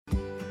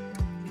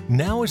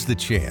Now is the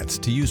chance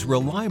to use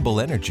reliable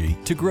energy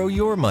to grow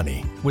your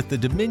money with the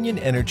Dominion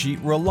Energy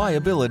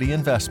Reliability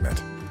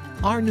Investment.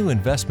 Our new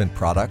investment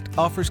product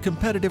offers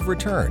competitive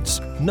returns,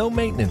 no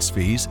maintenance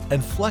fees,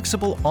 and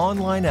flexible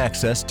online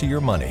access to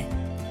your money.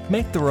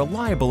 Make the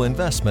reliable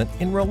investment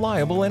in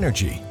reliable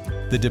energy.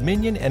 The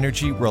Dominion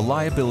Energy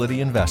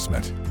Reliability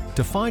Investment.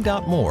 To find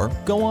out more,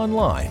 go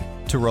online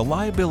to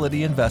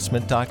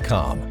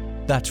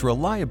reliabilityinvestment.com. That's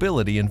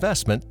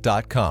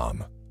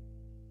reliabilityinvestment.com.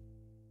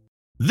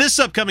 This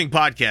upcoming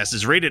podcast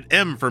is rated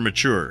M for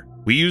mature.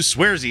 We use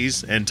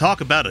swearsies and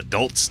talk about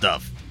adult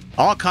stuff.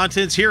 All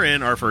contents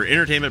herein are for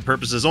entertainment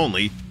purposes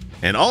only,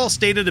 and all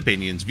stated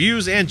opinions,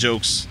 views, and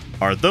jokes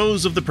are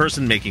those of the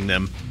person making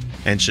them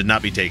and should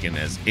not be taken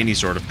as any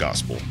sort of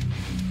gospel.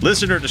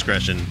 Listener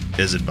discretion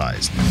is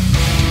advised.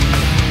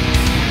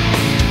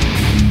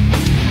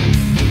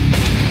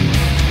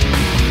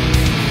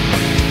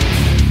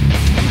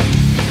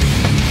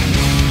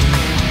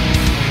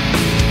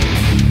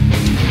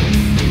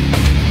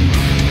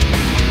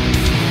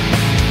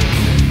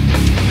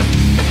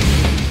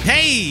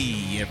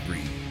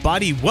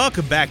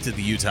 Welcome back to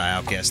the Utah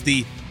Outcast,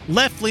 the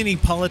left-leaning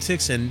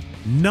politics and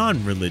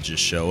non-religious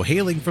show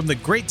hailing from the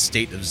great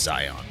state of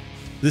Zion.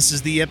 This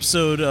is the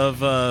episode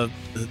of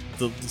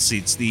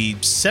it's the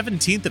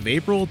 17th of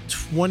April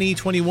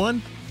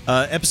 2021,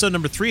 episode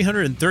number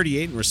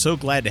 338, and we're so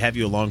glad to have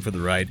you along for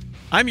the ride.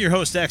 I'm your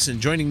host X, and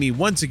joining me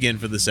once again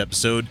for this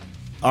episode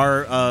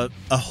are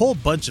a whole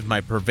bunch of my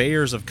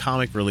purveyors of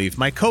comic relief,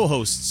 my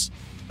co-hosts.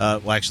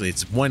 Well, actually,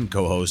 it's one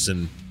co-host,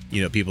 and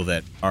people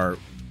that are.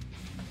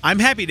 I'm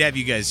happy to have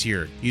you guys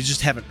here. You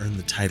just haven't earned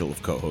the title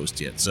of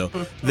co-host yet. So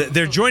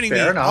they're joining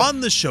me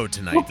on the show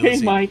tonight. Okay,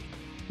 Mike.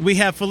 We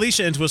have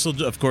Felicia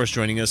Entwistle, of course,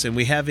 joining us, and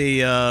we have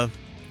we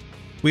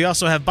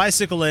also have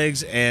Bicycle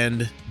Legs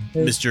and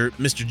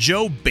Mr.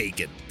 Joe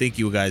Bacon. Thank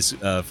you guys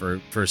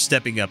for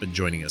stepping up and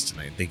joining us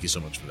tonight. Thank you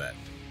so much for that.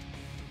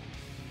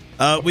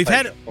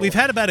 We've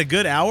had about a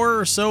good hour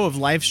or so of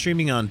live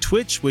streaming on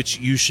Twitch, which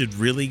you should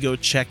really go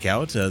check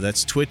out.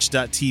 That's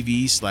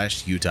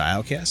twitch.tv/Utah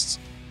Outcasts.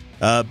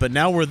 But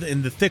now we're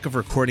in the thick of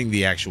recording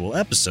the actual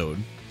episode,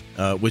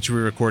 which we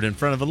record in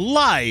front of a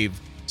live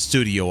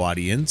studio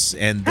audience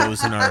and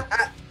those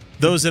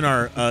in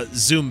our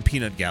Zoom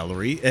Peanut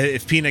Gallery.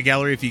 If you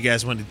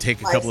guys want to take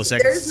a couple of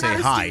seconds to say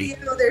hi.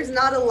 Studio, there's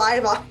not a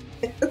live audience.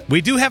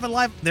 We do have a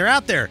live. They're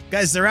out there,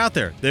 guys. They're out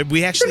there.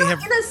 We actually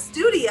have in a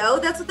studio.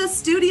 That's what the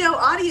studio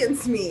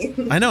audience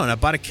means. I know, and I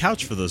bought a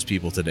couch for those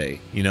people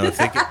today.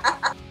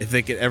 If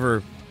they could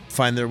ever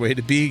find their way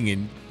to being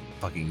in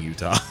fucking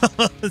Utah.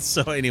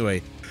 So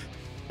anyway,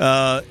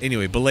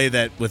 belay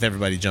that with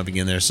everybody jumping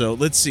in there. So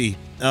let's see.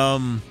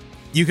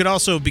 You could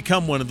also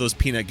become one of those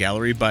Peanut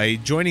Gallery by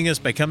joining us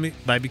by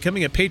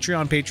becoming a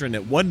Patreon patron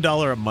at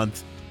 $1 a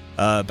month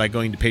by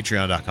going to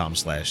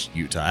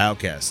patreon.com/Utah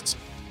Outcasts.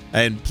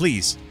 And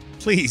please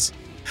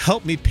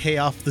help me pay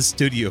off the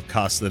studio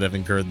costs that I've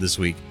incurred this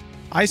week.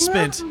 I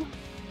spent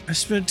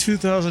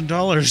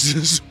 $2,000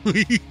 this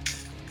week.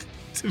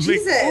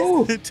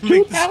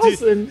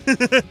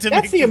 $2,000.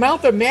 That's the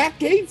amount that Matt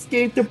Gates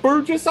gave to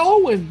Burgess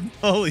Owens.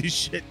 Holy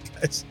shit,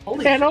 guys!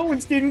 And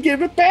Owens didn't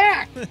give it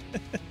back.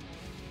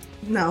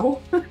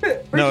 No.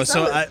 No.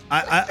 So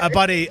I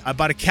bought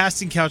a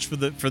casting couch for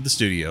the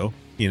studio.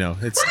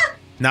 It's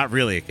not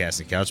really a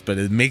casting couch, but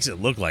it makes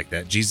it look like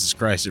that. Jesus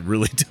Christ, it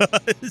really does.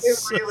 It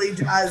really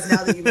does.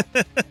 Now that you.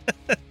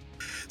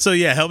 So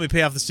yeah, help me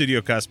pay off the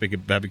studio costs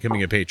by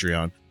becoming a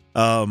Patreon.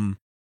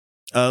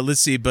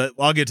 Let's see, but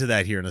I'll get to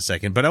that here in a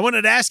second. But I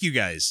wanted to ask you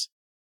guys,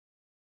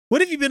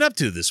 what have you been up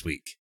to this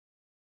week?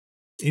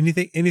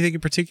 Anything in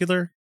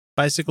particular?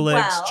 Bicycle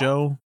Legs,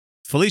 Joe,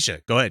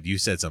 Felicia, go ahead. You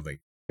said something.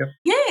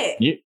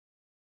 Yeah.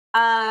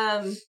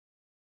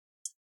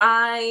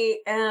 I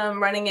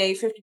am running a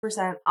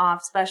 50%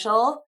 off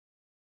special.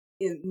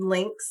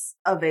 Links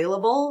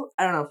available.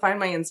 I don't know. Find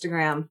my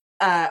Instagram.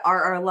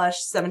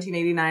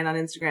 RRLush1789 on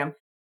Instagram.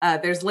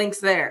 There's links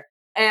there.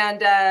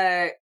 And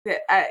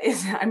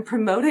I'm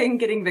promoting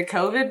getting the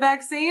COVID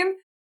vaccine,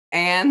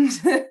 and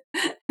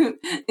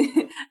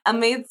I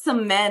made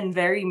some men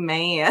very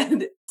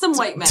mad. Some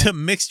white men. To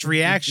mixed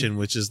reaction,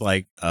 which is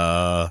like,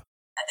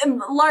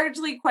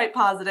 largely quite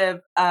positive.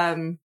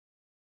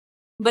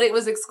 But it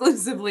was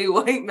exclusively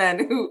white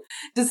men who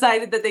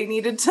decided that they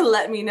needed to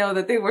let me know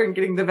that they weren't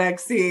getting the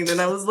vaccine,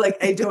 and I was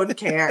like, I don't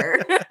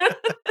care.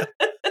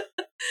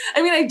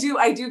 I mean, I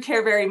do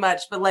care very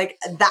much, but like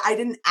that, I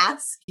didn't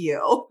ask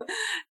you.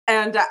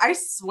 And I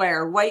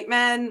swear, white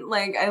men,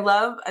 like I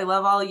love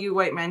all you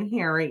white men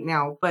here right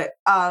now, but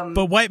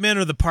white men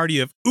are the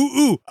party of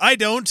ooh, I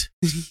don't.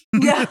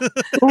 Yeah.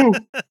 ooh,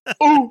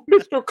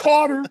 Mr.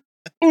 Carter.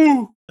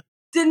 Ooh.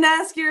 Didn't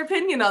ask your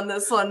opinion on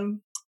this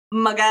one,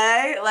 my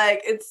guy.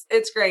 Like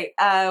it's great.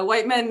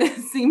 White men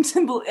seem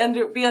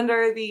to be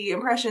under the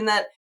impression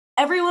that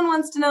everyone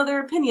wants to know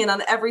their opinion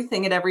on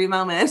everything at every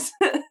moment.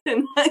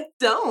 And I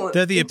don't.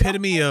 They're the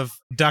epitome of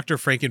Dr.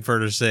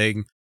 Frankenfurter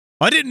saying,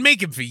 I didn't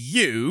make him for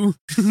you.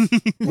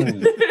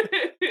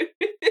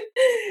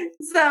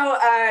 So,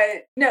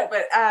 no,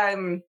 but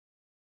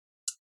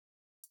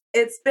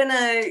It's been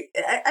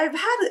I've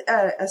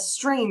had a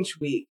strange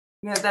week,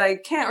 that I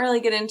can't really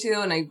get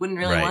into, and I wouldn't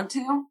really want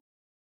to.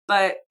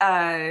 But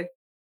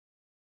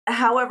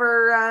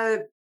however, I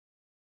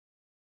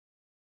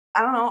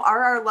don't know.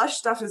 Our Lush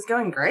stuff is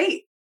going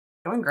great.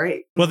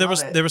 Well, there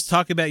was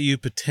talk about you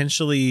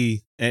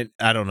potentially, and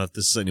I don't know if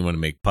this is something you want to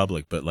make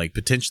public, but like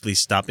potentially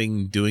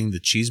stopping doing the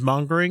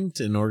cheesemongering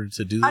in order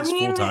to do this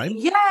full time.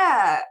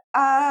 Yeah.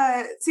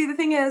 See, the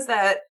thing is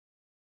that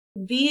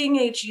being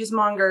a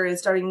cheesemonger is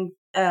starting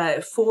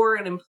for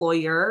an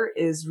employer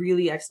is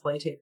really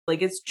exploitative.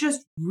 Like, it's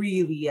just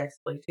really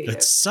exploitative.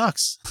 It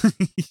sucks.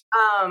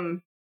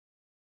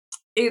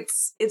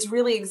 It's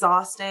really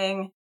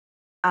exhausting.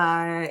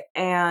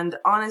 And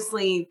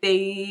honestly,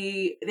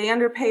 they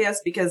underpay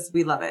us because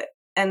we love it.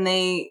 And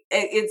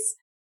it's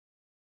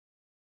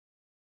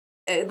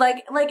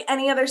like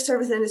any other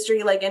service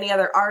industry, like any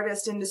other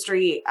artist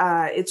industry,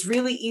 it's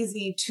really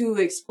easy to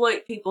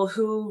exploit people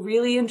who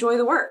really enjoy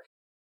the work.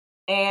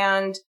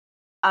 And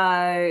I'm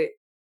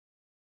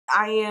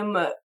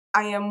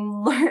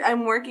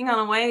working on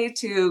a way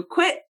to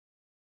quit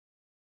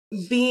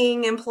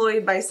being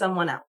employed by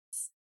someone else.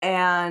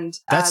 And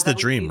that's the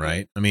dream,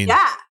 right? I mean,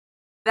 yeah.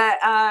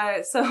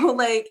 That so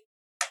like,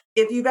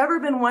 if you've ever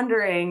been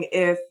wondering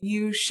if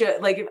you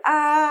should, like, if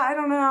I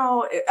don't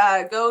know,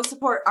 go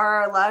support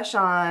RR Lush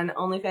on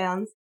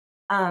OnlyFans,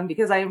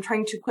 because I am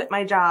trying to quit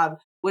my job,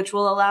 which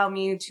will allow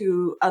me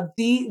to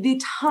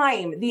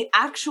the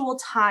actual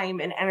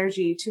time and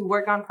energy to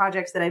work on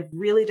projects that I've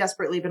really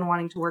desperately been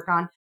wanting to work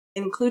on,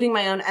 including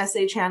my own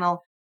essay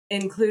channel,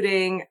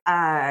 including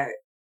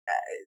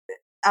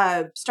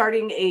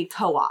starting a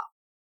co-op.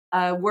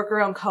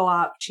 Worker-owned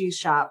co-op cheese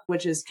shop,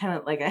 which is kind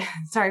of like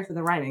sorry for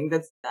the rhyming.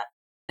 That's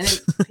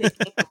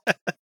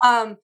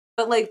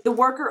but like the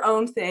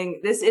worker-owned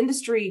thing, this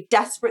industry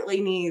desperately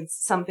needs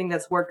something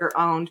that's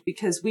worker-owned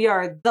because we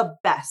are the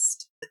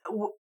best.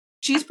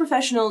 Cheese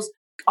professionals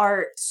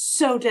are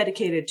so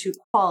dedicated to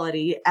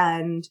quality,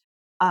 and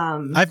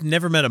I've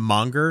never met a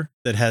monger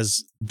that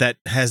has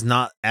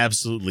not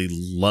absolutely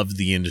loved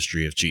the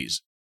industry of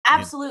cheese.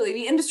 Absolutely,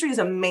 the industry is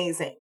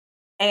amazing.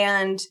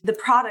 And the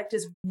product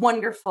is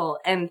wonderful,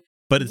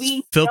 but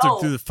it's filtered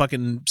through the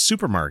fucking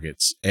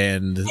supermarkets,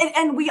 and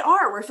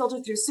we're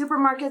filtered through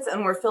supermarkets,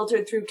 and we're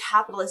filtered through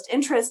capitalist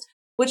interest,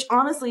 which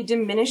honestly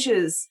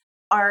diminishes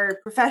our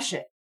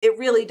profession. It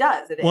really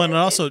does. And it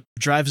also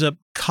drives up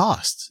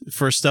cost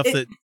for stuff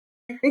that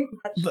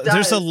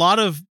there's a lot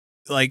of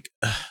like.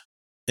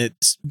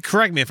 It's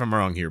correct me if I'm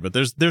wrong here, but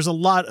there's a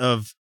lot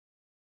of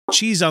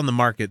cheese on the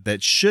market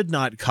that should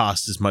not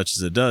cost as much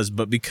as it does,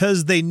 but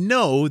because they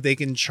know they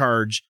can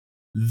charge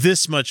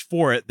this much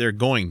for it, they're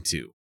going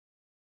to.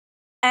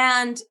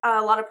 And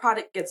a lot of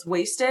product gets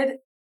wasted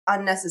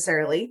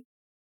unnecessarily.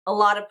 A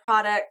lot of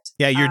product.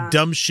 Yeah, your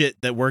dumb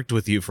shit that worked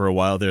with you for a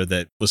while there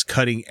that was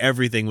cutting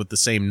everything with the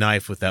same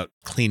knife without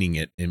cleaning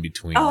it in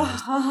between.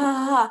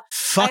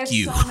 Fuck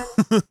you.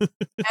 I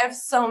have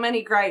so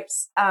many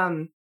gripes.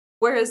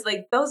 Whereas,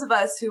 like, those of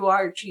us who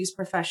are cheese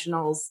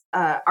professionals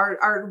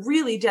are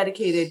really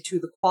dedicated to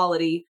the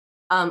quality.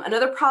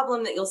 Another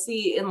problem that you'll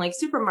see in, like,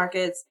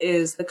 supermarkets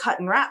is the cut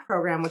and wrap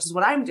program, which is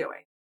what I'm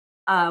doing,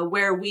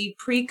 where we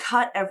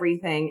pre-cut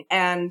everything.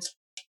 And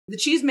the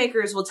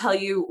cheesemakers will tell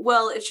you,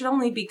 well, it should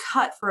only be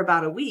cut for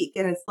about a week.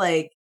 And it's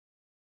like,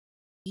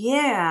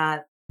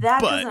 yeah,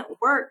 that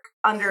doesn't work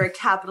under a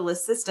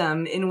capitalist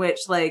system in which,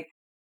 like,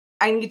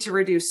 I need to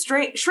reduce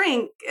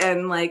shrink,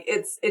 and like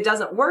it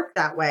doesn't work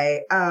that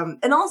way.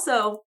 And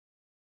also,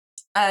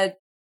 like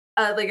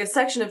a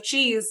section of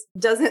cheese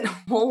doesn't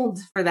hold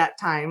for that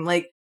time.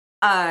 Like,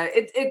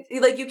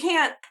 it like you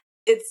can't.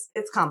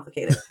 It's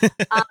complicated.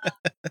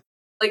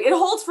 Like, it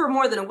holds for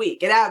more than a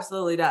week. It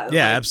absolutely does.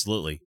 Yeah, like,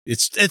 absolutely.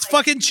 It's like,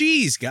 fucking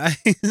cheese, guys.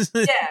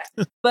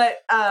 Yeah, but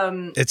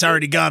it's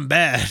already gone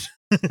bad.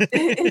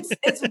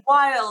 it's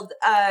wild.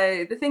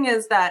 The thing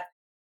is that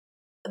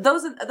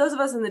those of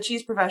us in the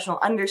cheese professional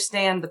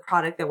understand the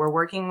product that we're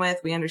working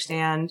with. We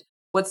understand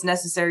what's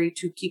necessary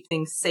to keep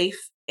things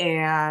safe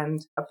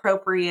and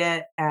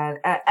appropriate and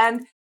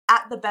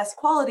at the best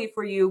quality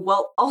for you,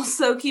 while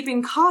also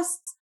keeping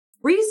costs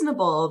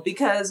reasonable,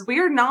 because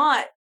we're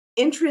not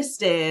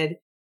interested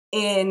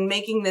in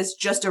making this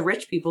just a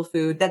rich people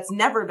food. That's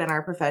never been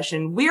our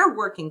profession. We're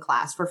working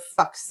class, for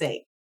fuck's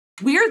sake.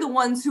 We're the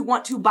ones who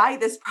want to buy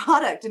this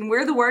product, and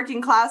we're the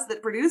working class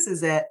that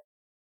produces it.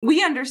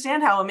 We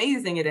understand how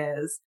amazing it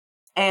is,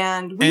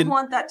 and we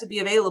want that to be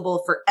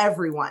available for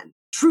everyone.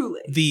 Truly.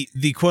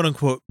 The quote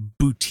unquote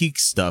boutique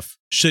stuff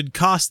should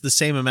cost the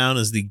same amount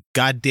as the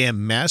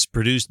goddamn mass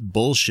produced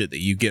bullshit that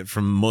you get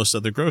from most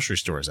other grocery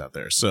stores out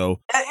there.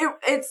 So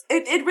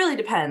it really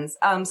depends.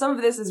 Some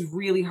of this is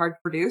really hard to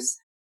produce.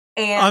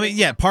 And I mean,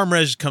 yeah,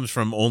 Parm-Reg comes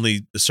from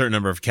only a certain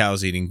number of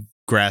cows eating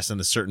grass and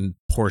a certain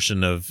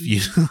portion of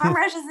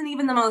Parm-Reg isn't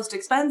even the most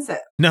expensive.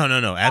 No,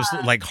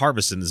 absolutely. Like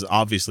Harbison is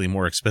obviously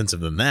more expensive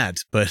than that,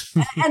 but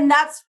and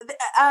that's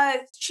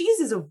cheese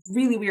is a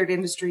really weird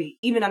industry,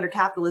 even under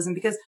capitalism,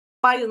 because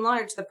by and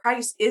large the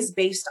price is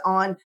based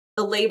on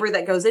the labor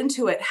that goes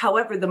into it.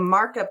 However, the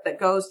markup that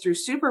goes through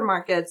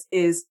supermarkets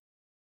is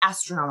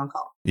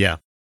astronomical. Yeah.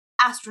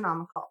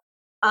 Astronomical.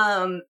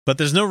 But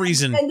there's no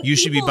reason you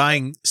should be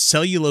buying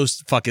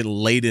cellulose fucking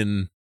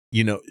laden,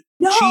 no,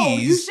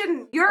 cheese. You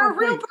shouldn't. You're a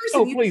real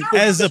person.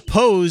 As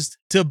opposed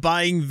to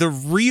buying the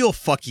real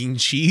fucking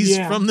cheese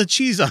from the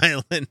cheese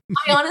island.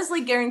 I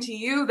honestly guarantee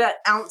you that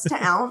ounce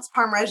to ounce,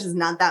 Parm-Rege is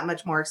not that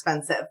much more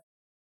expensive.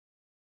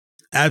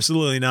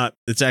 Absolutely not.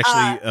 It's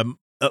actually,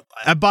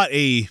 I bought about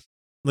a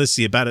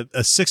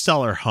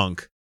 $6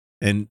 hunk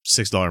and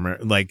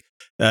 $6.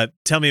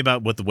 Tell me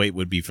about what the weight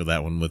would be for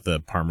that one with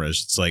the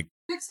Parm-Rege. It's like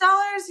 $6.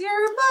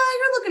 You're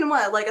looking at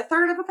what, like a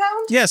third of a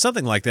pound? Yeah,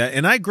 something like that.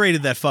 And I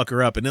graded that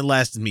fucker up, and it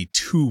lasted me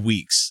 2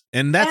 weeks.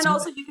 And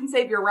also you can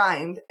save your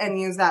rind and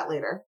use that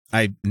later.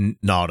 I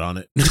gnawed on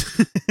it.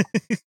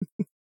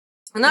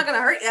 I'm not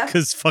gonna hurt you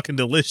because it's fucking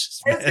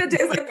delicious. It's gonna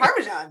taste like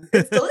Parmesan.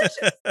 It's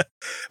delicious.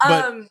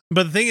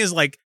 But the thing is,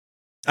 like,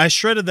 I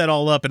shredded that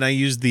all up, and I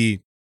used the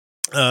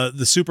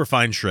super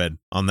fine shred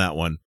on that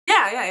one.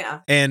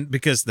 Yeah. And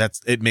because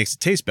it makes it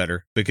taste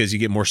better because you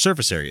get more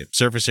surface area.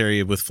 Surface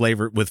area with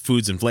flavor, with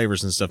foods and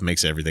flavors and stuff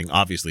makes everything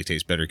obviously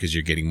taste better because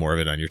you're getting more of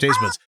it on your taste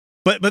buds.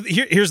 But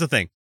here's the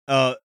thing.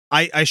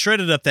 I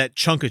shredded up that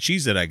chunk of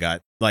cheese that I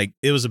got. Like,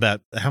 it was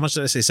about, how much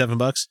did I say?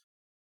 $7?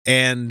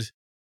 And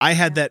I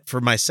had that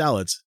for my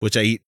salads, which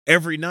I eat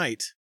every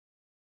night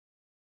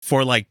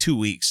for like 2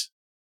 weeks.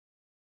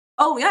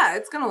 Oh yeah,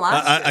 it's gonna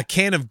last. A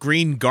can of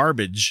green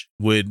garbage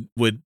would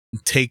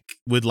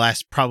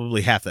last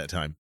probably half that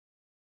time.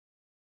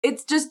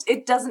 It's just,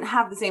 it doesn't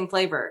have the same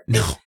flavor.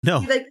 No.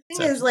 Like, the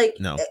thing is, like,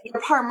 your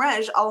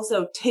Parm-Rege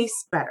also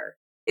tastes better.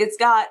 It's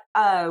got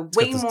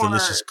way more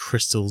delicious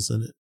crystals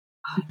in it.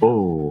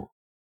 Oh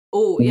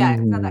yeah,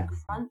 it's got that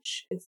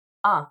crunch. It's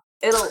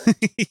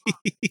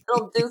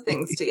it'll do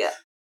things to you.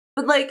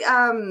 But like,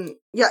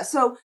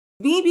 so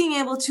me being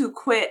able to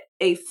quit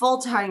a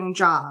full-time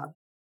job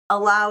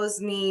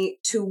allows me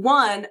to,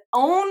 one,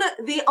 own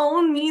the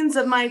own means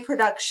of my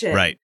production.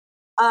 Right.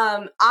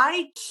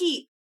 I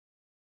keep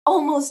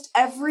almost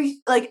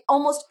every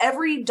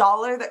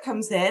dollar that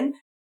comes in,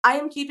 I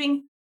am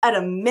keeping at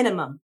a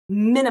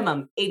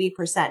minimum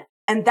 80%.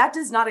 And that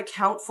does not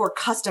account for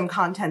custom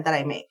content that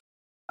I make.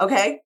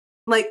 Okay?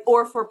 Like,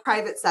 or for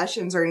private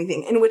sessions or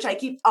anything, in which I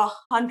keep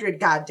 100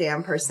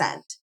 goddamn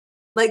 %.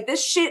 Like,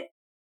 this shit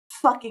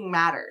fucking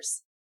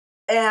matters.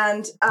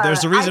 And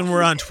there's a reason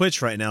we're on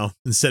Twitch right now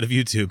instead of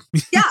YouTube.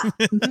 Yeah,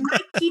 I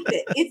keep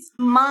it. It's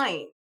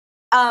mine.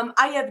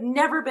 I have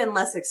never been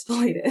less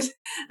exploited.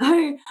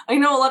 I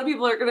know a lot of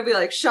people are going to be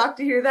like shocked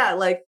to hear that.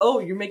 Like, oh,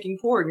 you're making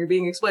porn, you're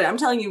being exploited. I'm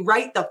telling you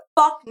right the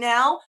fuck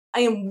now,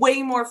 I am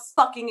way more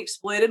fucking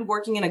exploited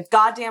working in a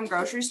goddamn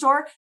grocery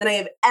store than I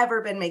have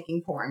ever been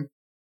making porn.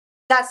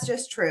 That's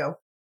just true.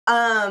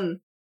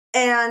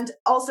 And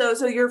also,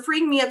 so you're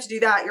freeing me up to do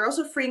that. You're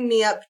also freeing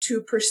me up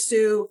to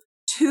pursue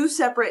 2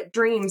 separate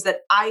dreams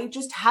that I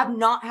just have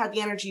not had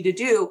the energy to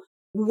do,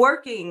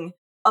 working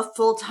a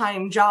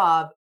full-time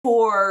job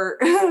for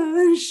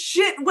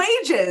shit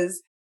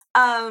wages.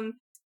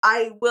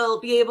 I will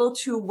be able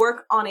to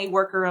work on a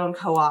worker-owned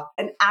co-op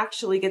and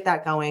actually get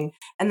that going.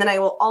 And then I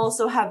will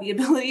also have the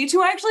ability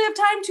to actually have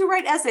time to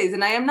write essays.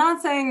 And I am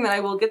not saying that I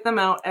will get them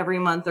out every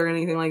month or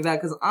anything like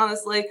that, because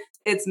honestly,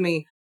 it's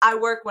me. I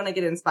work when I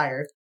get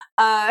inspired.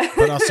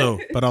 But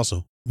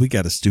also, we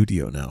got a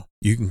studio now.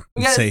 You can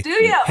say,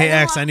 "Hey,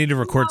 Axe, I need to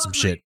record some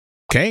shit."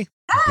 Okay.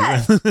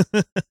 Yeah.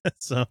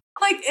 So,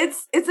 like,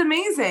 it's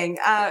amazing.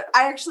 I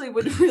actually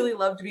would really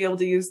love to be able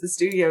to use the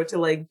studio to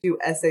like do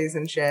essays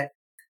and shit.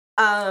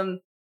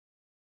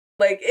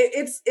 Like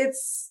it's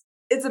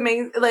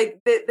amazing.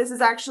 Like this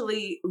is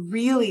actually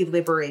really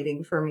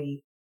liberating for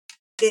me.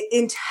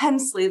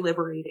 Intensely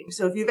liberating.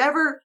 So if you've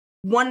ever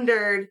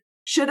wondered,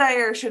 should I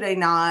or should I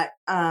not?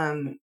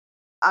 I'm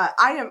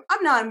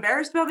not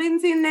embarrassed about being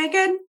seen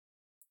naked.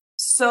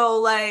 So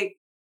like,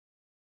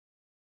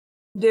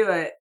 do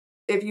it.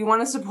 If you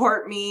want to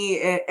support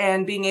me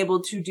and being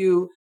able to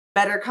do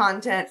better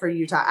content for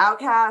Utah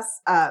Outcasts,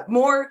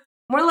 more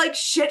like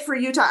shit for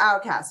Utah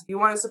Outcasts. If you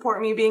want to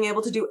support me being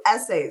able to do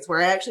essays where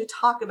I actually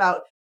talk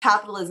about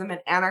capitalism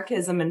and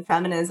anarchism and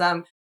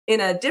feminism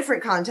in a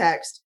different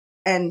context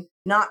and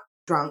not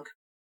drunk.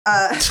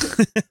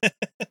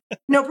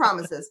 No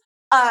promises.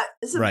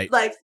 So right.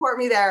 Like, support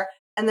me there.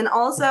 And then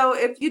also,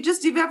 if you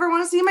ever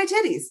want to see my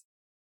titties.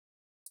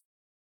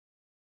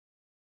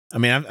 I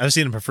mean, I've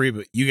seen them for free,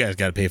 but you guys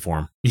got to pay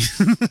for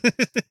them.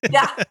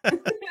 Yeah.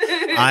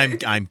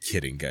 I'm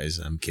kidding, guys.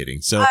 I'm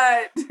kidding. So,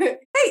 hey,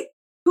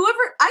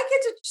 whoever I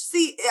get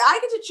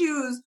to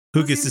choose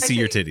who gets to see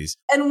your titties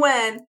and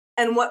when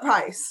and what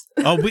price.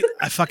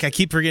 I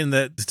keep forgetting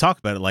to talk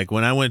about it. Like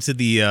when I went to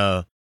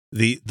the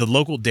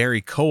local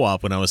dairy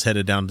co-op when I was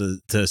headed down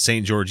to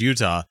St. George,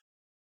 Utah,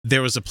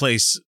 there was a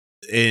place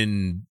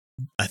in,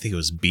 I think it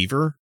was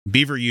Beaver,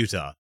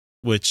 Utah,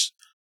 which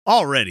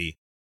already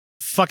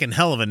fucking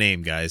hell of a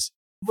name, guys.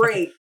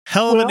 Great.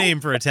 Hell of a name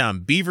for a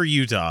town, Beaver,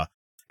 Utah.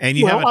 And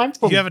you have a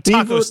taco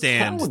Beaver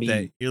stand County.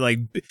 that you're like,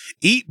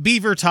 eat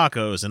beaver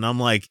tacos. And I'm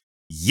like,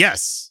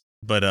 yes,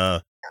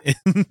 but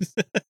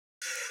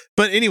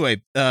but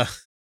anyway, I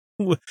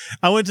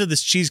went to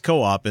this cheese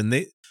co-op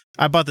and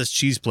I bought this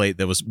cheese plate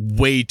that was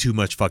way too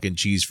much fucking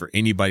cheese for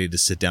anybody to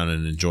sit down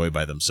and enjoy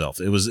by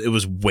themselves. It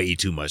was way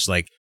too much.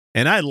 Like,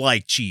 and I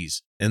like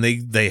cheese, and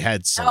they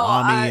had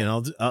salami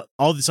and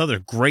all this other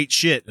great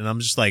shit, and I'm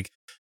just like,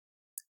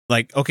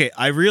 okay,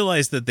 I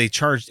realized that they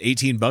charged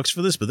 $18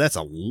 for this, but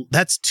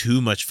that's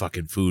too much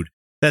fucking food.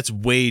 That's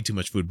way too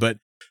much food. But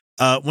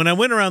when I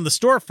went around the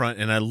storefront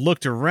and I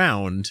looked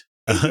around,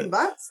 $18?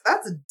 That's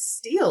a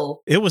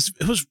steal. And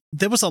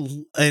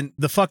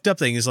the fucked up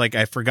thing is, like,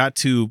 I forgot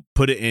to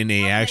put it in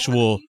I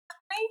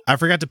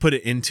forgot to put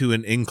it into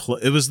an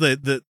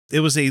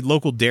it was a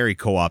local dairy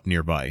co-op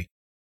nearby.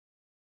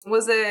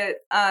 Was it?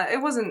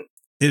 It wasn't.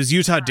 It was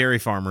Utah Dairy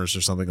Farmers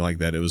or something like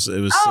that. It was.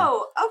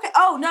 Oh, okay.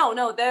 Oh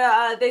no.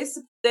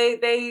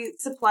 They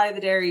supply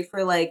the dairy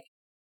for like.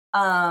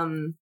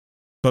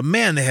 But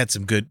man, they had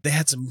some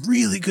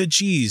really good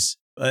cheese.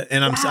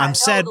 And I'm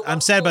sad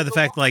by the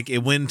fact, like,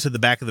 it went to the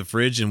back of the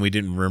fridge and we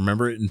didn't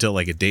remember it until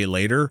like a day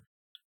later,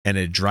 and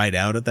it dried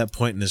out at that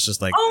point, and it's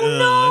just like,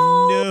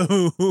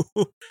 oh no.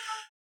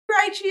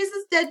 Dry cheese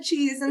is dead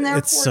cheese, and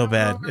it's so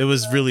bad. It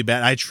was really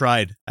bad. I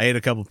tried. I ate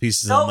a couple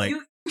pieces. And I'm like,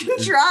 you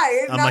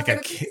try. I'm like, I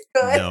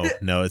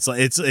can't. No.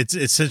 It's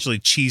essentially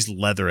cheese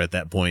leather at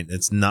that point.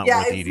 It's not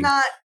worth eating.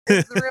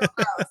 It's real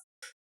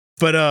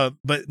gross.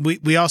 But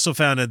we also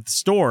found at the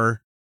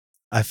store,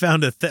 I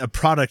found a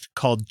product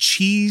called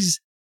Cheese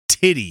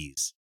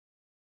Titties.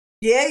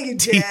 Yeah, you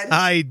did.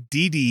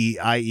 Tiddies.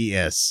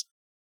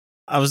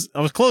 I was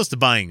close to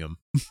buying them,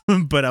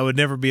 but I would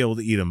never be able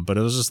to eat them. But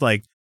it was just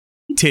like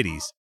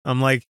titties.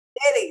 I'm like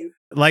titties.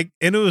 Like,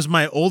 and it was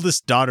my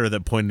oldest daughter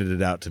that pointed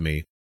it out to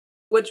me.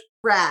 Which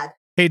rad.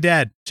 Hey,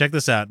 Dad, check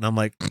this out. And I'm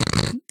like,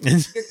 rad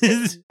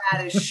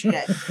as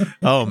shit.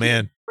 Oh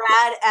man.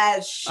 Rad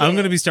as shit. I'm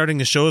going to be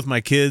starting a show with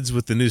my kids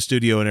with the new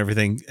studio and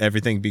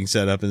everything being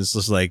set up. And it's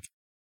just like,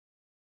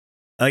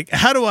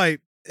 how do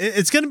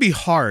it's going to be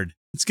hard.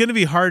 It's going to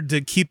be hard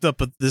to keep up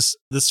with this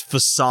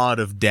facade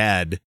of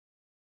dad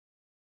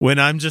when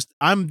I'm just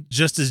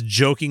as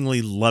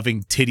jokingly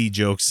loving titty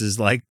jokes as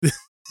like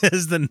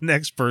as the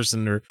next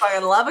person. Or I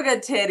love a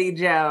good titty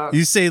joke.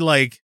 You say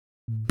like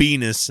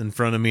Venus in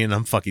front of me and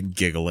I'm fucking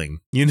giggling,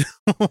 you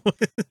know?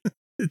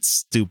 It's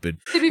stupid.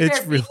 To be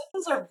fair,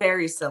 Venuses are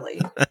very silly.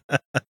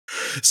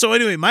 So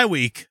anyway, my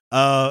week,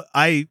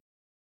 I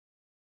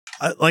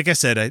like I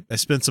said, I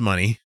spent some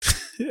money.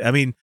 I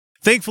mean,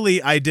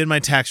 thankfully, I did my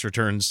tax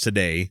returns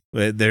today.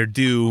 They're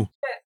due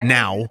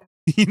now,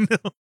 you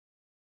know.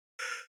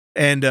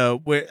 And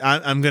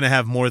I'm going to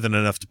have more than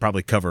enough to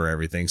probably cover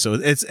everything. So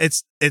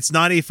it's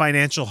not a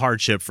financial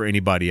hardship for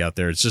anybody out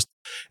there.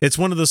 It's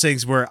one of those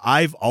things where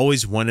I've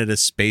always wanted a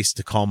space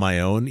to call my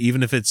own,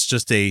 even if it's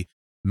just a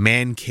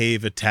man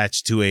cave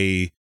attached to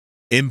a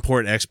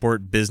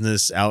import-export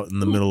business out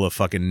in the middle of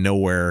fucking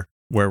nowhere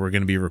where we're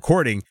going to be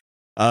recording.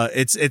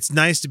 It's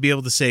nice to be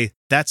able to say,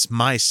 that's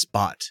my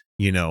spot,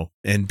 you know,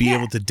 and be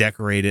able to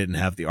decorate it and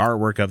have the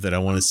artwork of that I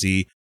want to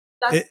see.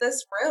 That's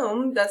this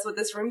room. That's what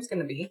this room's going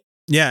to be.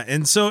 Yeah,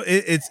 and so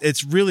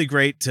it's really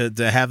great to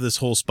have this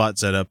whole spot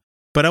set up.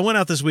 But I went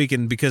out this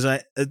weekend because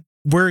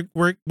we're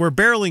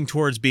barreling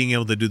towards being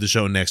able to do the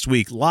show next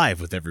week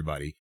live with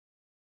everybody.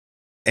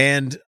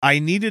 And I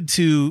needed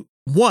to,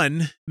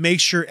 one, make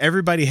sure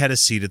everybody had a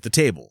seat at the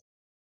table.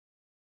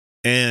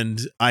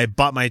 And I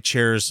bought my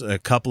chairs, a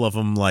couple of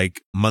them,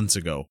 like months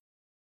ago.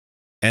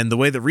 And the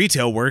way that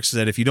retail works is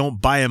that if you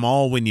don't buy them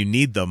all when you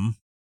need them,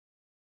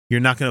 you're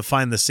not going to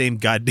find the same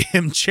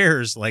goddamn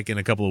chairs like in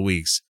a couple of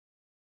weeks.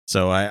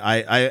 So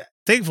I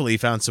thankfully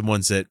found some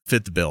ones that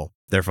fit the bill.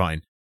 They're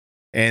fine.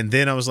 And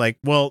then I was like,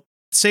 well,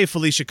 say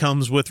Felicia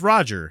comes with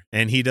Roger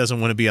and he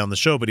doesn't want to be on the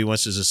show, but he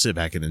wants to just sit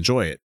back and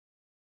enjoy it.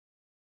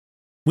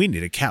 We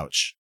need a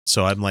couch.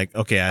 So I'm like,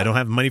 okay, I don't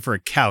have money for a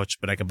couch,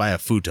 but I can buy a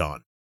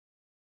futon.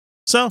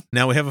 So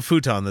now we have a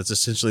futon that's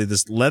essentially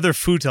this leather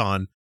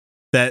futon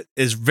that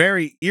is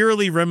very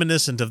eerily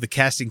reminiscent of the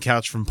casting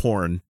couch from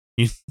porn.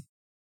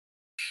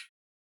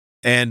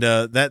 And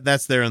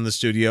that's there in the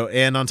studio.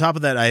 And on top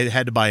of that, I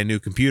had to buy a new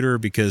computer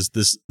because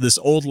this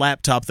old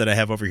laptop that I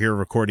have over here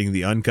recording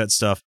the uncut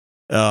stuff,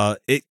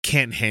 it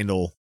can't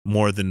handle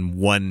more than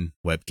one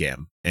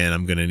webcam. And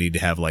I'm going to need to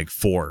have like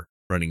 4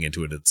 running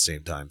into it at the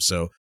same time.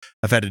 So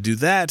I've had to do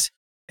that.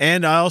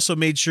 And I also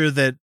made sure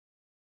that,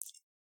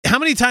 how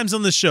many times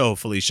on the show,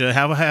 Felicia,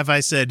 have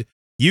I said,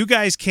 you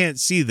guys can't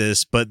see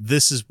this, but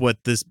this is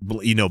what this,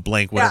 you know,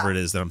 blank, whatever it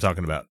is that I'm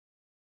talking about.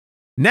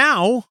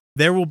 Now,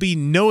 there will be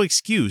no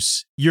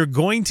excuse. You're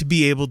going to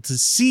be able to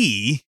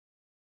see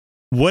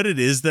what it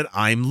is that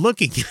I'm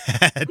looking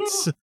at.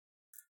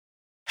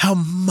 How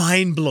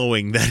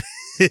mind-blowing that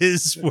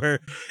is. Where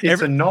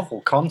it's a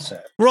novel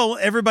concept. Well,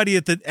 everybody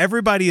at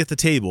the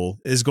table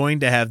is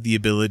going to have the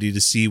ability to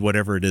see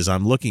whatever it is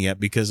I'm looking at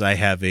because I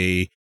have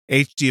a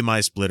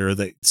HDMI splitter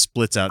that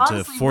splits out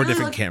to 4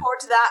 different cameras. Forward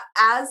to that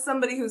as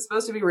somebody who's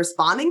supposed to be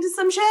responding to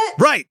some shit.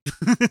 Right.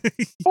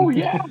 Oh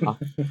yeah.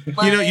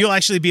 You know, you'll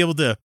actually be able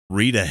to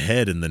read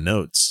ahead in the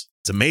notes.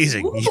 It's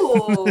amazing.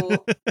 Ooh.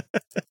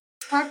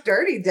 Talk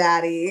dirty,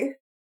 daddy.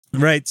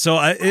 Right. So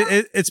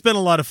it's been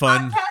a lot of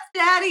fun. Podcast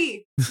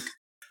daddy.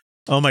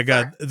 Oh my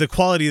God. The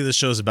quality of the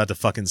show is about to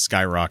fucking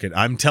skyrocket.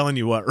 I'm telling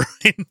you what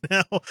right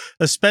now,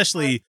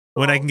 especially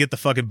when I can get the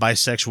fucking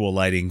bisexual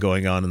lighting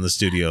going on in the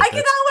studio. I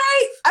cannot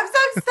wait. I'm so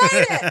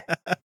excited.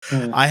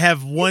 I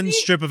have one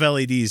strip of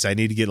LEDs. I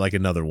need to get like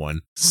another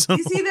one. So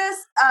You see this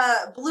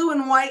blue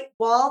and white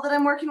wall that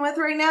I'm working with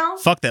right now?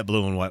 fuck that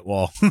blue and white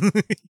wall.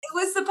 It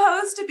was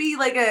supposed to be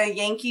like a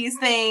Yankees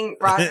thing.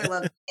 Roger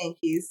loves the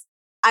Yankees.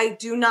 I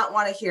do not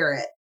want to hear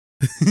it.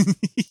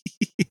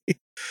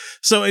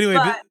 So anyway,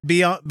 But-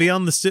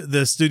 beyond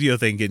the studio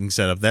thing getting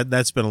set up,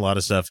 that's been a lot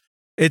of stuff.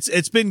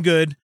 It's been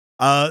good.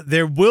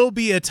 There will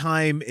be a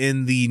time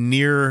in the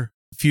near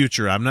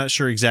future, I'm not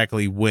sure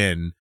exactly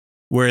when,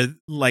 where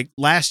like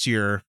last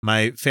year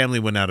my family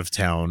went out of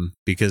town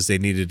because they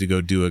needed to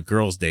go do a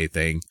girls' day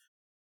thing.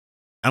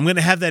 I'm going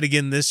to have that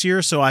again this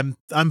year, so I'm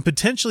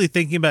potentially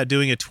thinking about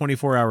doing a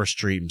 24-hour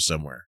stream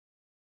somewhere.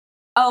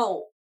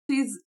 Oh,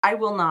 please, I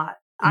will not.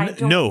 I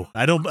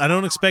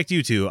don't expect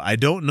you to. I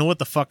don't know what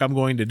the fuck I'm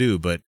going to do,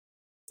 but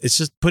it's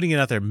just putting it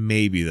out there.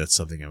 Maybe that's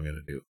something I'm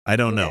going to do. I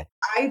don't know.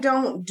 I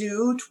don't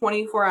do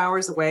 24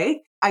 hours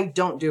awake. I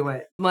don't do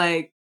it.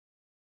 Like,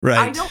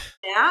 Right. I don't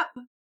nap,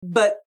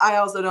 but I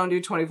also don't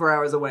do 24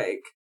 hours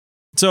awake.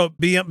 So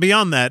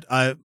beyond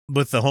that,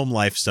 with the home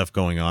life stuff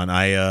going on,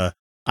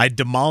 I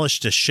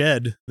demolished a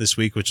shed this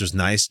week, which was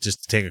nice,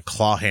 just to take a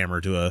claw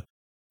hammer to a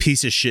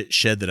piece of shit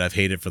shed that I've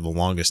hated for the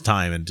longest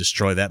time and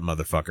destroy that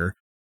motherfucker.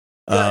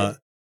 Good.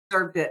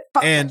 Served it.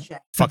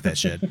 Fuck that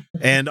shed.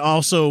 And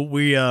also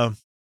we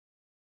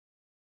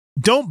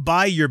don't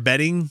buy your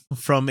bedding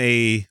from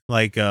a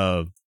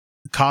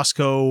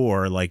Costco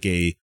or like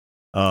a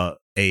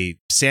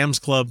Sam's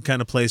Club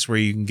kind of place where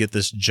you can get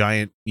this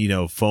giant,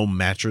 foam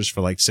mattress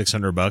for like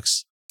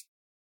 $600.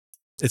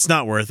 It's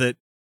not worth it.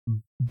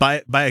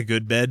 Buy a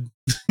good bed.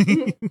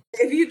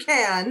 If you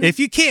can. If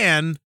you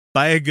can,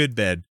 buy a good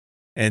bed.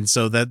 And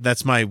so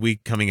that's my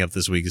week coming up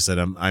this week, is that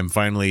I'm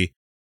finally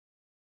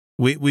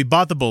we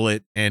bought the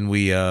bullet, and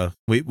we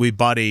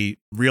bought a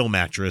real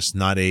mattress,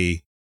 not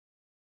a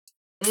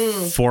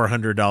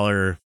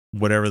 $400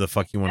 whatever the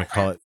fuck you want to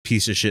call it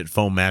piece of shit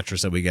foam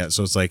mattress that we got.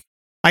 So it's like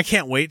I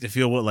can't wait to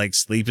feel what like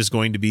sleep is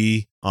going to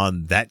be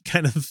on that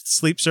kind of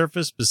sleep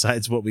surface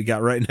besides what we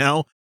got right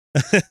now.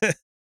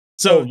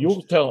 So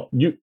you'll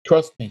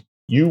trust me,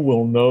 you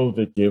will know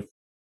the difference.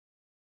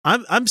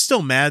 I'm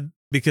still mad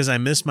because I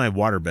miss my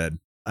waterbed.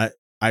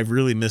 I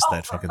really missed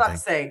that fucking for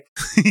fuck's thing.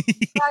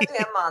 sake.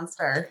 Goddamn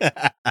monster.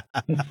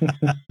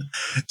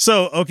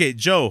 So, okay,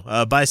 Joe,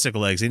 Bicycle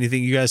Legs.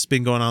 Anything you guys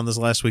been going on this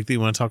last week that you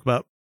want to talk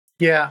about?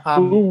 Yeah.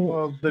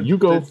 You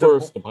go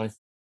first.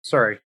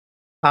 Sorry.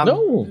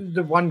 No.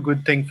 The one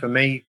good thing for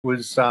me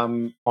was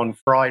on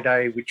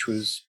Friday, which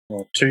was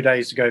 2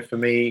 days ago for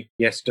me,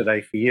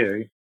 yesterday for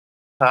you.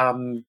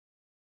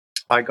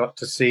 I got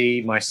to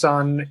see my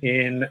son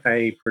in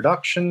a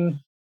production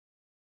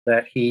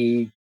that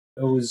he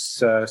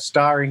was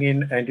starring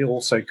in, and he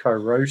also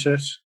co-wrote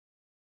it,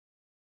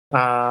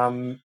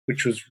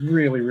 which was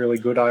really, really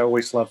good. I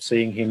always love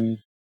seeing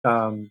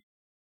him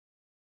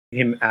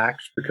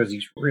act because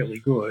he's really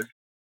good.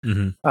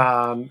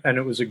 Mm-hmm. And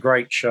it was a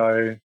great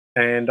show.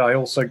 And I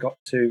also got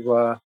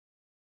to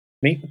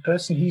meet the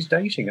person he's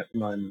dating at the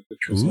moment,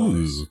 which was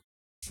nice.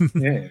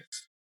 Yes.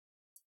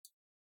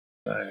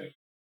 So,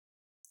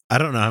 I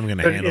don't know how I'm going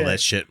to handle that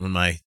shit when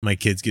my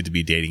kids get to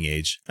be dating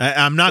age.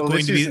 I'm not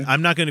going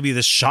to be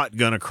the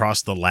shotgun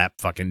across the lap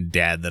fucking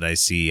dad that I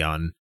see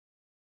on.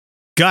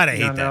 God, I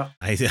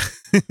hate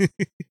that.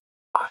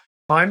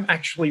 I'm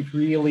actually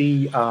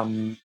really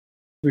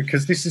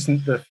because this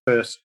isn't the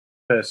first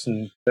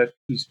person that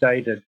he's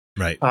dated.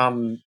 Right.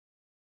 I'm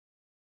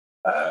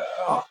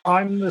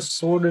the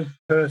sort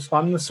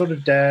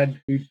of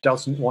dad who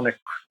doesn't want to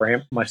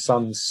cramp my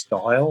son's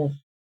style.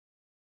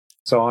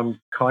 So I'm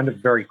kind of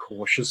very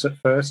cautious at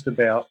first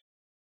about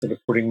sort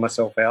of putting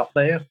myself out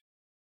there.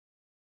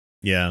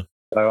 Yeah.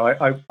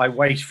 So I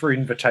wait for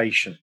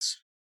invitations,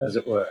 as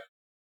it were.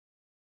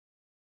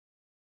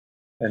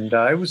 And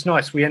it was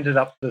nice. We ended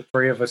up, the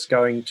three of us,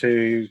 going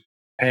to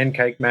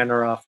Pancake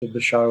Manor after the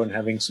show and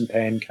having some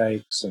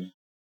pancakes. And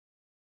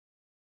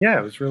yeah,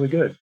 it was really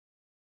good.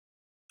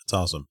 That's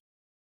awesome.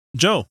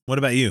 Joe, what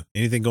about you?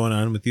 Anything going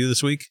on with you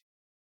this week?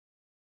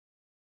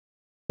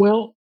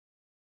 Well,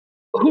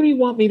 who do you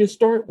want me to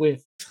start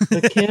with?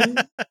 The Kim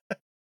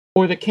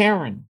or the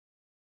Karen?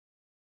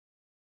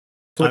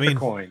 Flip a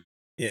coin.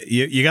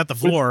 You got the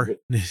floor.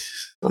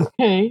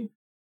 Okay.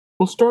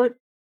 We'll start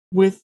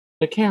with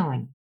the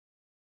Karen.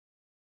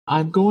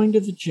 I'm going to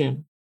the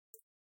gym,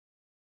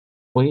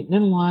 waiting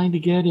in line to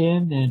get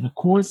in, and of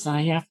course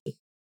I have to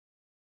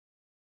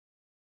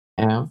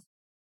have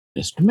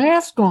Mr.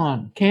 Mask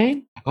on,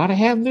 okay? I gotta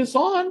have this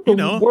on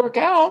to work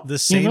out. The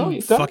same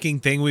fucking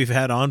thing we've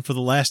had on for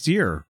the last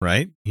year,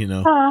 right? You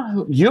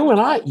and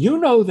I, you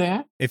know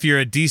that. If you're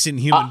a decent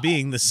human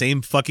being, the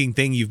same fucking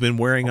thing you've been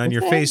wearing on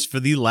your face for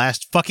the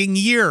last fucking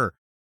year.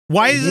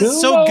 Why is it You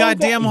so know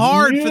goddamn that-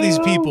 hard for these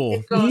you- people?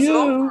 It goes You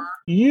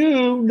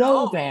over.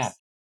 know Goes. that.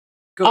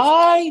 Goes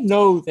I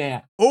know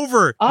that. Over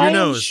your I am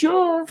nose.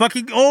 sure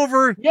Fucking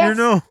over your Yes.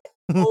 nose.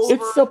 over.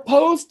 it's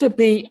supposed to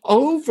be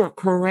over,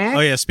 correct? Oh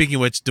yeah, speaking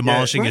of which,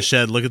 demolishing a right.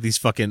 shed. Look at these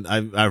fucking.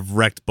 I've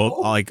wrecked both,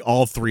 Oh. like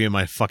all three of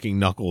my fucking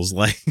knuckles.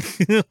 Like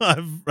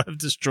I've Oh,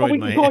 destroyed we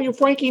my can call hand. you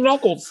Frankie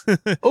Knuckles.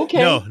 Okay.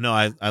 No,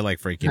 I like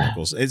Frankie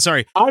Knuckles.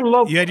 Sorry, I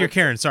love you had your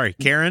Karen. Sorry,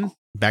 Karen.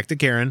 Back to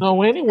Karen.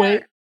 So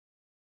anyway,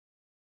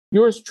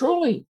 yours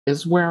truly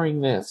is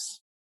wearing this.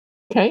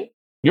 Okay?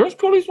 Yours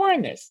truly's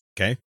wearing this.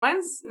 Okay.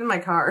 Mine's in my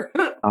car.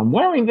 I'm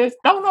wearing this.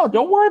 No,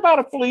 don't worry about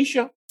it,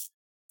 Felicia.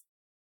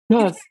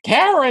 Because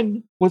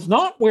Karen was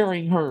not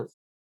wearing hers.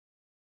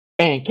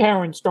 And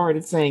Karen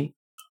started saying,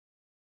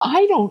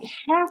 I don't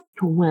have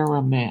to wear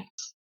a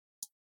mask.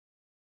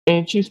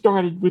 And she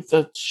started with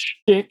the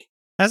shtick.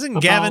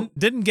 Hasn't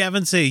Didn't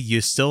Gavin say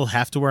you still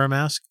have to wear a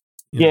mask?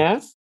 Yeah.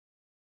 Yes.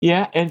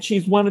 Yeah. And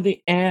she's one of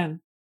the, and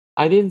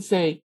I didn't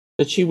say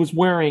that she was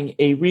wearing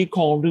a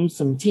Recall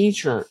Newsom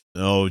t-shirt.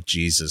 Oh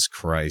Jesus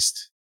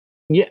Christ!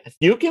 Yes,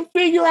 you can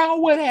figure out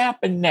what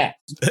happened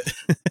next.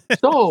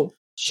 So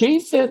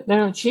she's sitting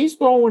there and she's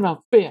throwing a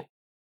fit,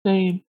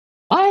 saying,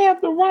 I have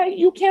the right.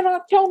 You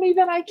cannot tell me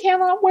that I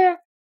cannot wear.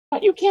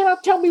 You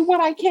cannot tell me what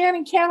I can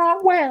and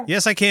cannot wear.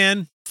 Yes, I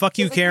can. Fuck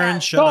you, Yes, I Karen. can.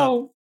 Shut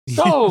up.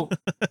 So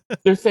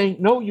they're saying,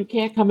 no, you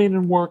can't come in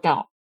and work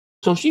out.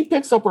 So she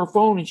picks up her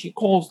phone and she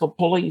calls the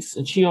police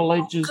and she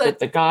alleges good that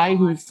the guy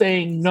who's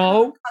saying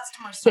no.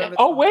 Customer Say, service.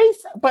 oh, wait,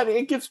 but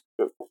it gets,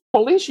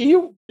 Felicia,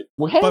 you,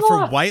 hang But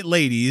for on. white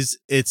ladies,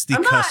 it's the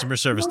I'm not- customer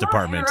service I'm not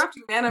department.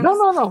 interrupting, man. I'm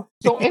No.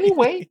 So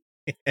anyway,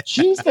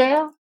 she's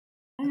there,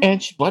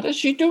 and what does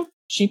she do?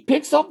 She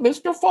picks up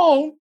Mr.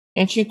 Phone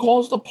and she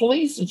calls the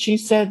police, and she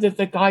said that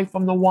the guy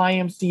from the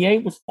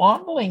YMCA was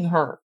fondling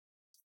her.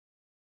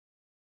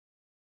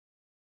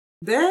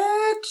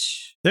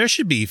 Bitch. There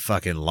should be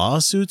fucking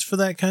lawsuits for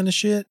that kind of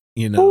shit.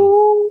 You know.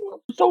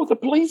 Ooh. So the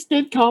police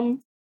did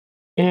come,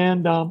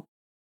 and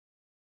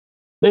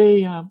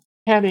they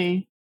had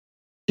a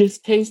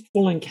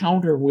distasteful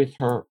encounter with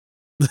her.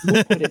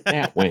 We'll put it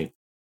that way.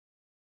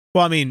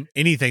 Well, I mean,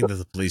 anything that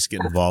the police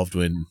get involved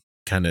in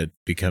kind of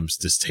becomes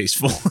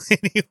distasteful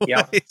anyway.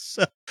 Yeah.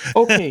 So.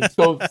 Okay,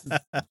 so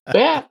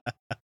that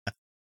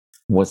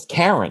was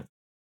Karen.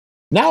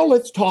 Now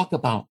let's talk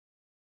about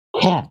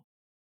Ken.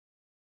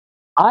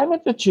 I'm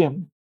at the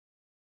gym.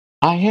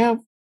 I have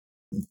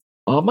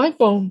on my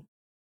phone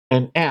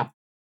an app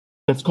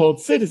that's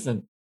called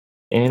Citizen,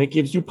 and it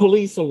gives you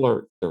police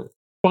alerts or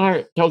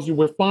fire, tells you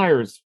where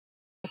fires.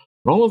 And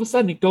all of a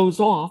sudden, it goes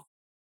off,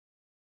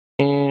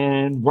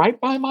 and right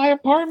by my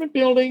apartment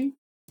building,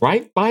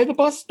 right by the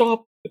bus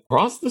stop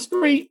across the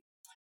street,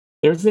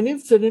 there's an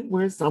incident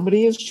where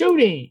somebody is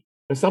shooting,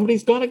 or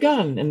somebody's got a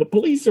gun, and the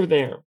police are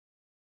there.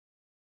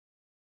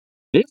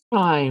 This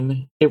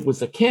time, it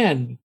was a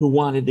Ken who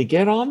wanted to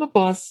get on the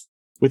bus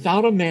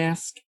without a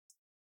mask.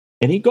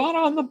 And he got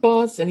on the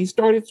bus and he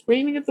started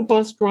screaming at the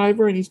bus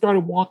driver and he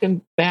started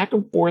walking back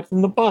and forth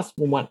in the bus,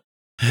 from what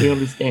we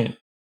understand.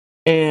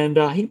 And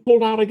he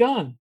pulled out a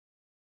gun.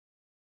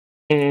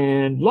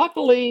 And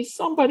luckily,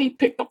 somebody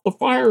picked up the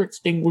fire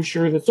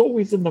extinguisher that's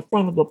always in the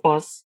front of the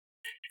bus.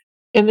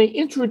 And they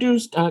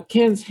introduced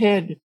Ken's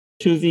head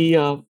to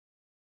the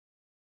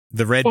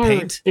red fire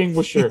paint.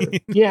 extinguisher.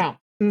 Yeah.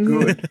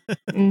 Good.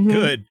 Mhm.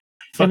 Good.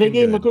 And they Fucking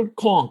gave him a good. good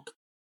clonk.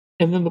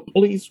 And then the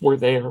police were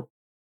there.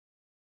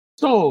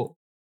 So,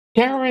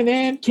 Karen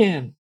and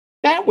Ken,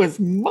 that was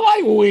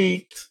my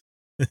week.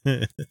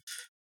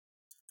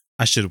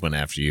 I should have went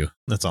after you.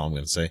 That's all I'm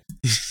going to say.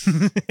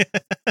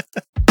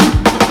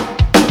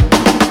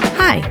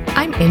 Hi,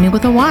 I'm Amy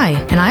with a Y,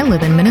 and I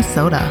live in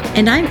Minnesota.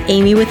 And I'm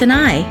Amy with an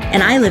I,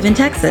 and I live in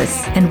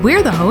Texas. And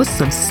we're the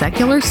hosts of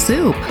Secular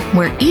Soup,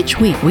 where each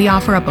week we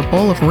offer up a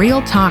bowl of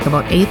real talk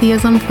about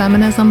atheism,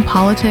 feminism,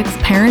 politics,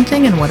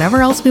 parenting, and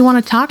whatever else we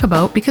want to talk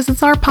about because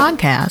it's our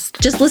podcast.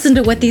 Just listen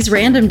to what these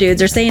random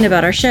dudes are saying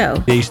about our show.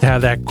 They used to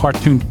have that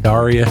cartoon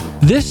Daria.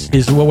 This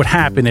is what would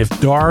happen if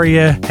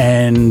Daria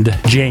and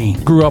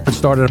Jane grew up and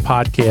started a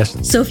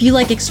podcast. So if you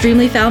like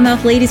extremely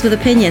foul-mouthed ladies with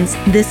opinions,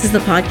 this is the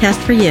podcast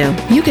for you.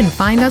 You can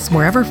find us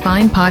wherever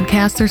fine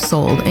podcasts are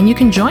sold, and you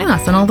can join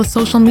us on all the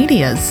social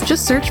medias.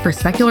 Just search for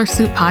Secular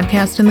Soup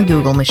Podcast in the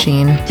Google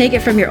machine. Take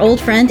it from your old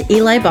friend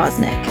Eli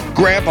Bosnick.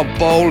 Grab a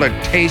bowl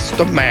and taste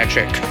the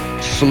magic.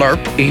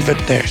 Slurp even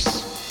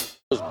this.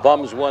 Those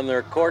bums won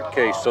their court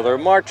case, so they're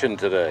marching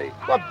today.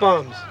 What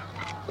bums?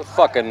 The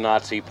fucking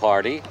Nazi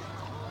party.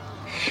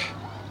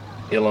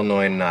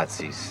 Illinois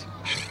Nazis.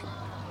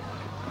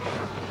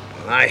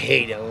 I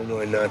hate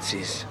Illinois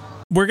Nazis.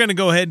 We're going to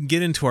go ahead and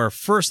get into our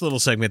first little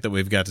segment that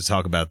we've got to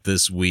talk about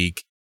this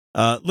week.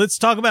 Let's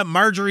talk about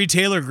Marjorie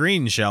Taylor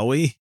Greene, shall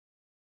we?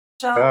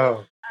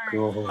 Oh,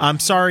 cool. I'm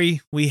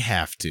sorry, we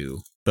have to,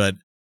 but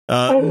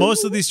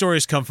most of these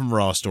stories come from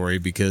Raw Story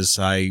because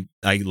I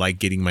like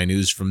getting my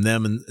news from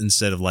them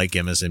instead of like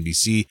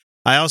MSNBC.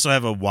 I also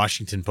have a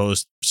Washington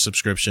Post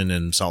subscription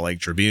and Salt Lake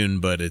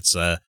Tribune, but it's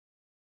I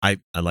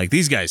like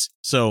these guys.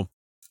 So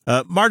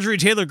Marjorie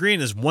Taylor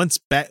Greene is once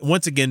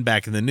again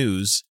back in the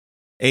news.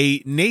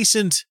 A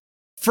nascent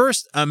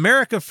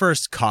America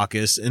First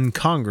caucus in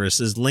Congress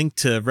is linked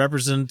to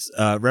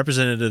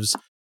Representatives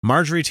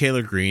Marjorie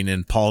Taylor Greene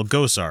and Paul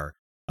Gosar,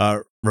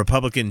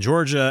 Republican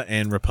Georgia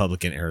and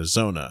Republican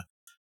Arizona,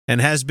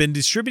 and has been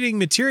distributing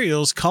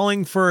materials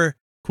calling for,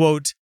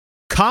 quote,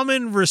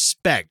 common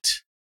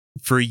respect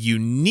for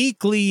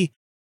uniquely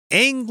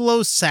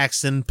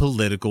Anglo-Saxon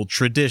political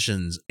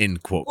traditions,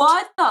 end quote.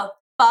 What the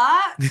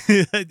fuck?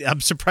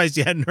 I'm surprised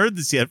you hadn't heard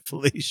this yet,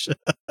 Felicia.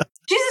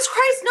 Jesus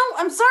Christ, no,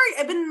 I'm sorry.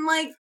 I've been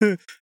like...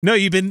 No,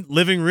 you've been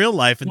living real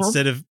life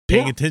instead of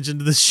paying attention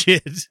to the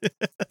shit.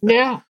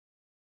 Yeah.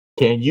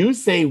 Can you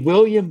say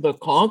William the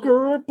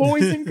Conqueror,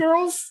 boys and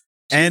girls?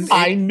 And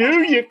I knew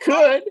you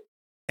could.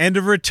 And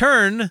a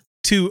return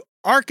to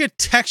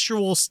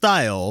architectural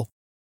style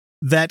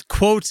that,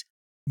 quote,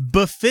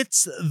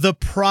 befits the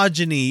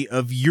progeny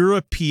of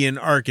European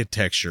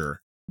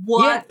architecture.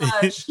 What?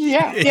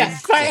 Yeah.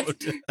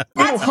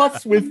 Little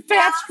huts with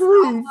fast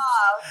roofs.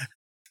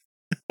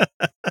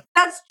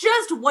 That's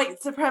just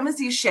white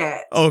supremacy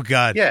shit. Oh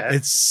God, Yeah.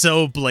 it's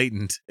so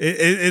blatant.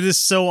 It is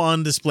so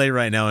on display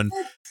right now. And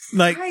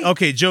like,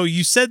 okay, Joe,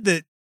 you said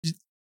that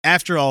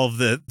after all of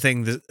the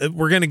thing, that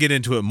we're gonna get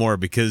into it more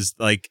because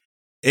like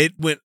it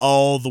went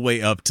all the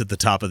way up to the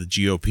top of the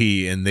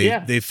GOP, and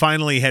they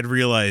finally had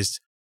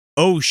realized,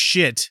 oh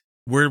shit,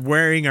 we're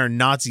wearing our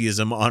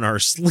Nazism on our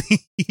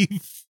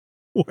sleeve.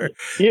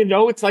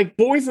 It's like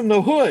Boys in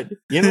the Hood.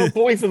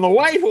 Boys in the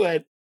White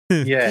Hood.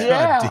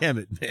 Yeah. God damn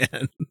it,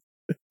 man.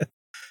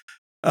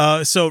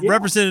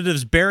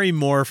 Representatives Barry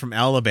Moore from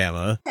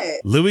Alabama,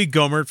 Louis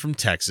Gohmert from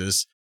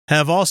Texas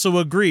have also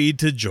agreed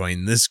to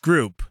join this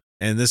group.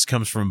 And this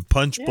comes from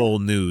Punchbowl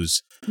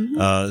News,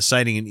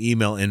 citing an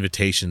email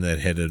invitation that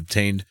had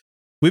obtained.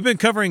 We've been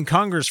covering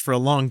Congress for a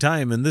long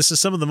time, and this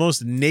is some of the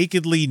most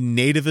nakedly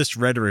nativist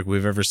rhetoric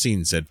we've ever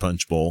seen, said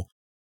Punchbowl.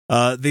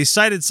 They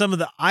cited some of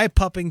the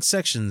eye-popping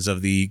sections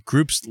of the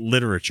group's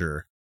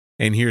literature.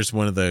 And here's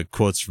one of the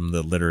quotes from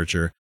the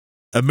literature.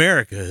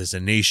 America is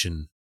a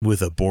nation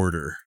with a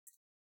border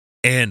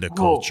and a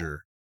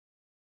culture,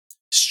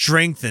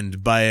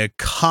 strengthened by a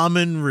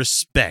common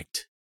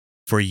respect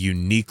for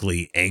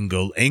uniquely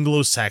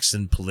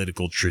Anglo-Saxon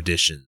political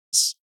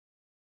traditions.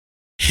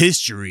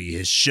 History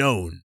has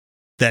shown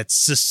that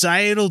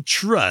societal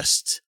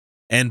trust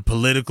and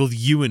political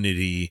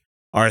unity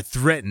are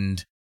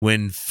threatened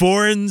when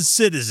foreign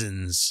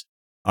citizens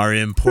are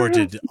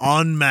imported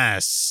en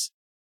masse.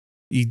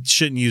 You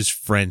shouldn't use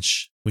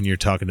French when you're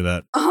talking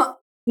about.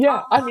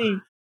 Yeah, I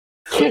mean,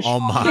 pish,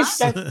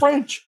 that's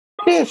French.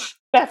 Pish,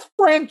 that's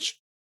French.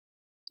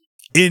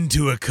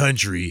 Into a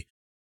country,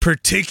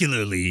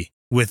 particularly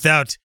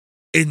without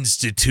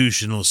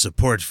institutional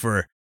support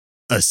for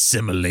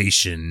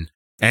assimilation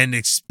and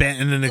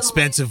an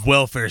expensive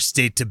welfare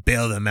state to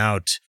bail them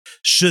out,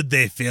 should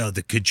they fail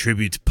to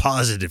contribute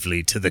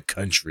positively to the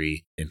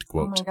country. End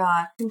quote. Oh my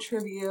God,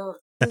 contribute.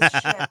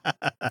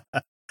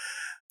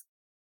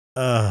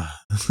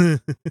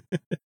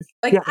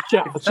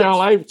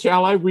 Shall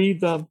I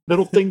read the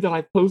little thing that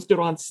I posted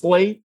on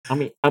Slate?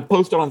 I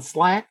posted on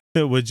Slack.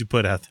 What'd you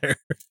put out there?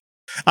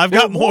 I've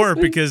got more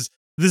because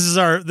this is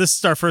our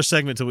first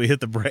segment till we hit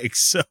the break.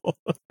 So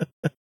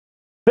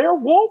there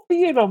won't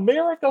be an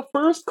America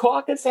First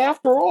caucus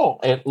after all,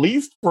 at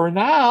least for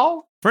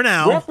now.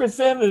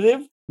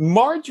 Representative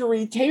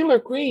Marjorie Taylor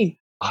Greene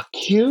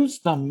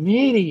accused the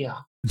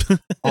media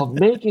of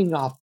making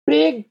a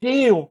big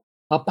deal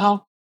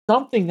about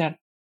something that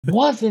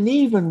wasn't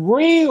even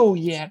real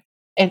yet.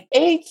 And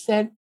Aide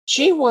said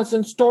she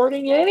wasn't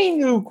starting any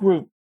new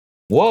group.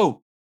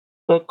 Whoa.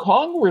 The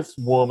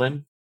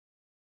Congresswoman,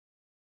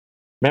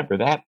 remember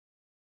that?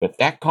 But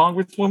that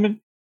Congresswoman,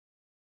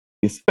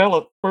 you spell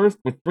it first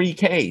with 3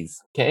 Ks,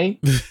 okay?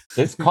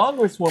 This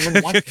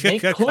Congresswoman wants to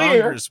make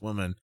clear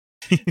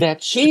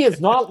that she is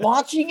not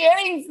launching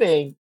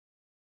anything.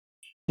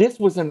 This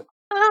was an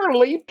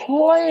early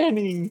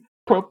planning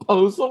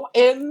proposal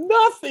and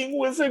nothing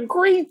was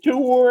agreed to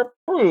or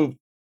approved.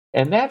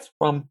 And that's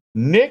from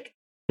Nick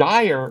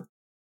Dyer,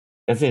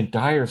 as in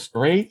Dire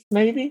Straits,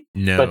 maybe?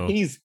 No. But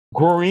he's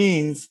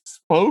Greene's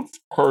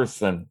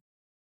spokesperson.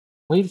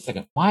 Wait a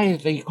second. Why are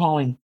they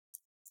calling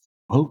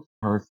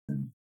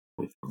spokesperson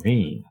with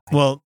Greene?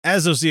 Well,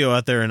 as Osio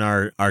out there in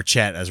our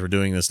chat as we're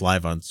doing this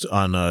live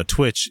on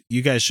Twitch,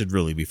 you guys should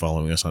really be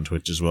following us on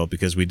Twitch as well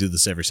because we do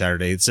this every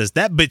Saturday. It says,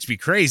 that bitch be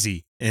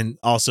crazy. And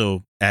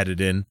also added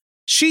in,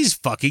 she's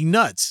fucking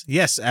nuts.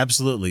 Yes,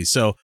 absolutely.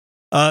 So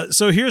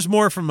here's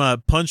more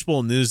from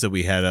Punchbowl News that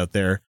we had out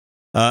there.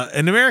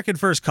 An American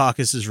First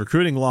caucus is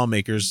recruiting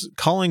lawmakers,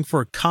 calling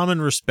for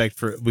common respect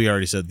for, we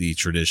already said the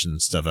tradition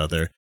stuff out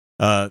there,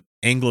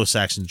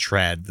 Anglo-Saxon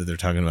trad that they're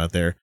talking about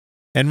there,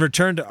 and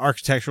return to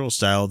architectural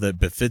style that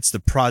befits the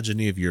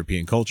progeny of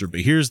European culture.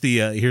 But here's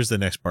the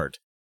next part.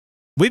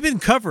 We've been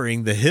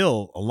covering the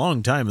Hill a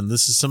long time, and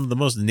this is some of the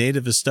most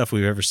nativist stuff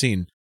we've ever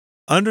seen.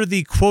 Under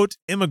the, quote,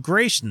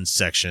 immigration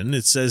section,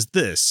 it says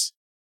this.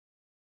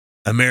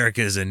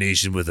 America is a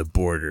nation with a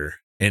border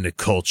and a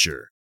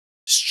culture,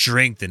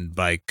 strengthened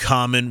by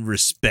common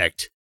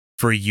respect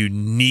for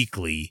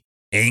uniquely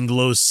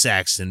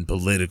Anglo-Saxon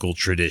political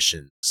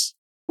traditions.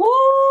 Woo!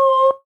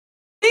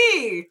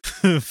 Hey,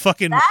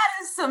 Fucking. that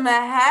is some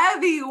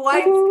heavy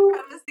white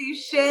supremacy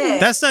shit.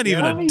 That's not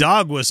even a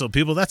dog whistle,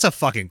 people. That's a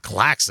fucking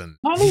klaxon.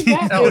 Honey,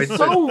 that No, is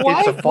so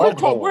white.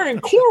 We're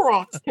in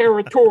Clorox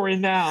territory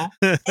now.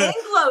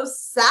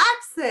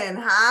 Anglo-Saxon,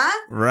 huh?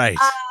 Right.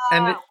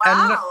 And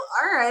Wow.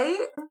 All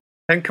right.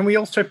 And can we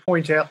also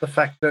point out the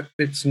fact that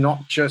it's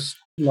not just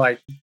like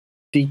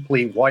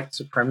deeply white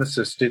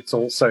supremacist, it's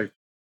also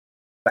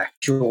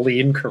factually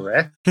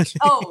incorrect.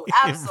 Oh,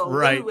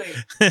 absolutely.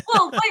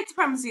 Well, white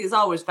supremacy is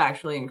always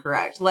factually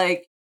incorrect.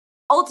 Like,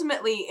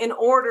 ultimately, in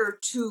order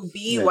to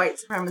be white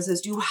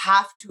supremacist, you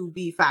have to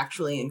be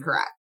factually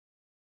incorrect.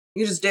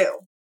 You just do.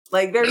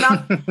 Like, they're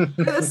not they're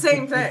the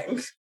same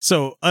thing.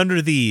 So,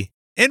 under the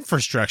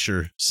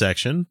infrastructure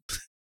section,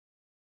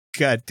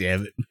 God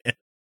damn it, man.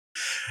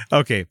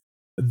 Okay.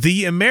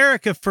 The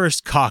America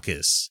First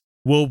Caucus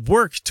will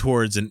work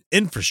towards an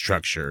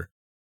infrastructure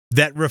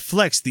that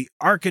reflects the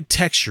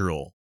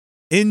architectural,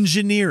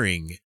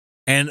 engineering,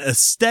 and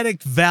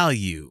aesthetic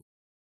value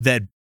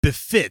that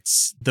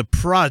befits the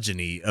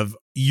progeny of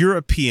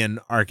European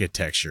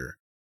architecture.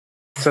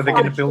 So they're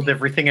going to build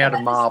everything out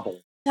of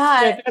marble.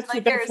 Yeah,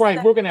 that's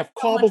right. We're going to have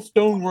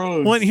cobblestone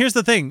roads. Well, and here's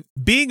the thing.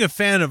 Being a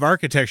fan of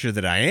architecture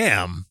that I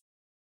am,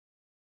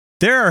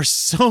 there are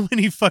so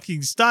many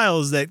fucking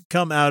styles that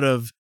come out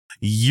of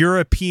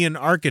European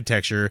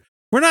architecture.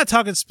 We're not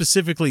talking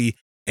specifically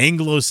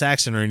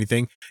Anglo-Saxon or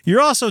anything.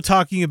 You're also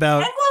talking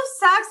about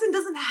Anglo-Saxon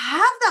doesn't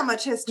have that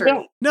much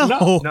history.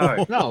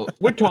 No.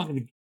 We're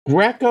talking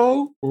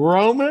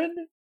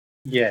Greco-Roman.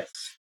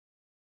 Yes.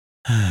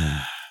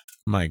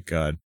 My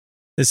God.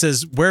 It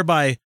says,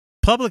 whereby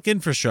public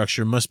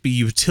infrastructure must be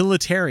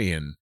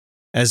utilitarian,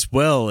 as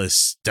well as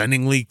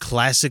stunningly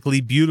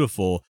classically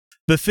beautiful,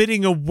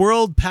 befitting a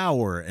world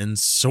power and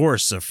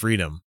source of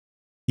freedom.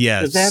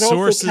 Yeah,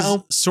 source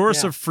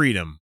of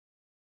freedom.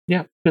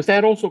 Yeah. Does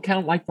that also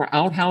count like for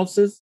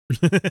outhouses?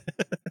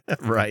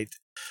 Right.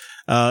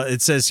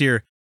 It says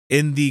here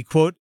in the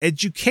quote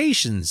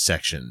education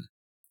section,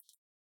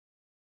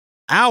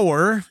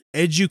 our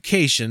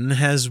education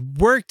has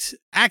worked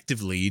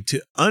actively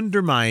to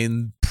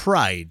undermine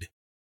pride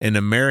in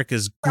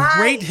America's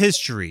great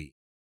history.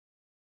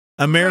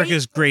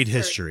 America's great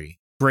history.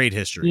 Great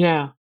history.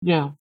 Yeah.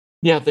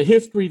 The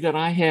history that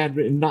I had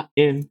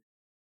in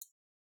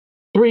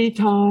 3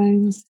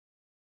 times,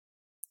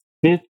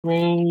 5th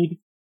grade,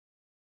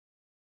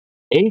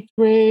 8th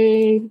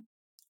grade,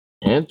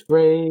 10th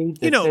grade.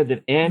 They said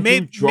that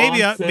Andrew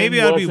Johnson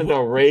wasn't a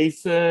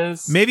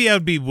racist. Maybe I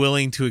would be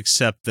willing to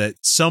accept that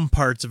some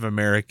parts of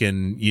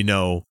American,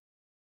 what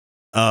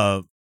do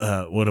I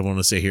want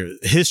to say here?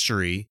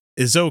 History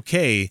is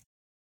okay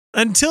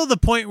until the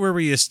point where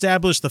we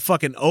establish the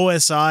fucking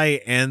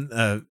OSI and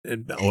the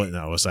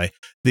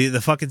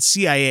fucking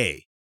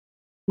CIA.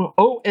 Well,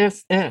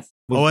 OSS and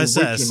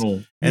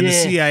the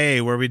CIA,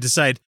 where we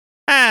decide,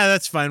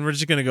 that's fine. We're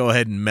just going to go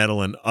ahead and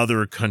meddle in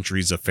other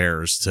countries'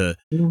 affairs to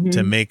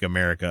make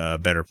America a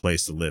better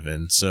place to live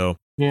in. So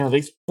yeah,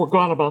 they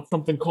forgot about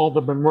something called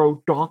the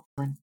Monroe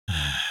Doctrine.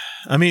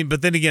 I mean,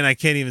 but then again, I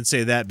can't even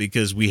say that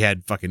because we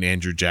had fucking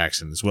Andrew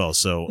Jackson as well.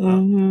 So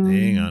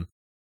hang on.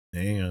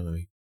 Let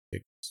me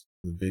take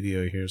the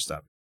video here.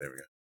 Stop. There we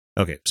go.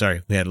 Okay,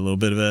 sorry. We had a little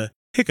bit of a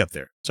hiccup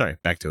there. Sorry.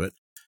 Back to it.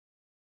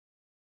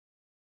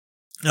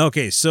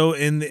 Okay, so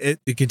it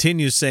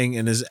continues saying,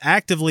 and is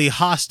actively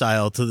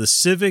hostile to the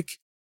civic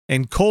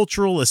and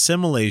cultural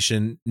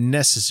assimilation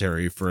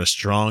necessary for a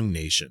strong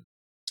nation.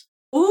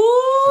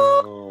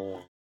 Ooh.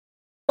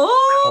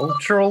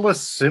 Cultural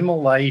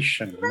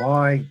assimilation.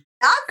 My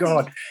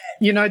God.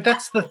 You know,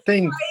 that's the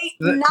thing.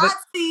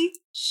 Nazi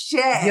shit.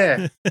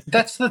 Yeah,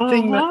 that's the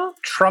thing that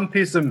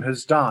Trumpism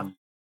has done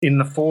in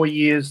the 4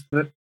 years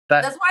that...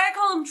 That's why I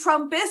call them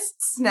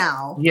Trumpists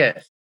now.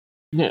 Yes.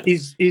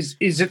 Is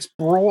it's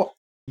brought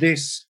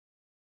this,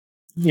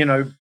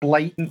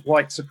 blatant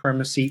white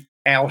supremacy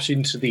out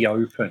into the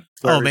open.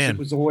 Oh man, it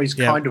was always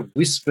kind of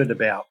whispered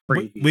about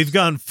previously. We've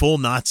gone full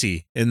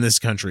Nazi in this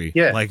country.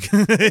 Yeah, like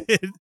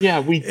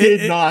we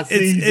did Nazi.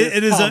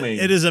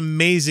 It is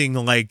amazing.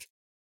 Like,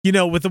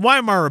 with the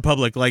Weimar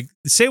Republic, like,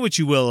 say what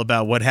you will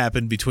about what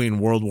happened between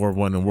World War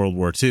I and World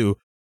War II,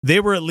 they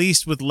were at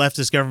least with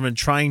leftist government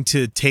trying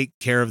to take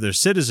care of their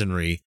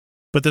citizenry.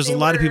 But there's a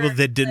lot of people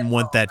that didn't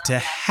want that to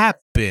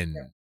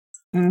happen.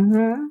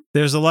 Mm-hmm.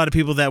 There's a lot of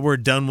people that were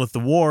done with the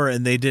war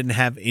and they didn't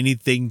have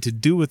anything to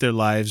do with their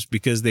lives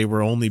because they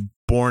were only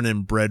born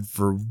and bred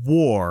for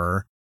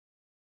war.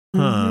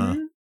 But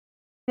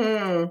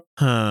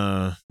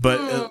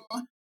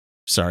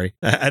sorry,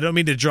 I don't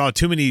mean to draw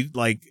too many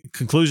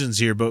conclusions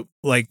here, but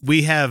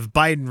we have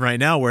Biden right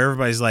now where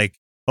everybody's like,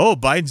 oh,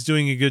 Biden's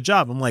doing a good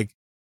job. I'm like,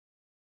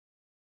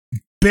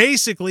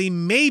 basically,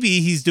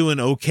 maybe he's doing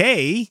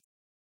okay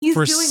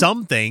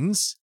some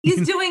things.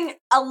 He's doing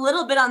a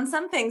little bit on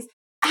some things.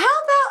 How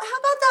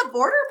about that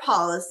border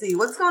policy?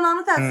 What's going on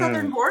with that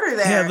southern border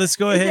there? Yeah, let's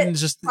go ahead and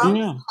just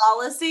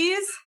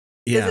policies.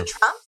 Yeah. Is it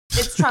Trump?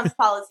 It's Trump's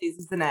policies,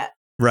 isn't it?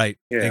 Right.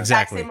 Yeah.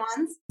 Exactly. Same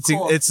ones?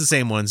 It's the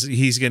same ones.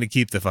 He's going to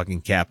keep the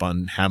fucking cap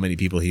on how many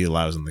people he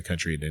allows in the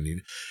country at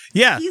any.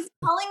 Yeah. He's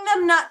telling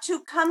them not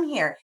to come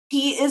here.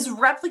 He is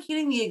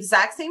replicating the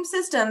exact same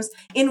systems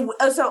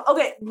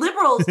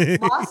liberals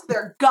lost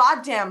their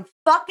goddamn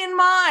fucking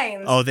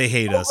minds. Oh, they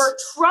hate us. Over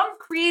Trump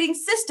creating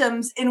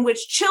systems in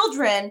which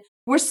children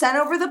were sent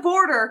over the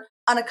border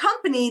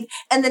unaccompanied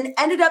and then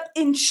ended up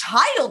in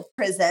child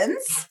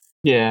prisons.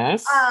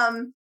 Yes.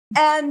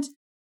 And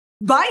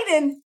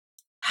Biden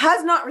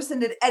has not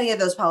rescinded any of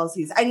those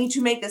policies. I need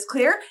to make this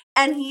clear.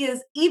 And he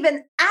is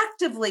even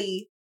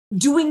actively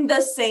doing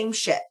the same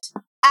shit.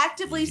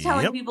 Actively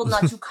telling people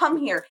not to come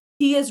here.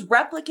 He is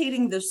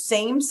replicating the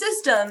same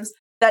systems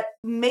that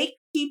make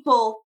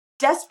people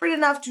desperate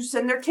enough to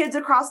send their kids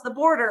across the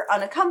border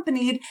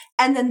unaccompanied.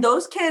 And then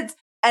those kids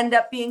end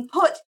up being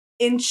put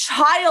in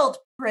child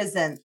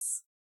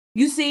prisons.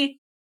 You see,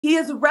 he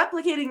is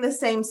replicating the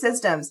same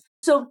systems.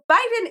 So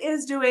Biden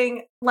is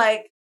doing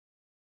like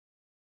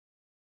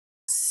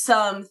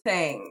some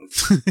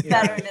things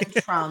better than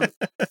Trump.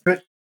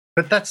 But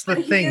that's the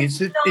thing, is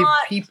that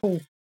if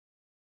people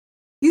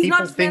He's people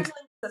not think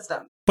dismantling the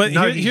system. But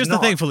No, here's he's the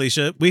thing, not.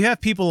 Felicia. We have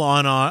people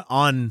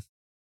on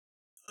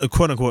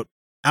quote unquote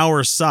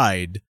our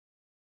side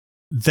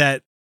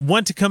that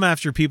want to come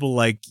after people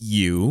like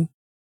you,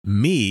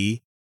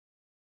 me,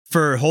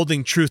 for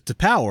holding truth to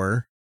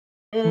power,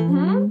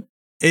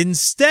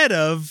 instead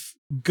of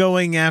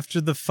going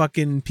after the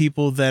fucking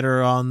people that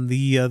are on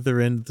the other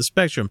end of the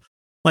spectrum.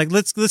 Like,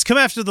 let's come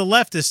after the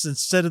leftists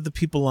instead of the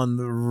people on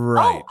the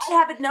right. Oh, I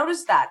haven't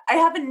noticed that. I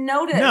haven't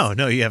noticed.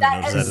 No, you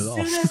haven't noticed that at all.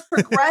 As soon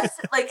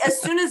as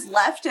as soon as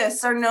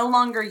leftists are no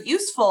longer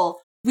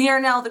useful, we are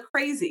now the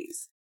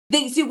crazies.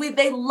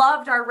 They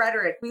loved our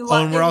rhetoric.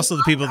 And we're also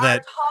the people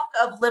that talk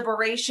of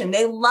liberation.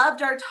 They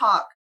loved our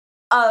talk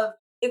of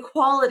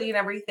equality and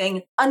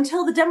everything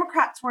until the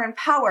Democrats were in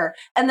power,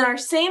 and then our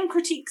same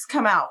critiques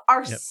come out,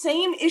 our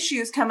same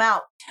issues come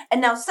out,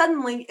 and now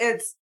suddenly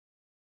it's.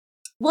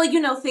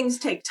 Well, things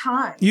take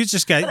time. You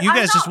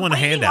guys just want a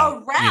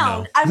handout.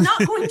 I'm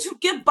not going to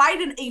give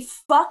Biden a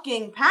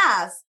fucking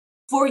pass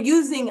for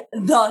using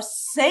the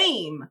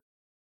same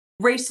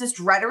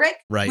racist rhetoric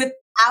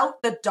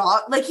without the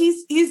dog. Like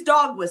he's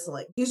dog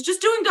whistling. He's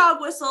just doing dog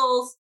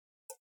whistles.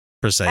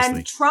 Precisely.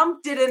 And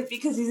Trump didn't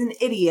because he's an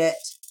idiot.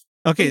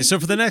 Okay,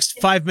 so for the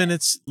next 5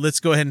 minutes, let's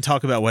go ahead and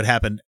talk about what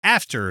happened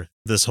after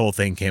this whole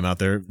thing came out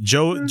there.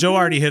 Joe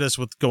already hit us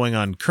with what's going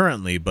on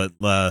currently, but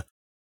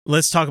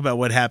let's talk about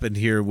what happened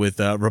here with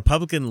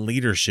Republican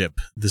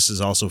leadership. This is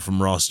also from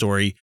Raw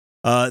Story.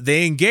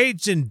 They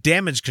engaged in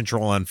damage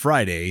control on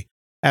Friday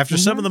after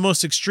some of the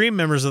most extreme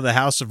members of the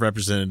House of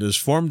Representatives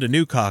formed a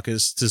new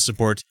caucus to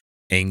support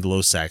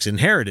Anglo-Saxon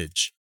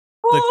heritage.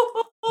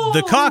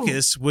 The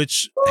caucus,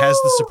 which has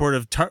the support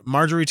of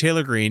Marjorie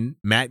Taylor Greene,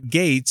 Matt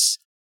Gaetz,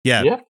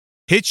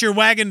 hit your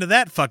wagon to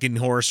that fucking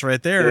horse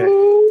right there.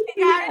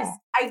 Hey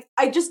guys,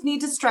 I just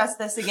need to stress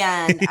this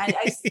again. I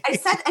feel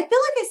like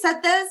I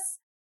said this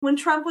when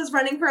Trump was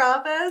running for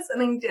office,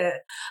 and I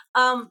did.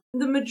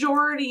 The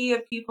majority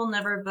of people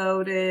never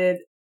voted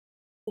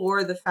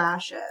for the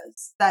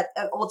fascists that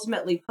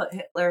ultimately put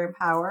Hitler in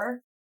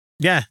power.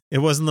 Yeah, it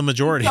wasn't the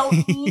majority. You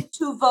don't need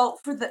to vote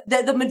for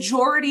the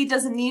majority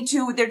doesn't need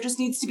to. There just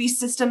needs to be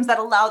systems that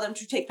allow them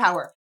to take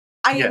power.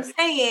 I am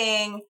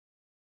saying,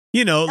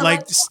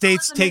 like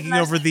states taking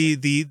over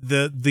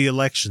the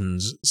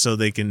elections so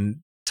they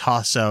can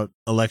toss out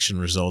election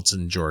results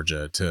in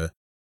Georgia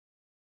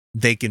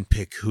they can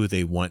pick who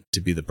they want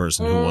to be the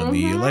person who won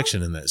the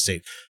election in that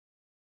state.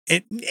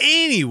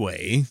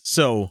 Anyway,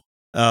 so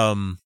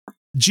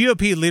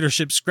GOP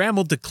leadership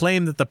scrambled to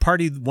claim that the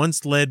party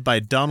once led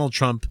by Donald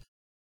Trump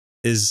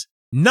is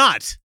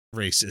not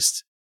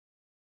racist.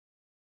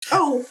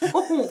 Good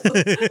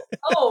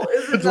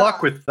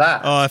luck with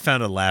that. Oh, I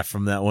found a laugh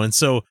from that one.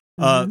 So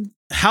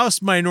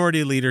House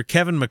Minority Leader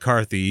Kevin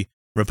McCarthy,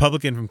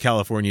 Republican from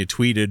California,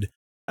 tweeted,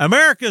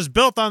 "America is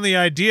built on the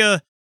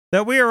idea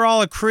that we are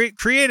all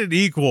created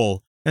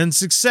equal, and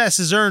success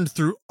is earned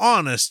through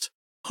honest,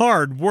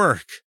 hard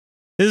work.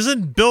 It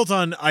isn't built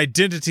on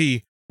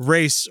identity,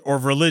 race, or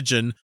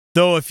religion,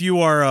 though if you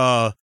are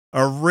a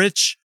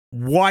rich,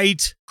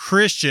 white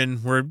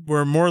Christian,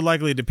 we're more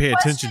likely to pay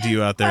attention to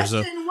you out there."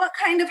 So, what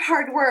kind of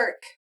hard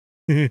work?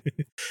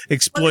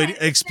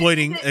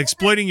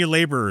 exploiting your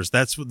laborers.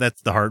 That's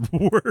the hard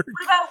work.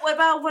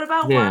 What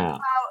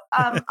about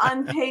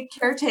unpaid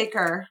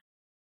caretaker?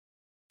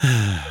 Is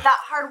that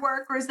hard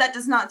work, or does that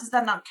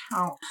not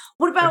count?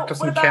 What about it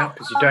doesn't count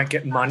because you don't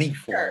get money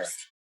for it.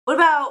 What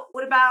about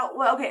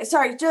okay,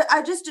 sorry,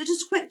 just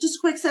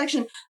quick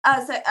section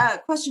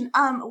question.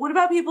 What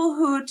about people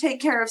who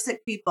take care of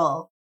sick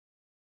people?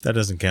 That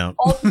doesn't count.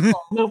 Old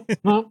people.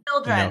 Nope.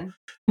 Children.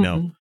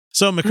 No.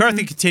 So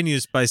McCarthy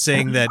continues by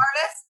saying that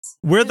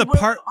we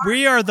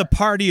are the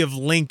party of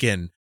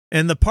Lincoln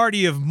and the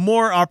party of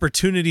more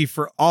opportunity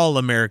for all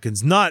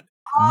Americans, not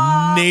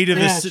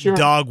nativist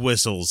dog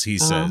whistles, he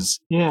says.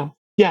 Yeah,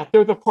 Yeah,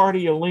 they're the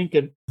party of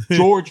Lincoln.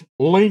 George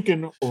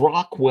Lincoln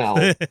Rockwell.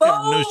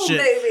 No shit.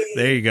 Baby.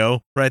 There you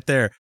go. Right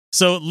there.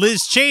 So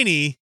Liz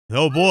Cheney,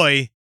 oh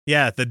boy.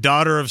 Yeah, the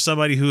daughter of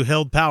somebody who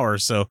held power.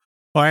 So,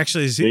 oh,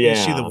 actually, is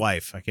she the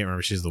wife? I can't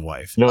remember. She's the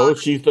wife. No,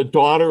 she's the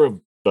daughter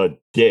of the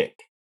dick.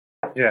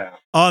 Yeah.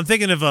 Oh, I'm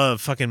thinking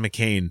of fucking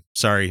McCain.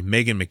 Sorry,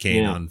 Meghan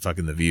McCain on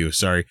fucking The View.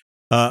 Sorry.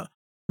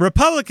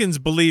 Republicans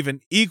believe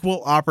in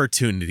equal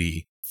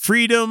opportunity,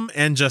 freedom,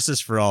 and justice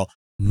for all.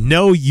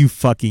 No, you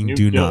fucking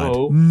do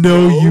not.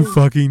 No, you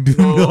fucking do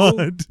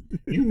not.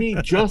 You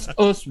mean just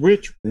us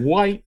rich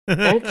white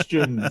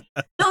extras?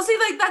 No, see,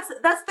 like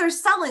that's their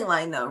selling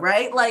line, though,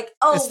 right? Like,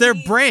 oh, it's their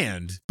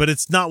brand, but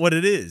it's not what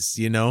it is.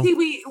 You know. See,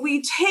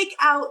 we take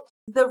out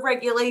the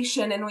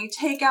regulation and we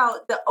take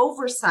out the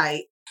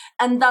oversight,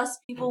 and thus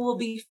people will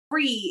be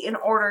free in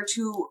order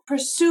to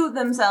pursue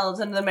themselves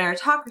into the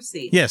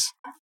meritocracy. Yes.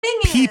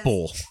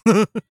 People.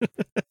 Here's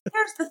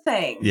the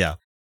thing. Yeah.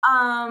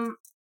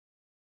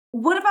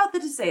 What about the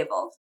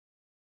disabled?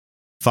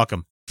 Fuck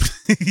them.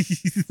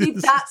 See,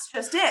 that's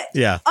just it.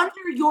 Yeah.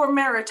 Under your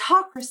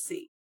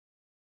meritocracy,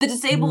 the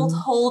disabled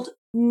hold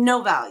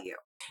no value.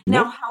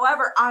 Now,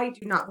 however, I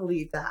do not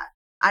believe that.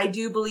 I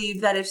do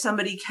believe that if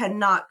somebody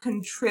cannot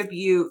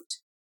contribute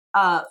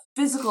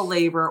physical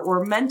labor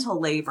or mental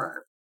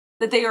labor,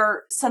 that they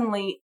are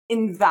suddenly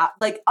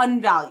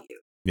unvalued.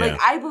 Yeah.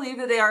 Like, I believe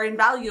that they are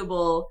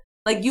invaluable.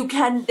 Like,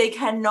 they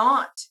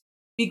cannot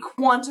be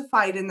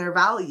quantified in their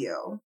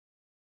value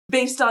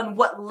based on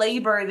what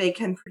labor they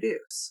can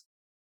produce.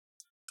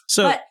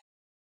 So, but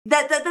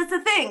that's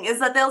the thing, is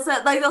that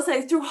they'll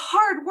say through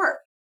hard work.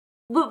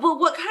 Well,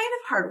 what kind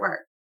of hard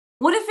work?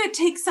 What if it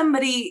takes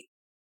somebody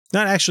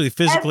not actually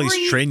physically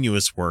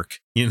strenuous work,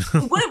 you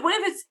know? What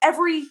if it's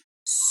every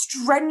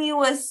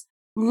strenuous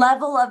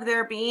level of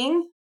their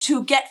being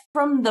to get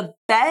from the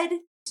bed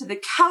to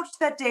the couch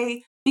that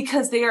day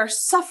because they are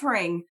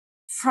suffering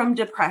from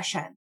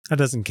depression? That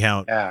doesn't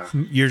count. Yeah.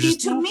 You're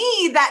just to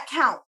me, that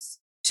counts.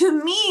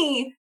 To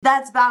me,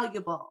 that's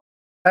valuable.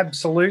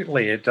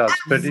 Absolutely, it does,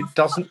 but it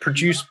doesn't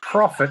produce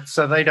profit,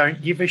 so they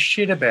don't give a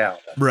shit about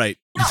it. Right.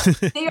 No,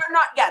 they are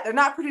not. Yeah, they're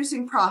not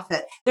producing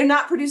profit. They're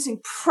not producing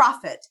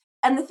profit.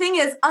 And the thing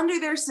is, under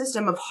their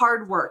system of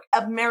hard work,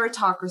 of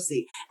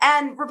meritocracy,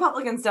 and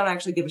Republicans don't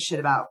actually give a shit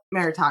about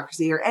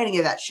meritocracy or any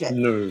of that shit.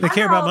 No. They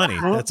care about money.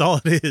 That's all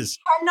it is.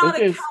 Cannot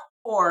account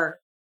for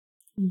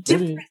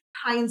different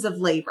kinds of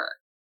labor.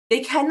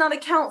 They cannot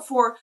account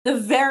for the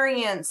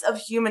variance of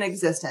human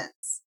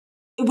existence,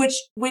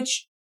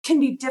 which can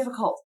be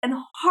difficult and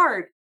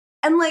hard.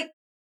 And like,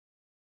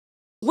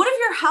 what if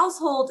your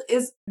household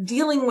is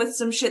dealing with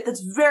some shit that's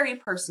very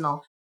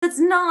personal? That's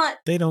not.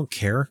 They don't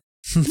care.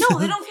 No,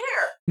 they don't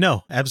care.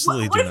 No,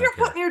 absolutely. What if you're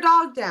putting your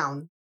dog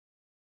down?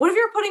 What if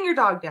you're putting your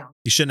dog down?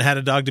 You shouldn't have had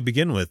a dog to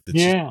begin with.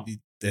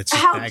 It's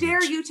How baggage,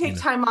 dare you take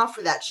time off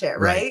for that shit,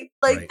 Right, right?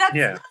 Like right.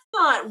 that's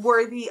not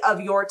worthy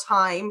of your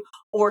time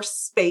or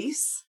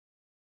space.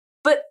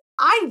 But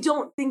I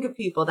don't think of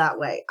people that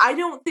way. I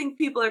don't think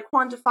people are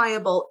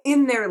quantifiable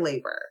in their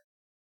labor.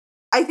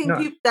 I think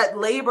that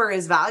labor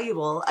is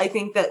valuable. I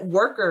think that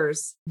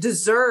workers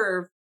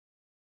deserve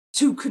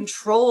to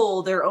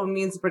control their own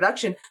means of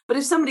production. But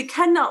if somebody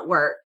cannot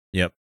work,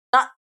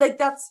 not like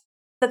that's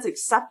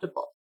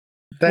acceptable.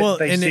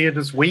 They see it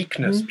as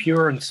weakness,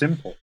 pure and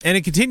simple. And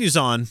it continues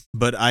on,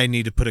 but I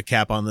need to put a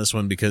cap on this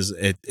one because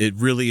it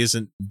really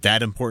isn't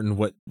that important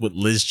what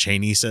Liz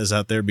Cheney says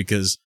out there,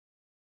 because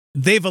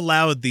they've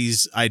allowed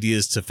these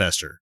ideas to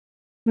fester.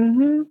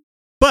 Mm-hmm.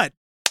 But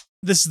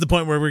this is the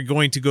point where we're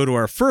going to go to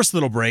our first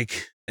little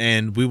break,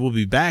 and we will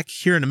be back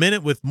here in a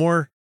minute with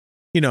more,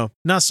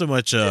 not so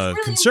much really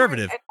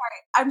conservative.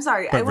 I'm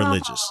sorry, but I went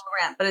religious. off on a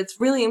little rant, but it's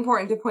really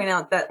important to point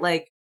out that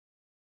like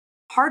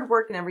hard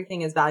work and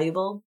everything is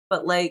valuable,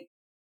 but like,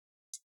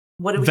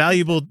 what do we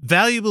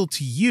valuable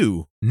to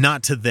you,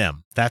 not to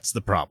them. That's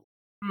the problem.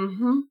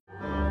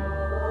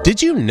 Mm-hmm.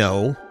 Did you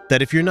know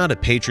that if you're not a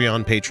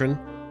Patreon patron,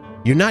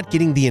 you're not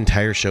getting the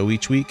entire show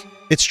each week?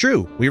 It's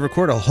true. We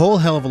record a whole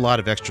hell of a lot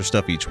of extra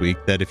stuff each week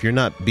that if you're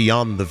not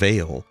beyond the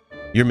veil,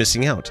 you're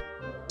missing out.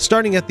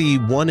 Starting at the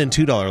 $1 and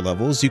 $2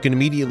 levels, you can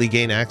immediately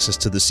gain access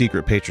to the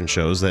secret patron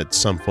shows that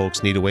some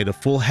folks need to wait a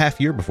full half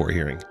year before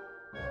hearing.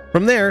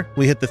 From there,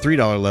 we hit the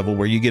 $3 level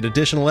where you get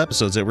additional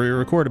episodes that we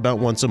record about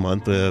once a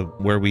month,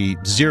 where we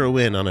zero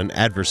in on an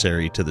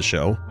adversary to the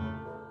show.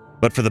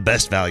 But for the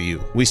best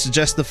value, we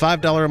suggest the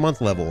 $5 a month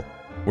level,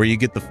 where you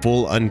get the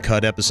full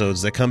uncut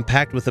episodes that come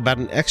packed with about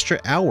an extra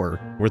hour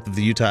worth of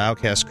the Utah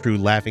Outcast crew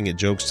laughing at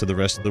jokes to the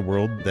rest of the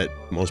world that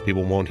most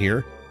people won't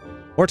hear,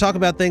 or talk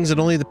about things that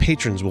only the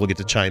patrons will get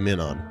to chime in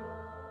on.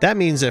 That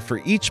means that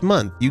for each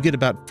month, you get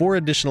about 4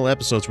 additional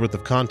episodes worth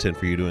of content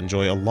for you to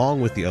enjoy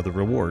along with the other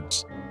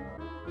rewards.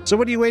 So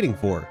what are you waiting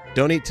for?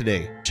 Donate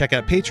today. Check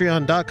out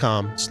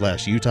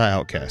patreon.com/Utah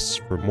Outcasts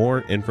for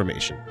more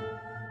information.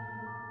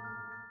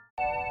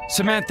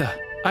 Samantha,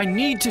 I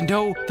need to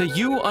know that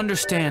you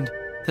understand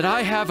that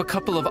I have a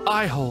couple of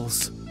eye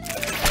holes.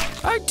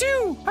 I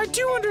do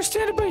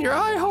understand about your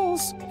eye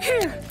holes.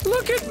 Here,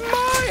 look at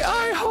my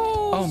eye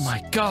holes. Oh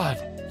my God,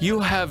 you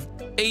have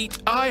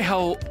 8 eye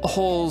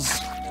holes.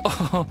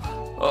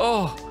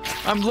 Oh,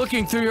 I'm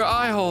looking through your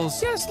eye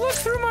holes. Yes, look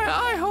through my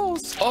eye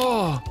holes.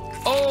 Oh.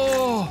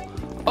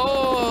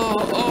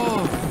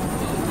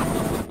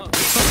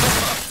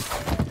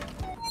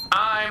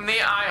 I'm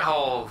the eye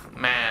hole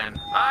man.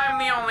 I'm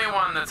the only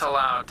one that's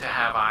allowed to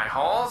have eye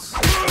holes.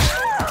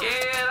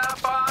 Get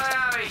up on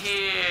out of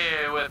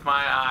here with my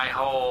eye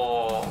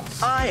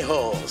holes. Eye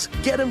holes.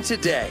 Get them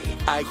today.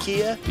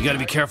 IKEA. You gotta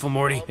be careful,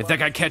 Morty. If that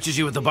guy catches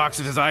you with the box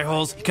of his eye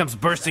holes, he comes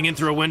bursting in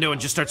through a window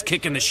and just starts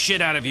kicking the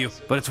shit out of you.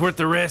 But it's worth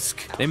the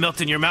risk. They melt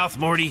in your mouth,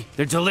 Morty.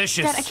 They're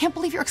delicious. Dad, I can't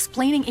believe you're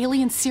explaining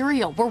alien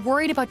cereal. We're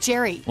worried about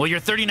Jerry. Well, you're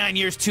 39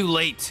 years too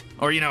late.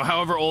 Or,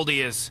 however old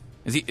he is.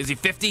 Is he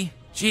 50?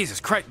 Jesus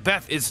Christ,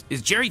 Beth, is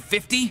Jerry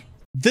 50?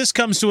 This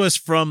comes to us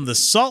from the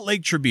Salt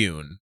Lake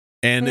Tribune,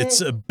 and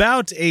it's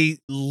about a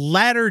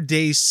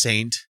Latter-day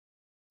Saint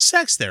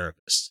sex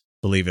therapist,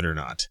 believe it or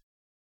not.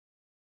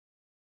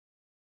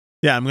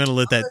 Yeah, I'm going to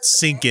let that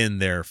sink in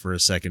there for a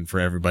second for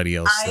everybody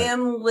else. I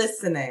am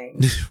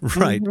listening.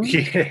 Right.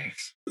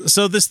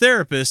 So this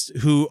therapist,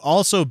 who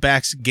also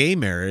backs gay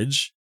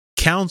marriage,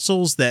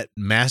 counsels that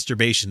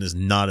masturbation is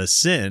not a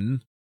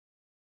sin.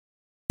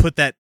 Put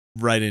that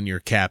right in your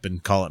cap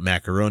and call it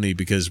macaroni,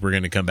 because we're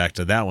going to come back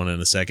to that one in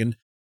a second.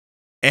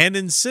 And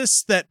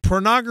insists that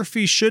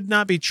pornography should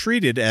not be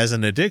treated as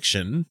an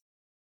addiction.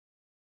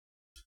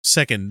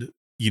 Second,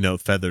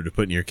 feather to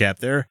put in your cap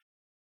there.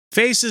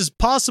 Faces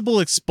possible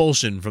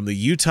expulsion from the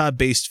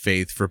Utah-based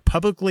faith for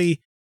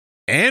publicly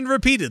and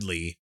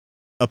repeatedly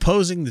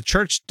opposing the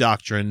church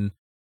doctrine,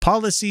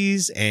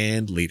 policies,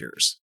 and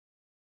leaders.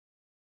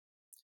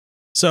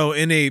 So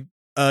in a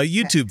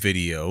YouTube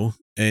video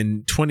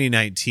in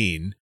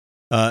 2019,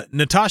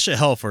 Natasha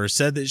Helfer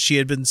said that she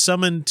had been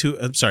summoned to,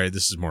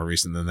 this is more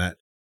recent than that,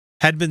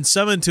 had been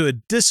summoned to a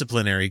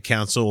disciplinary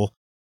council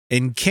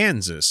in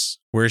Kansas,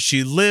 where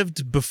she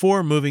lived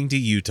before moving to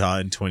Utah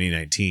in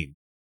 2019.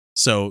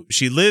 So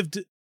she lived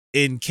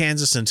in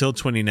Kansas until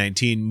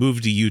 2019,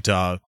 moved to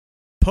Utah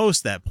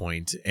post that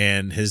point,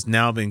 and has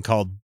now been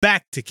called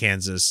back to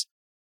Kansas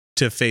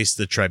to face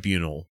the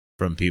tribunal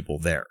from people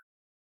there.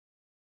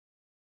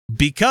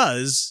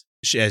 Because,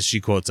 as she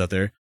quotes out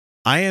there,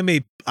 I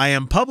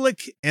am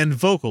public and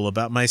vocal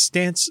about my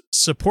stance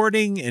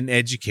supporting and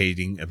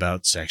educating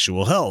about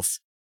sexual health.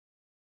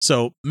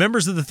 So,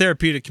 members of the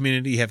therapeutic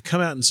community have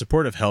come out in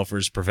support of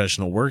Helfer's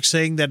professional work,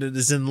 saying that it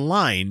is in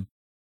line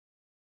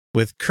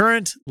with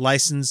current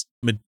licensed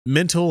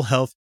mental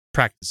health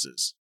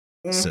practices.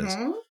 Says.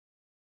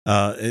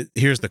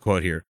 Here's the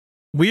quote here.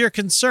 We are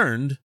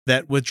concerned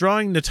that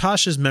withdrawing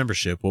Natasha's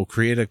membership will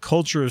create a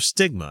culture of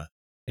stigma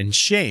and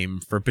shame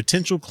for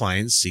potential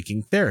clients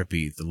seeking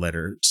therapy, the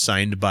letter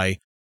signed by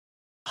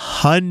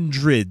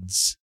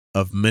hundreds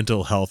of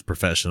mental health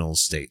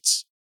professionals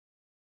states.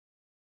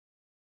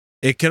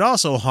 It could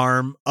also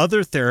harm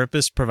other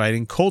therapists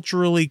providing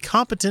culturally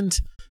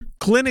competent,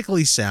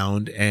 clinically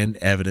sound, and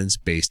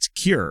evidence-based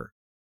cure.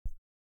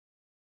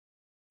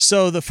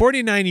 So the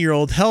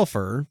 49-year-old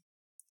Helfer,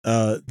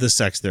 the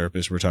sex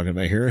therapist we're talking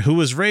about here, who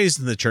was raised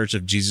in the Church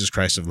of Jesus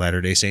Christ of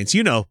Latter-day Saints,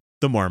 the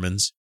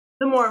Mormons.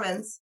 The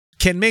Mormons.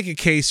 Can make a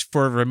case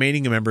for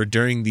remaining a member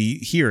during the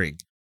hearing.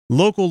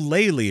 Local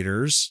lay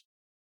leaders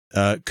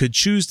could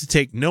choose to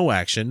take no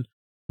action,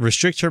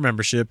 restrict her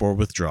membership, or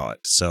withdraw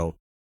it. So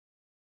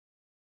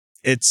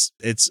it's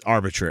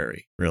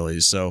arbitrary,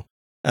 really. So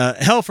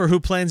Helfer, who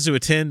plans to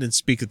attend and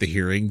speak at the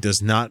hearing,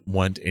 does not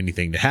want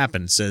anything to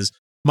happen. Says,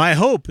 my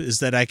hope is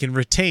that I can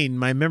retain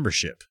my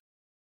membership.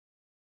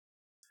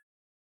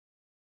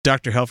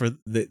 Dr. Helfer,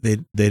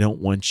 they don't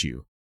want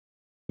you.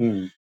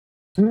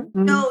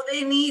 No,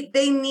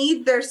 they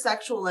need their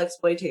sexual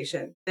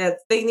exploitation.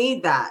 They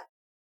need that.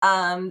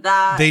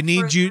 They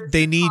need you.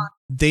 They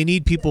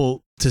need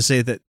people to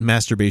say that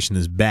masturbation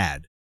is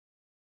bad.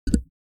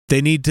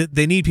 They need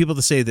people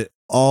to say that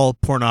all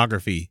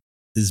pornography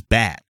is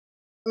bad.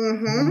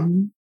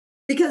 Mm-hmm.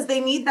 Because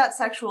they need that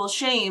sexual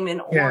shame in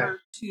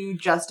order to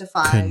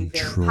justify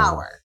their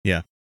power.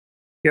 Yeah.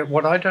 Yeah,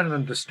 what I don't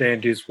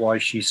understand is why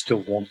she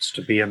still wants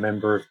to be a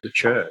member of the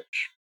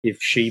church if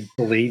she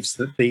believes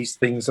that these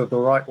things are the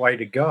right way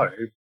to go.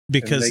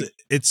 Because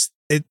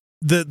the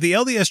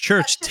LDS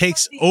Church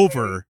takes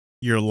over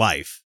your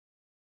life.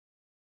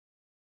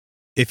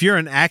 If you're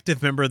an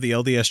active member of the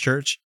LDS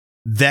Church,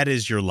 that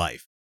is your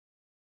life.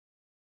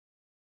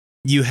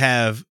 You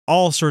have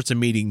all sorts of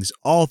meetings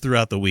all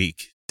throughout the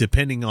week,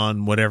 depending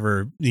on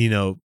whatever,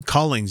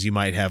 callings you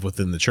might have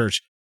within the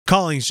church.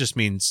 Callings just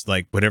means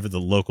like whatever the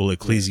local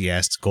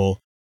ecclesiastical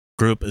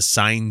group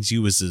assigns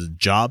you as a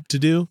job to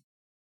do.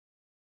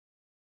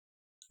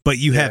 But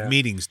you have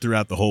meetings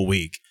throughout the whole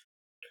week,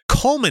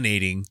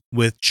 culminating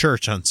with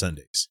church on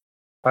Sundays.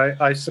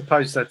 I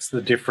suppose that's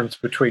the difference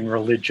between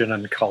religion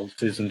and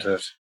cult, isn't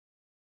it?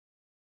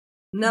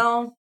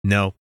 No.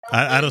 No,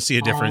 I don't see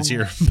a difference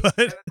here.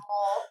 But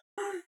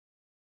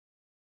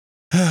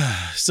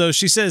so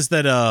she says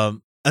that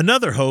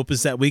another hope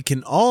is that we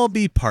can all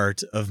be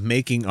part of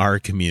making our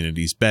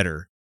communities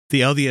better.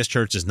 The LDS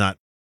Church is not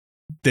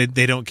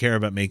They don't care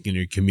about making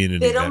your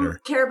community They don't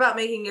better. care about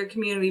making your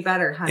community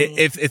better, honey.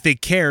 If they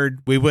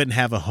cared, we wouldn't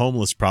have a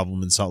homeless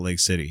problem in Salt Lake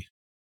City.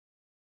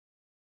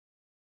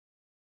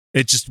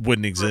 It just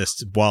wouldn't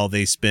exist while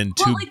they spend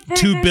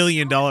 $2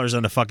 billion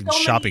on a fucking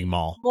shopping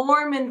mall.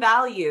 Mormon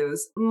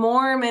values,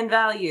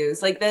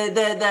 like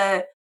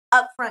the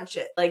upfront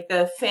shit, like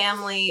the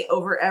family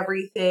over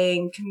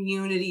everything,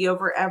 community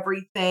over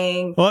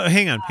everything. Well,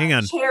 hang on.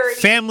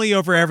 Charity. Family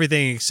over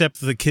everything except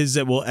for the kids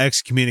that will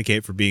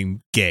excommunicate for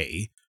being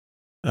gay.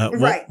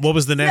 Right. What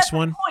was the next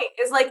one? The point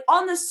is, like,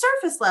 on the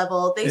surface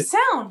level,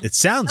 It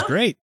sounds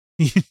great.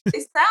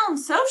 They sound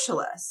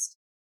socialist.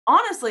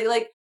 Honestly,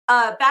 like,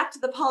 back to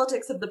the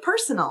politics of the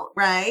personal,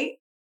 right?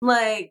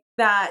 Like,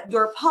 that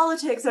your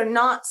politics are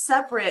not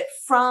separate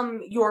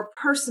from your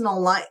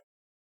personal life.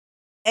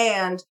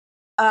 And,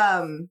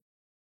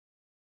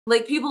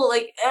 like, people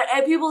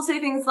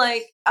say things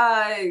like,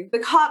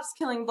 the cops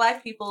killing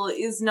black people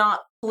is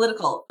not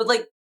political, but,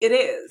 like, it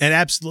is. It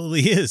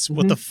absolutely is.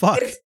 What the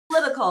fuck? It's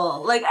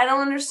political. Like, I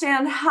don't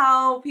understand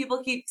how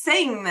people keep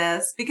saying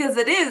this, because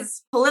it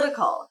is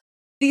political.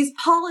 These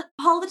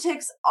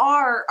politics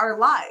are our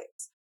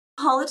lives.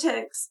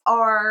 Politics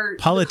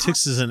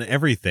isn't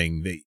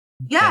everything.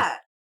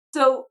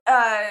 So,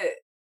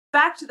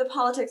 back to the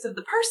politics of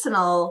the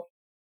personal,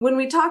 when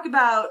we talk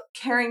about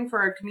caring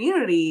for a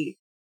community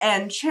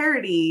and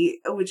charity,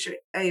 which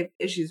I have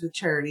issues with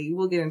charity,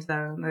 we'll get into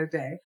that another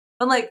day.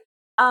 But, like,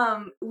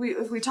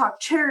 if we talk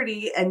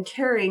charity and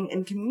caring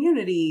and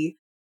community,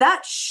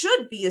 that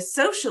should be a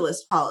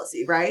socialist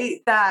policy,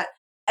 right? That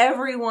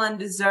everyone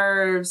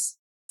deserves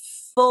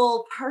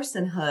full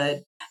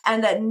personhood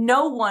and that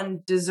no one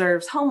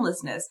deserves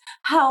homelessness.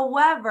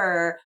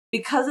 However,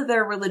 because of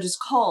their religious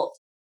cult,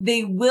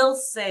 they will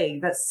say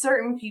that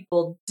certain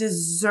people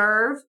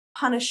deserve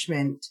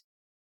punishment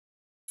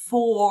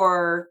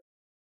for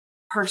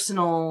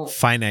personal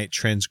finite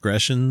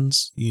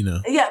transgressions,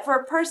 for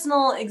a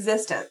personal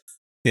existence.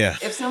 Yeah.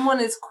 If someone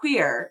is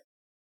queer,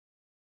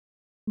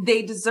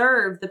 they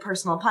deserve the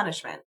personal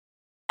punishment.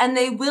 And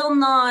they will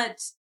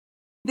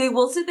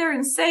sit there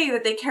and say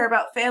that they care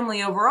about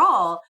family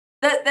overall.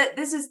 That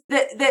this is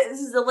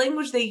the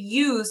language they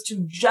use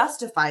to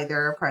justify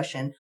their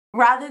oppression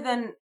rather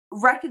than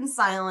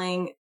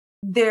reconciling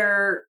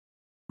their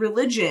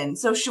religion.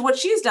 So what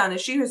she's done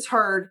is she has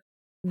heard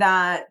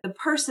that the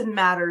person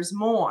matters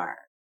more.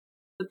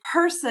 The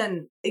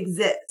person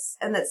exists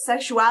and that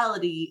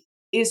sexuality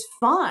is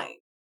fine.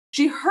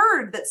 She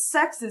heard that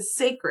sex is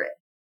sacred.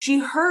 She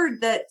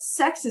heard that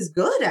sex is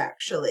good,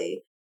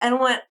 actually, and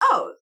went,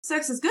 oh,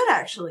 sex is good,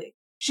 actually.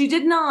 She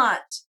did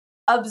not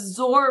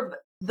absorb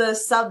the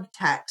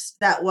subtext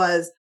that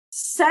was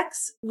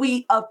sex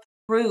we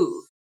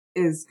approve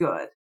is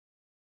good.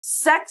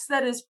 Sex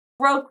that is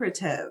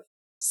procreative.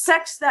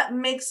 Sex that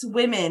makes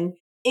women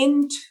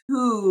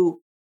into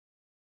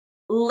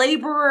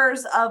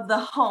laborers of the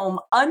home,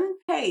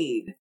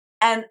 unpaid,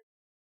 and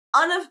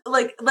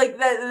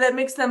that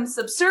makes them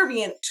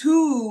subservient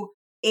to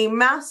a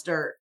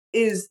master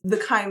is the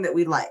kind that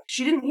we like.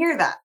 She didn't hear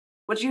that.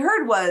 What she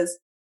heard was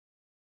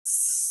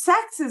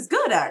sex is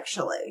good,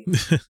 actually.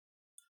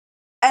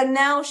 And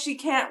now she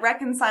can't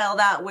reconcile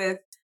that with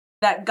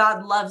that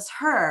God loves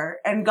her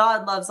and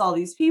God loves all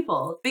these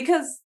people.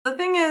 Because the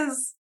thing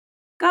is,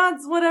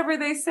 God's whatever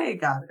they say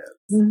God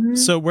is. Mm-hmm.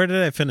 So where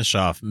did I finish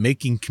off?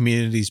 Making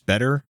communities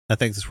better? I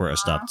think that's where I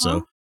stopped.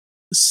 So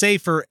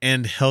safer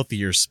and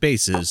healthier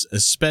spaces,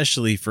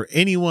 especially for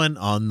anyone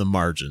on the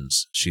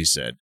margins, she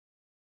said.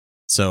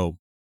 So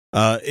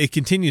it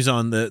continues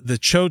on. The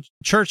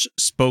church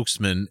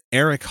spokesman,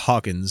 Eric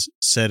Hawkins,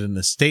 said in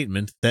a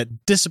statement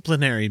that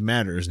disciplinary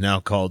matters, now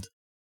called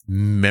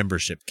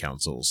membership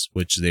councils,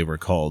 which they were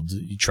called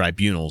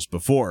tribunals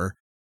before,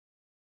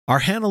 are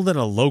handled at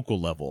a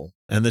local level,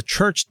 and the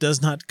church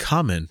does not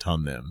comment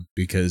on them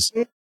because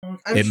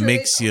it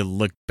makes you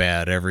look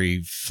bad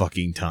every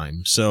fucking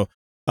time. So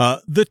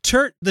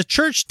the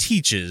church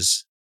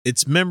teaches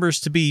its members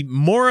to be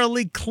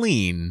morally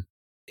clean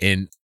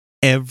in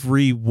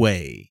every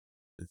way.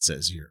 It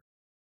says here.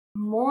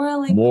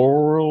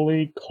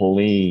 Morally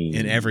clean.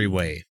 In every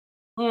way.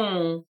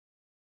 Hmm.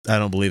 I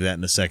don't believe that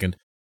in a second.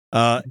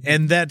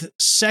 And that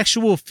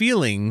sexual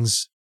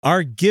feelings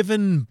are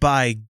given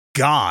by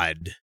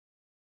God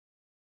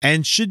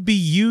and should be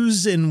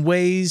used in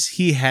ways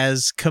he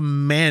has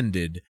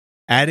commanded,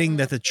 adding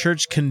that the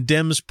church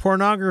condemns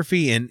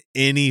pornography in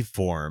any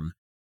form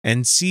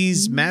and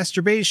sees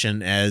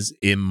masturbation as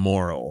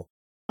immoral.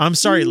 I'm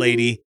sorry,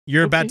 lady.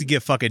 You're about to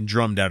get fucking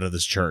drummed out of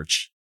this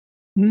church.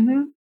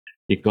 Mm-hmm.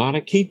 You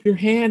gotta keep your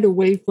hand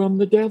away from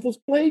the devil's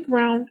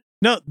playground.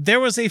 No, there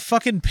was a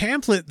fucking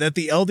pamphlet that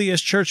the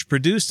LDS Church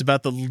produced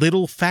about the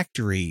little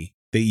factory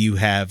that you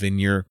have in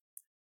your,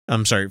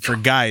 I'm sorry, for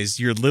guys,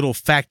 your little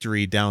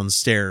factory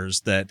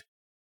downstairs that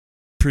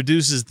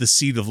produces the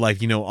seed of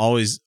life.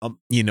 Always,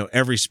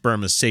 every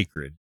sperm is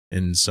sacred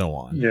and so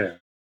on. Yeah.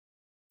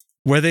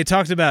 Where they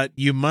talked about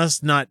you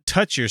must not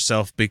touch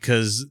yourself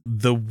because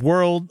the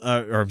world,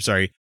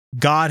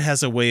 God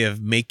has a way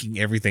of making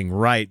everything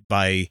right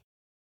by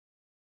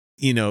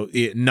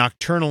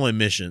nocturnal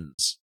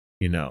emissions,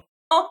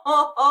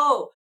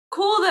 Oh,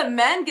 cool that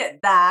men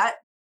get that.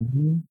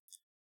 Mm-hmm.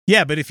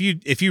 Yeah, but if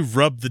you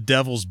rub the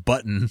devil's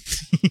button.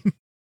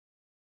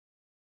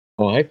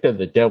 Oh, I said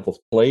the devil's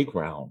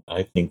playground.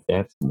 I think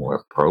that's more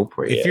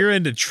appropriate. If you're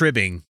into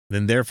tribbing,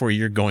 then therefore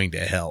you're going to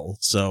hell.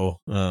 So,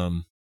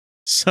 what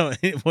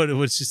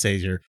did she say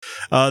here?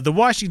 The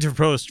Washington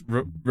Post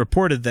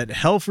reported that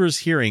Helfer's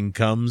hearing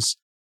comes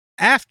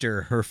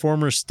after her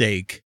former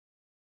stake,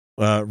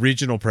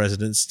 regional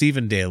president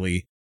Stephen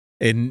Daly,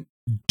 in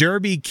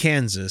Derby,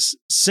 Kansas,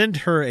 sent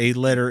her a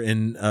letter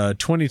in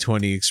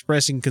 2020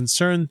 expressing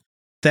concern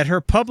that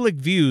her public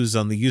views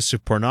on the use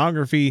of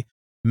pornography,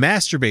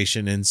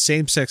 masturbation, and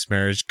same-sex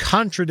marriage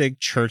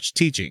contradict church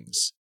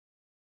teachings.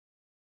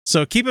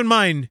 So keep in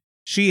mind,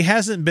 she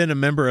hasn't been a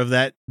member of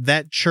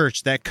that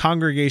church, that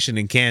congregation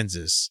in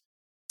Kansas,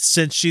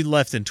 since she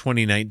left in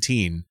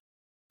 2019.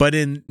 But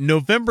in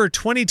November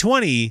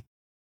 2020,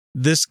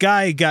 this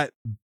guy got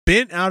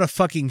bent out of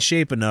fucking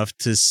shape enough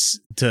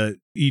to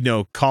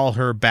call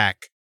her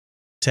back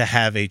to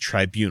have a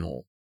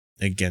tribunal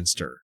against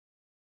her.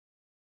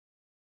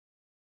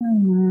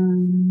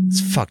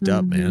 It's fucked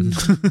up, man.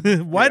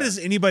 Why does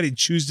anybody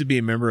choose to be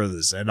a member of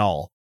this at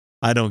all?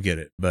 I don't get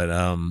it. But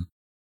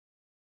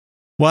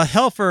while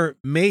Helfer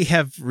may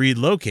have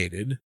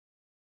relocated,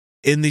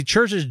 in the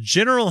church's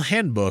general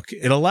handbook,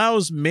 it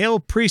allows male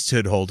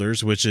priesthood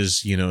holders, which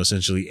is,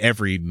 essentially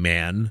every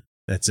man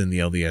that's in the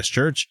LDS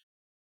church,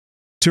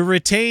 to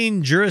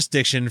retain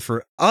jurisdiction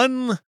for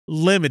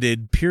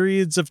unlimited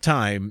periods of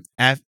time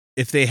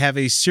if they have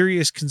a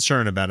serious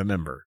concern about a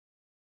member.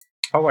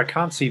 Oh, I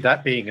can't see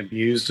that being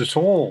abused at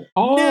all.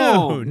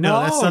 Oh,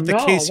 no, that's not the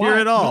case here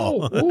at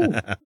all.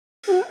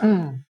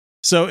 No.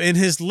 So in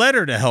his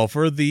letter to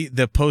Helfer,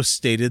 the Post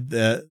stated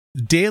that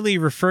Daly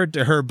referred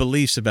to her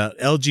beliefs about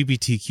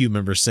LGBTQ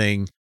members,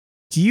 saying,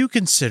 "Do you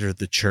consider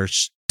the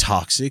church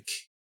toxic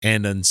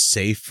and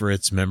unsafe for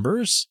its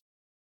members?"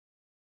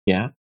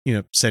 Yeah.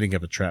 Setting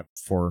up a trap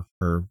for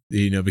her,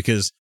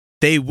 because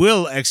they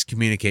will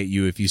excommunicate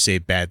you if you say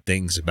bad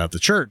things about the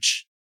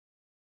church.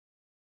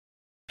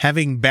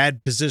 Having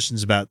bad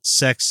positions about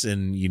sex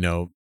and,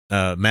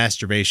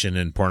 masturbation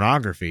and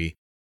pornography,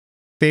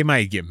 they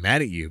might get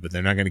mad at you, but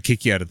they're not going to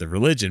kick you out of the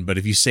religion. But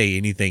if you say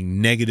anything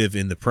negative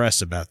in the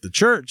press about the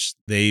church,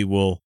 they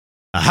will,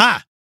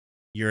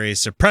 you're a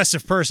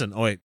suppressive person.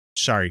 Oh, wait,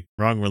 sorry,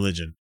 wrong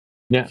religion.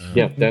 Yeah,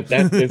 that's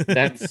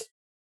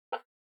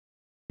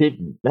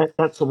hidden.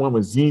 That's the one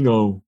with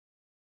Zeno.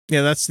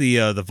 Yeah, that's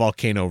the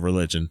volcano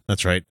religion.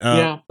 That's right.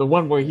 The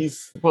one where he's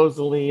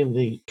supposedly in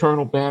the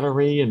Eternal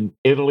Battery in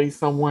Italy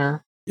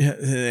somewhere. Yeah,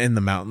 in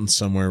the mountains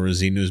somewhere where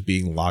Zeno's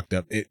being locked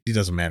up. It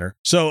doesn't matter.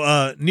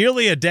 So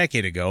nearly a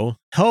decade ago,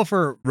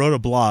 Helfer wrote a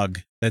blog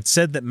that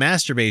said that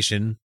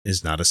masturbation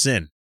is not a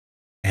sin.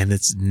 And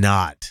it's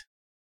not.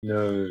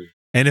 No.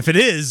 And if it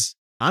is,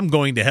 I'm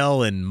going to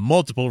hell in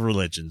multiple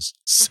religions.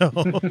 So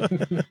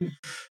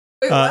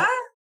Wait, what?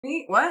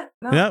 Me? What?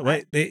 No. Yeah,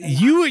 wait.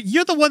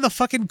 You're the one that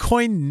fucking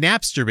coined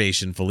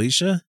napsturbation,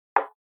 Felicia.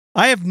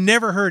 I have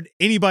never heard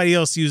anybody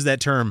else use that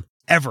term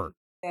ever.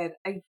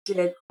 I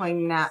did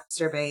coin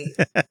napsturbate.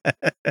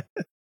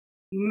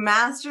 You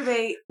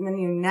masturbate and then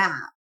you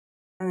nap.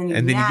 And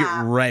then you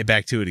get right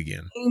back to it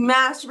again. You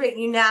masturbate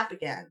and you nap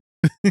again.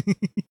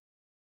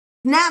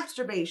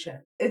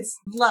 Napsturbation. It's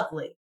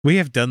lovely. We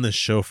have done this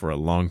show for a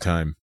long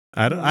time.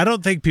 I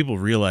don't think people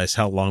realize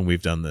how long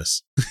we've done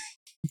this.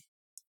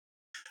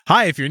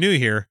 Hi, if you're new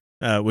here,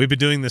 we've been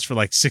doing this for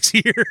like 6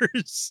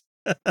 years.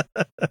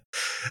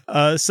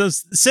 So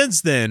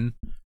since then,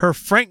 her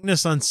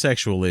frankness on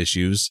sexual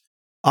issues,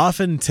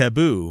 often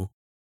taboo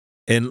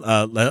in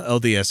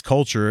LDS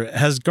culture,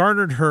 has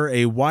garnered her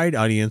a wide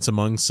audience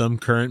among some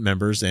current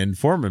members and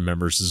former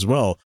members as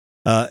well.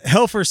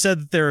 Helfer said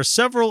that there are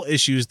several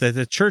issues that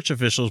the church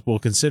officials will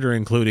consider,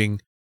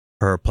 including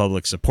her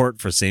public support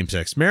for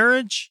same-sex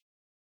marriage.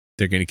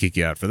 They're going to kick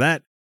you out for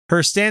that.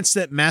 Her stance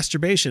that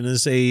masturbation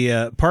is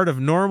a part of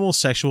normal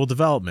sexual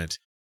development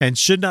and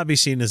should not be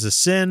seen as a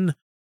sin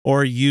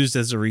or used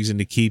as a reason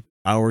to keep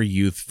our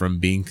youth from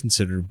being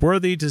considered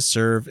worthy to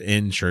serve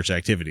in church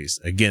activities.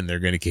 Again, they're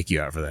going to kick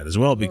you out for that as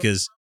well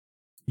because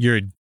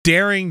you're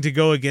daring to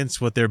go against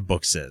what their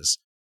book says.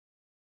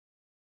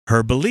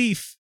 Her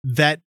belief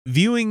that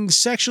viewing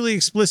sexually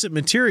explicit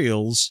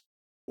materials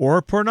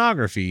or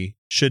pornography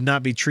should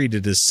not be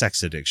treated as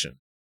sex addiction.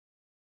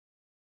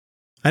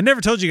 I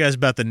never told you guys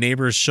about the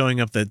neighbors showing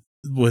up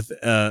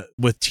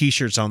with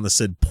t-shirts on that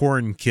said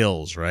 "porn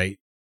kills," right?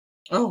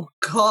 Oh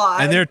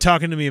God! And they're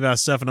talking to me about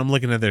stuff, and I'm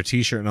looking at their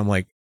t-shirt, and I'm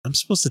like, I'm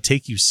supposed to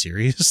take you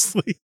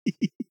seriously?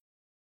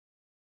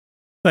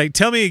 Like,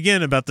 tell me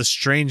again about the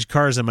strange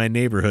cars in my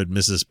neighborhood,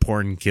 Mrs.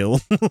 Porn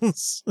Kills.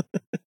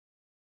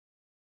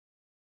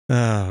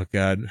 Oh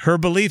God! Her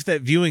belief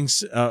that viewing,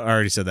 I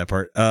already said that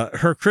part.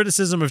 Her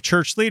criticism of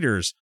church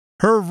leaders,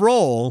 her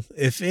role,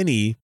 if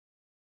any,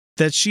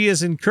 that she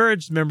has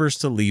encouraged members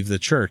to leave the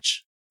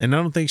church. And I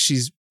don't think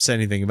she's said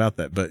anything about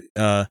that. But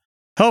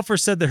Helfer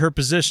said that her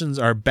positions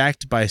are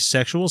backed by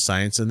sexual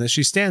science and that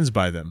she stands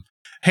by them.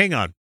 hang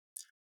on.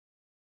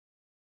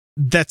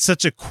 That's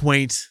such a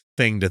quaint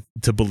thing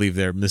to believe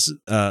there, Miss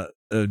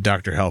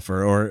Dr.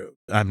 Helfer, or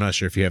I'm not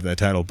sure if you have that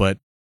title, but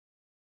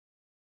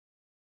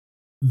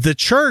the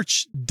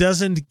church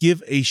doesn't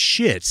give a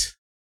shit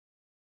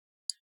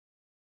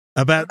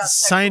about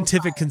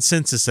scientific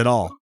consensus at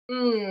all.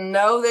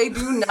 No, they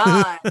do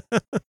not.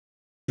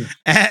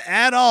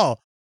 at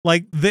all.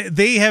 Like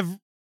they have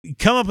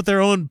come up with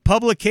their own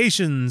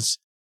publications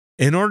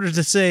in order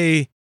to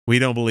say we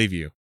don't believe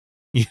you.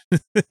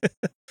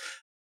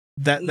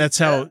 That's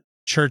how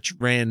church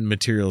ran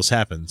materials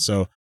happen.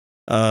 So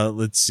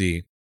let's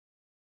see.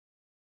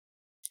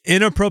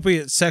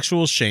 Inappropriate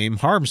sexual shame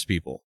harms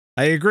people.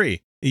 I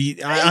agree.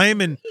 I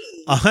am in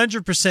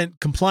 100%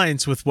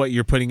 compliance with what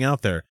you're putting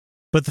out there.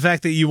 But the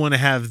fact that you want to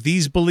have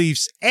these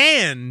beliefs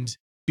and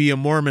be a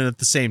Mormon at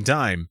the same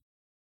time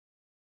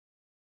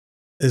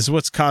is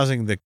what's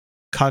causing the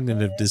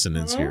cognitive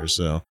dissonance here.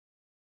 So,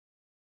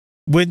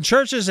 when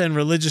churches and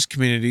religious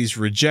communities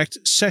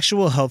reject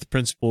sexual health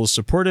principles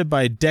supported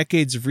by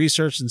decades of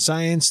research and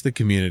science, the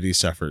community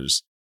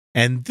suffers.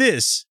 And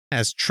this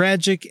has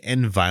tragic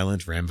and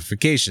violent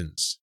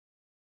ramifications.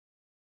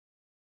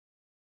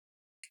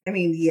 I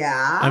mean,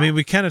 yeah. I mean,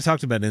 we kind of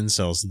talked about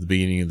incels at the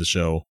beginning of the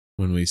show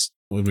when we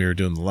were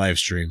doing the live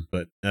stream,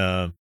 but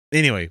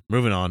anyway,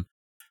 moving on.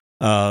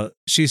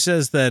 She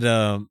says that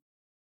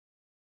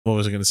what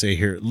was I going to say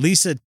here?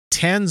 Lisa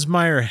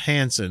Tansmeyer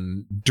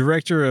Hansen,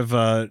 director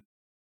of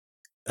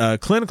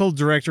clinical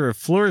director of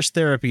Flourish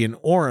Therapy in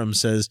Orem,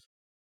 says,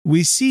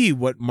 "We see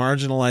what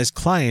marginalized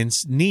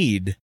clients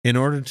need in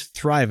order to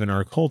thrive in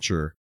our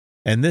culture,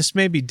 and this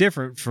may be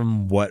different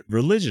from what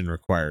religion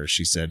requires,"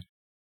 she said.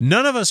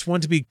 "None of us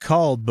want to be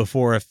called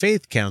before a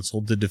faith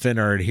council to defend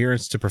our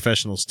adherence to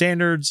professional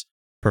standards,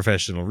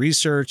 professional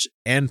research,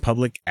 and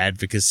public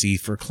advocacy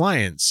for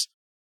clients,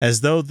 as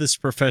though this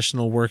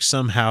professional work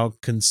somehow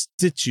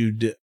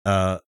constituted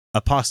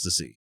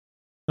apostasy.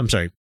 I'm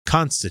sorry,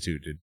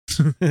 constituted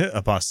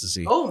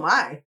apostasy." Oh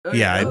my. Oh,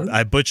 yeah,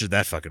 I butchered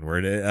that fucking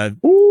word.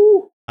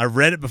 I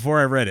read it before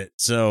I read it.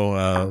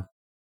 So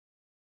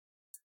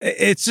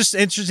it's just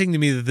interesting to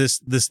me that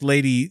this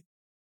lady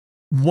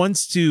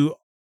wants to,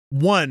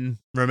 one,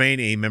 remain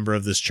a member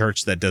of this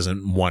church that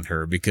doesn't want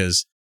her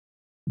because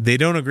they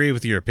don't agree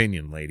with your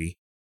opinion, lady.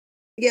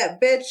 Yeah,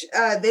 bitch,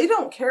 they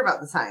don't care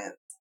about the science.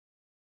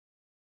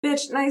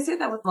 Bitch, and I say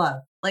that with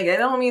love. Like, I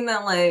don't mean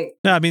that like...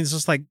 No, I mean, it's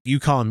just like you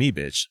calling me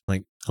bitch.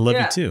 Like, I love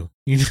you too.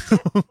 You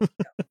know?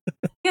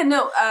 Yeah,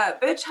 no,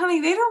 bitch,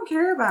 honey, they don't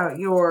care about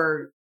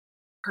your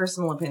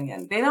personal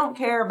opinion. They don't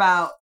care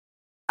about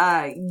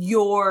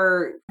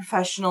your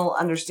professional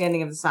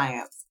understanding of the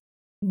science.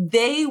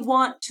 They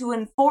want to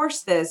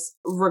enforce this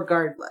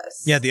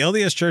regardless. Yeah, the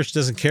LDS Church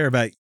doesn't care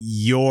about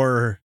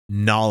your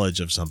knowledge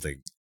of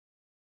something.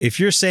 If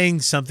you're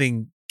saying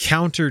something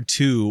counter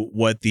to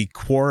what the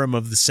Quorum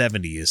of the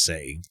 70 is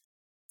saying,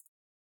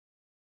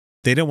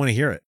 they don't want to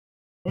hear it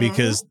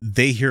because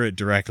they hear it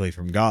directly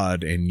from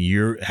God. And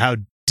how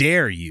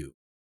dare you,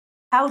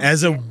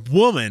 as a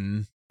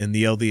woman in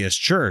the LDS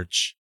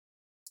Church,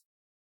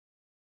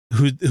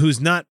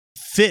 who's not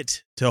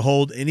fit to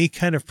hold any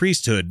kind of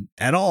priesthood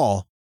at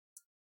all,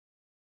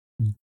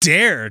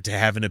 dare to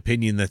have an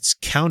opinion that's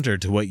counter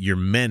to what your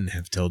men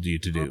have told you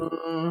to do.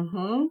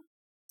 Mm-hmm.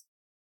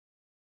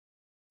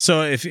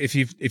 So if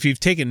you've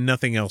taken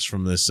nothing else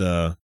from this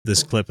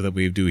clip that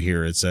we do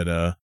here, it's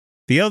that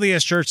the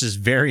LDS Church is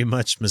very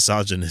much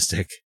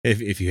misogynistic.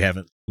 If you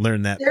haven't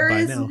learned that there by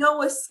is now.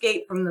 no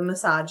escape from the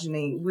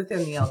misogyny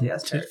within the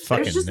LDS Church.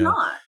 There's just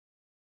not.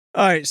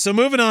 All right, so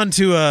moving on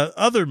to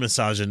other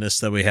misogynists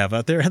that we have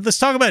out there. Let's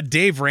talk about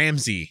Dave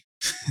Ramsey.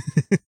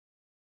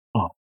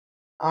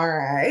 All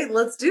right,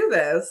 let's do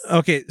this.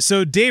 Okay,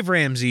 so Dave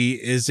Ramsey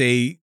is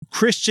a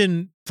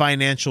Christian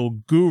financial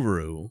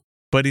guru,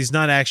 but he's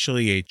not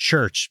actually a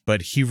church,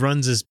 but he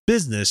runs his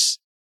business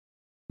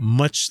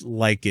much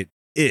like it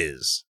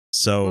is.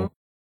 So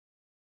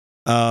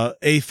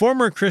a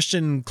former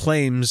Christian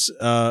claims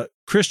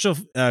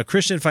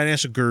Christian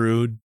financial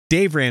guru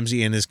Dave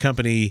Ramsey and his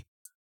company,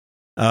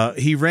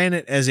 he ran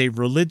it as a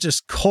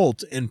religious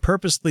cult and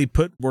purposely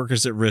put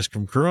workers at risk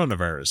from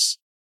coronavirus.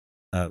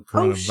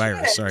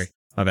 Sorry,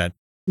 my bad.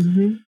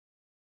 Mm-hmm.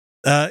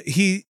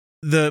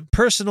 The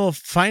personal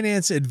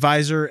finance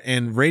advisor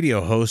and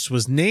radio host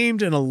was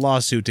named in a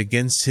lawsuit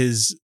against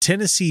his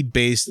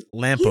Tennessee-based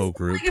Lampo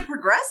Group. He's like a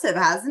progressive,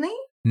 hasn't he?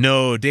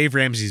 No, Dave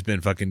Ramsey's been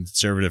fucking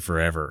conservative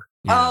forever.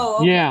 Oh,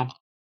 okay. Yeah.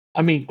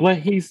 I mean,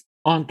 he's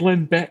on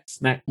Glenn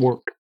Beck's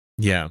network.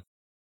 Yeah.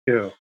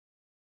 Yeah.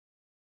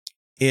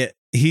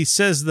 He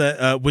says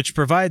that which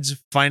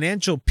provides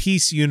Financial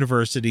Peace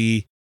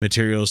University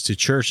materials to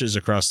churches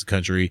across the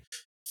country,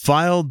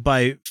 filed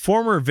by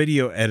former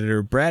video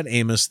editor Brad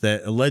Amos,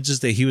 that alleges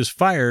that he was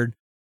fired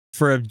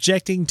for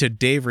objecting to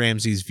Dave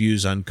Ramsey's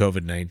views on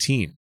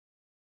COVID-19.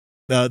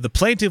 The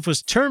plaintiff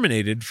was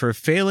terminated for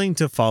failing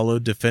to follow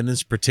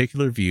defendant's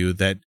particular view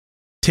that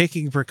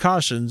taking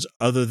precautions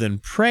other than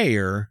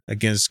prayer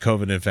against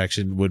COVID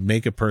infection would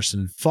make a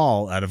person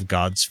fall out of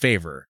God's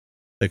favor,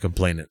 the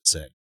complainant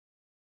said.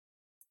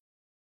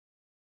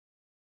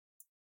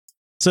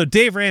 So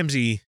Dave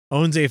Ramsey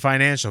owns a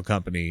financial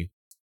company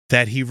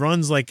that he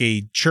runs like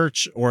a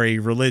church or a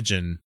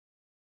religion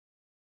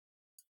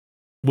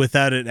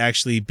without it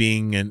actually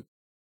being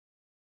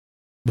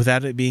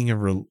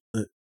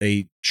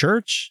a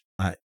church.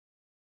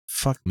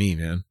 Fuck me,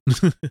 man.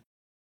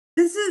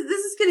 This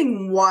is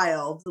getting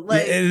wild.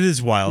 Like, yeah, it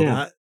is wild.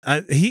 Yeah.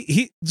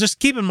 He just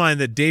keep in mind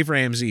that Dave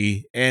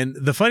Ramsey, and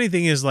the funny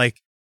thing is,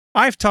 like,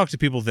 I've talked to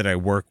people that I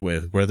work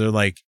with where they're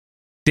like,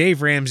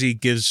 Dave Ramsey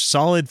gives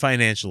solid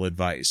financial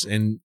advice,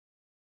 and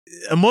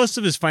most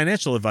of his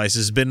financial advice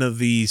has been of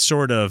the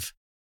sort of,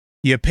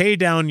 you pay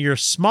down your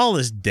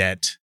smallest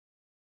debt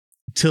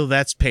till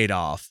that's paid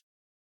off,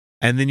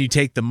 and then you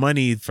take the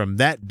money from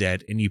that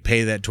debt and you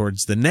pay that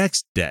towards the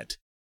next debt.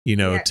 You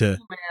know,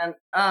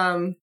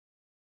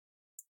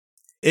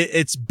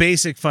 it's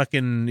basic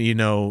fucking,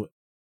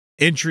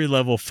 entry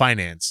level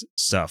finance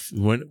stuff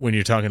when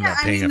you're talking about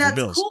paying off your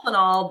bills. That's cool and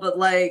all, but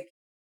like,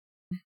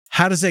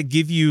 how does that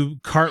give you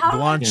carte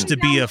blanche to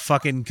be a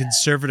fucking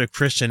conservative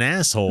Christian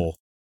asshole?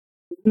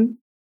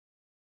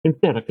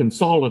 Instead of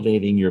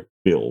consolidating your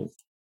bills.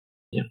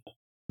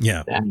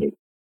 Yeah.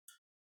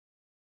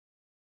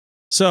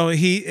 So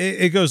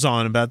it goes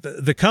on about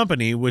the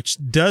company, which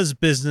does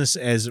business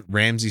as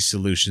Ramsey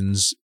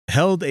Solutions,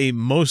 held a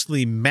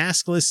mostly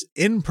maskless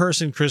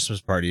in-person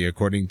Christmas party,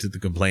 according to the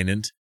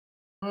complainant,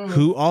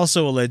 who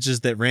also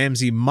alleges that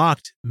Ramsey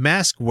mocked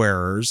mask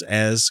wearers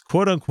as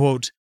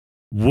quote-unquote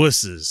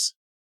wusses.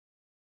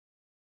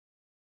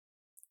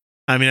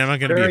 I mean, I'm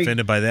not going to be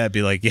offended by that.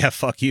 Be like, yeah,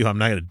 fuck you. I'm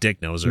not a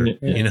dick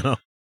noser,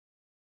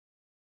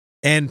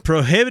 And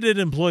prohibited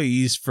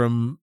employees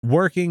from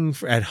working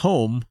at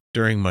home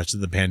during much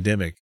of the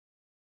pandemic.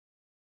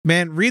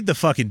 Man, read the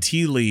fucking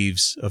tea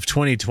leaves of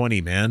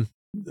 2020, man.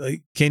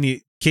 Like, can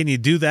you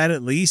do that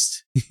at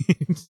least?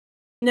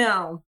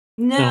 No,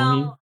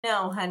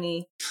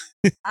 honey.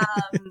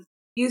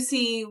 You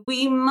see,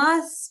 we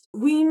must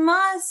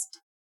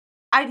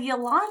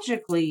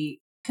ideologically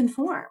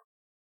conform.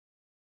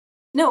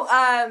 No,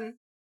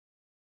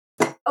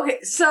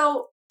 okay,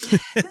 so this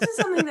is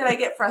something that I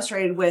get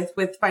frustrated with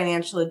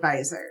financial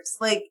advisors.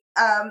 Like,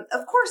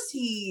 of course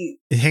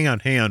hang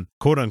on,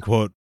 quote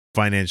unquote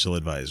financial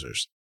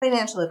advisors.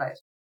 Financial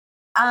advisor.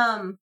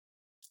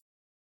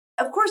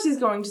 Of course he's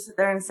going to sit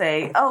there and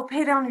say, "Oh,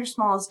 pay down your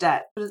smallest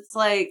debt." But it's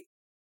like,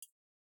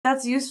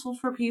 that's useful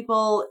for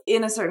people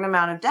in a certain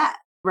amount of debt,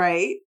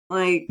 right?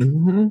 Like,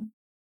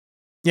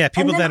 yeah,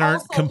 people that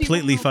aren't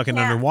completely fucking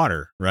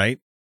underwater, right?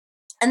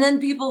 And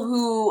then people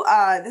who,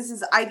 this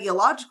is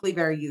ideologically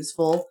very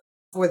useful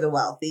for the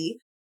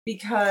wealthy,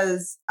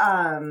 because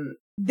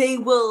they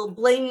will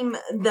blame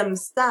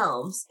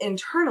themselves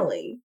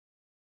internally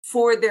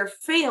for their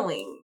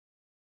failing.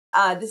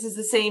 This is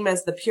the same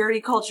as the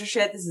purity culture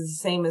shit. This is the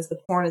same as the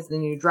porn is the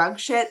new drug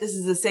shit. This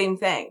is the same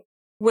thing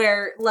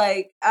where,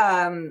 like,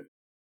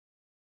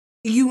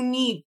 you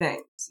need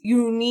things.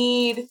 You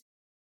need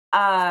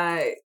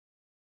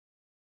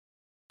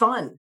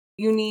fun.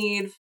 You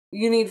need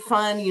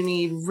fun. You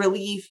need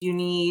relief. You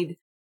need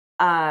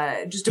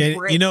just a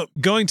break.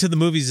 Going to the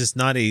movies is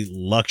not a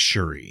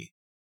luxury.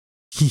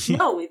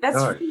 No, that's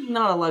really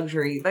not a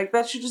luxury. Like,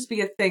 that should just be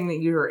a thing that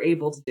you're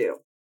able to do.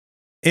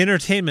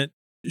 Entertainment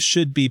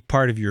should be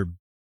part of your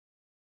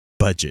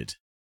budget,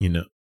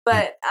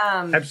 But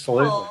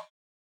absolutely,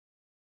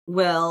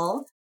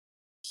 will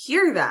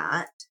hear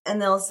that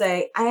and they'll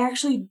say, "I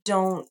actually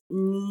don't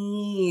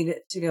need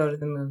to go to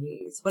the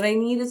movies. What I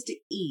need is to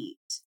eat."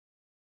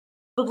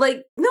 But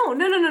like, no.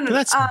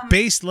 That's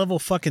base level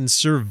fucking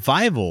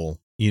survival,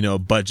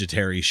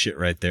 budgetary shit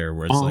right there.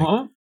 Where it's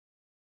like,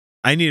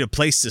 I need a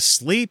place to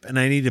sleep, and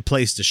I need a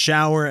place to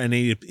shower, and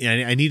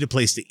I need a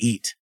place to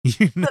eat.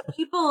 But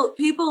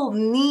people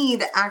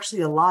need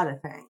actually a lot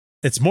of things.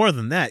 It's more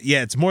than that.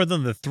 Yeah, it's more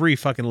than the 3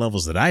 fucking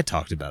levels that I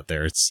talked about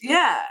there. It's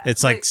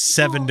like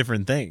 7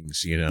 different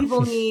things,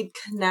 People need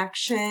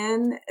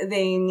connection.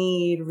 They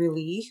need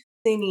relief.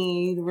 They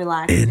need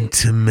relaxation.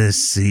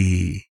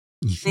 Intimacy.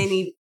 They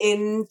need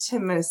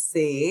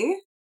intimacy.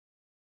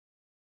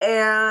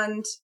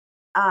 And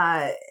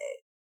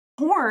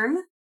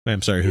porn.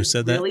 I'm sorry, who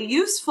said that? Really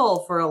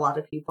useful for a lot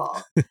of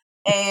people.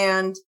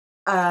 And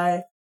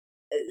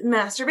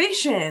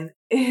masturbation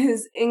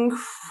is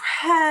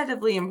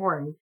incredibly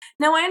important.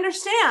 Now, I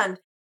understand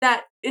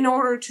that in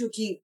order to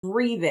keep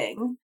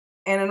breathing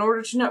and in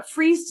order to not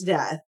freeze to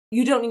death,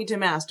 you don't need to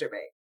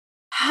masturbate.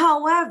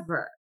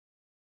 However,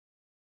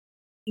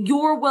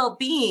 your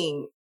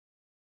well-being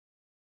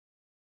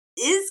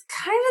is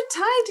kind of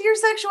tied to your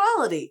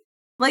sexuality.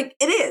 Like,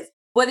 it is.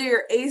 Whether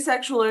you're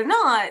asexual or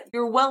not,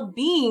 your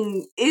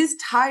well-being is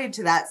tied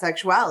to that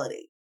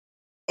sexuality.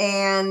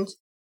 And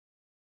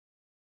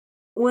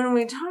when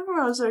we talk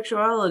about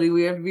sexuality,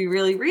 we have to be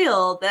really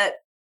real that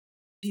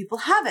people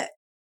have it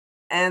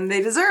and they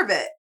deserve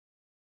it.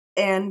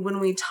 And when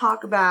we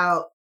talk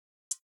about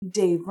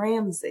Dave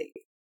Ramsey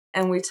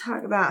and we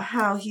talk about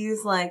how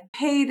he's like,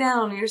 pay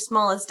down your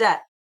smallest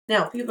debt.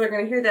 Now, people are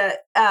going to hear that,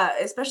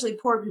 especially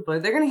poor people,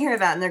 they're going to hear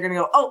that and they're going to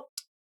go, "Oh,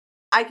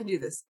 I can do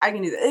this. I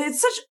can do this.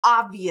 It's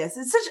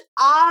such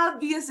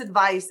obvious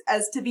advice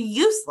as to be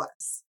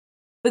useless.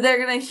 But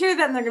they're going to hear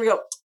that and they're going to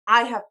go,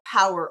 I have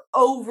power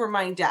over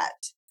my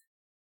debt.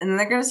 And then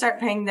they're going to start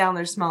paying down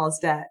their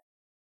smallest debt.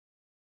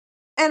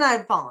 And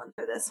I've fallen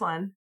for this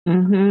one.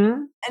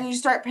 Mm-hmm. And you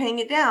start paying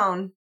it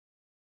down.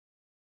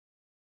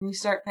 You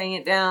start paying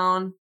it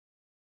down.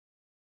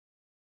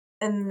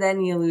 And then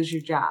you lose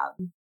your job.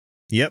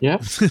 Yep.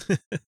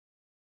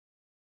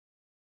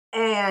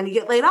 And you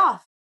get laid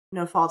off.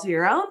 No fault of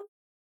your own.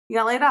 You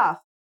got laid off.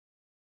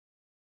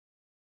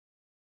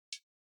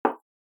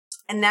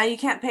 And now you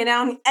can't pay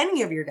down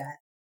any of your debt.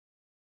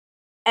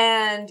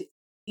 And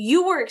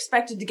you were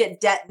expected to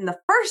get debt in the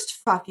first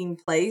fucking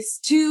place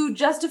to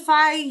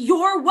justify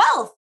your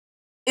wealth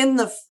in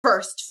the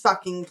first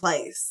fucking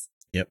place.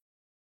 Yep.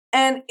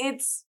 And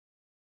it's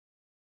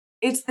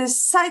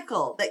this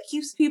cycle that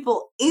keeps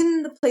people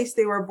in the place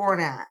they were born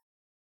at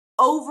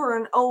over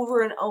and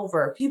over and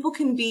over. People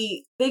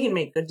they can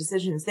make good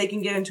decisions. They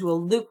can get into a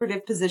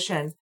lucrative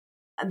position.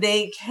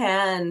 They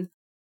can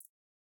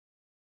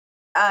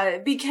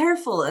be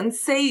careful and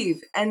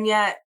save, and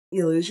yet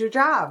you lose your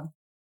job.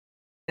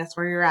 That's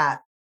where you're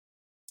at.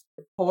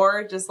 You're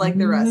poor, just like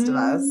the rest of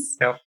us.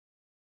 Yep.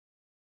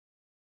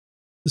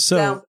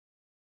 So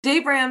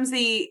Dave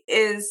Ramsey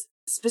is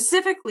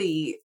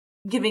specifically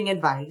giving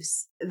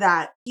advice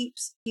that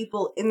keeps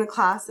people in the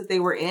class that they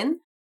were in,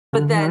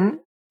 but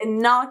then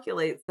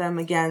inoculates them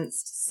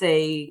against,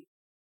 say,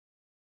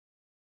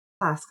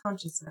 class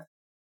consciousness.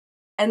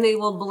 And they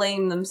will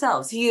blame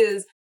themselves. He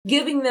is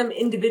giving them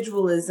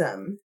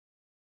individualism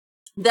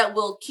that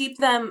will keep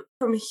them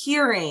from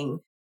hearing,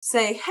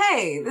 say,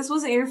 hey, this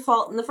wasn't your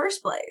fault in the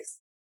first place.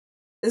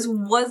 This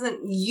wasn't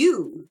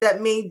you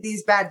that made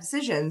these bad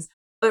decisions,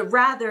 but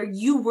rather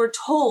you were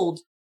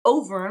told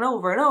over and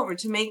over and over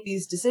to make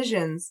these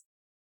decisions,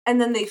 and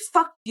then they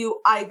fucked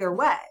you either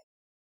way.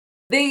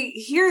 They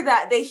hear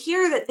that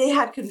they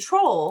had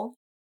control,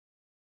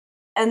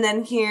 and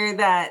then hear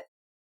that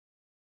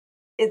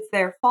it's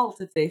their fault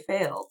if they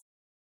failed.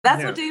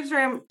 That's what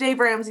Dave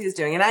Ramsey is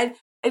doing. And I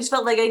just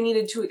felt like I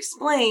needed to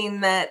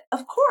explain that,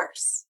 of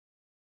course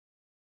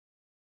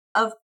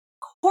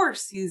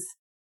he's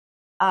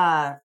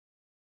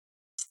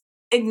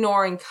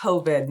ignoring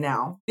COVID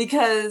now,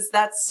 because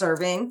that's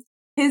serving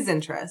his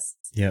interests.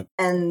 Yep.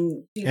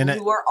 And people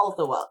who are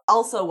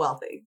also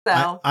wealthy.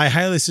 So I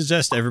highly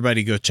suggest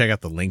everybody go check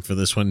out the link for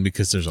this one,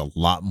 because there's a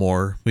lot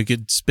more. We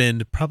could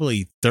spend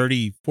probably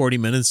 30-40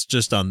 minutes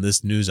just on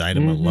this news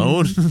item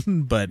alone.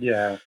 But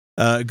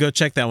go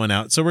check that one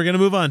out. So we're going to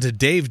move on to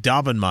Dave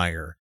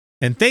Daubenmire.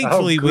 And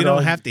thankfully, we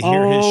don't have to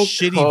hear his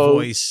shitty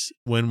voice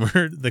when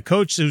we're the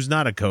coach who's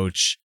not a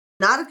coach.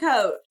 Not a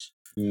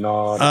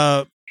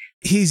coach.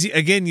 He's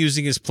again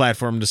using his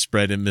platform to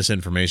spread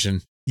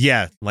misinformation.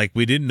 Yeah, like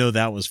we didn't know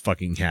that was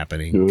fucking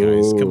happening,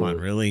 guys. Come on,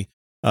 really?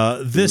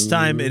 This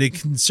time it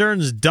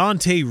concerns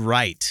Daunte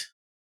Wright.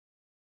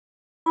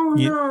 Oh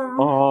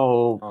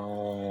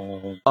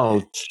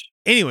no!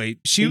 Anyway,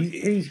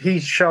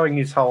 he's showing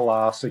his whole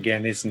ass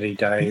again, isn't he,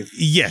 Dave?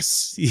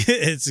 Yes,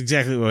 it's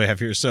exactly what we have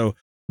here. So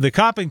the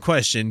cop in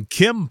question,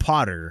 Kim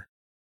Potter,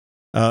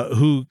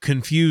 who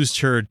confused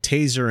her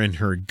taser and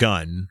her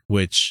gun,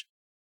 which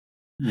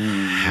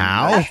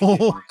how?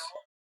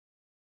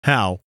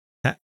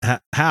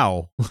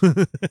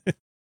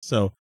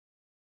 So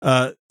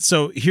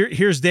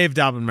here's Dave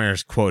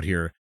Daubenmire's quote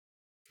here.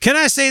 Can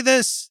I say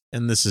this?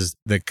 And this is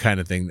the kind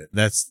of thing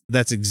that's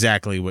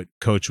exactly what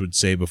Coach would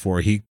say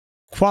before he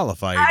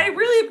qualified. I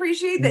really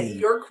appreciate that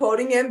you're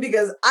quoting him,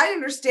 because I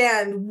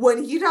understand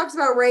when he talks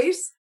about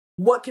race,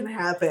 what can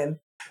happen.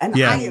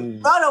 And I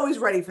am not always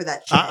ready for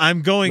that shit.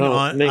 I'm going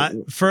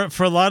on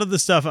for a lot of the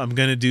stuff I'm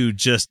going to do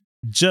just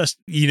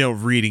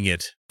reading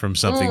it from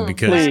something,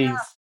 because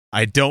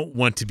I don't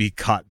want to be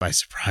caught by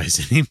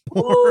surprise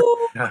anymore.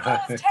 Ooh,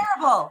 that was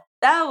terrible.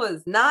 That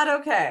was not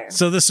okay.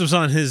 So this was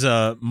on his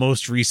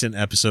most recent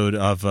episode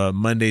of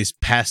Monday's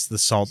Pass the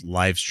Salt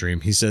live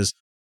stream. He says,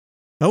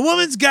 "A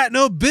woman's got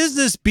no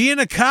business being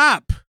a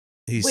cop."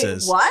 He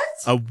says, "What?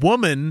 A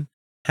woman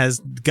has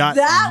got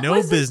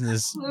no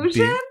business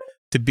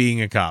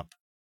being a cop."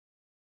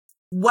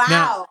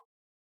 Wow.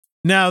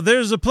 Now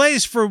there's a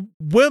place for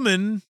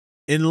women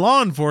in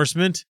law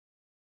enforcement,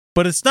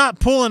 but it's not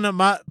pulling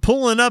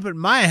up at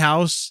my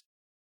house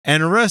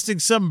and arresting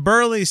some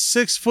burly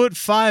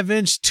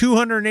 6'5",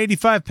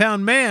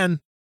 285-pound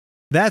man.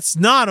 That's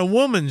not a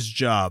woman's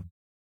job.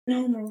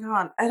 Oh my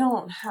God, I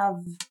don't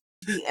have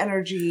the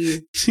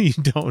energy. You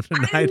don't,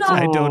 and I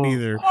don't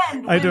either.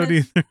 I don't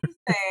either.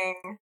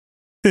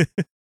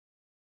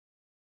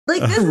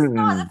 Like, this is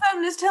not the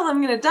feminist hill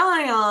I'm going to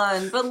die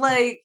on, but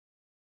like,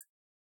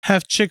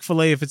 have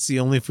Chick-fil-A if it's the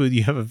only food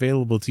you have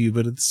available to you,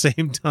 but at the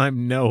same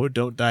time, no,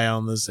 don't die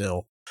on this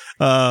hill.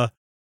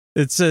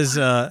 It says,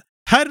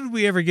 how did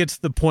we ever get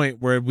to the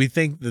point where we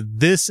think that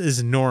this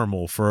is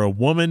normal for a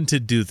woman to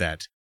do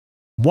that?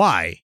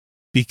 Why?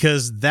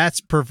 Because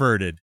that's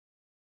perverted.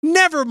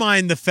 Never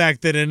mind the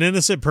fact that an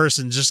innocent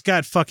person just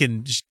got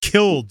fucking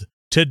killed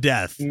to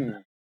death.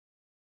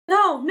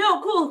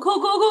 No, cool.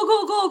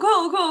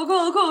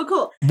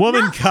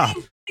 Woman Not cop.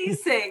 blame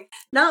policing,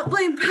 not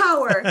blame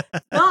power,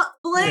 not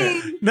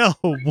blame No,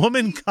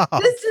 woman cop.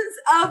 existence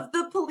of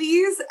the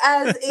police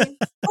as a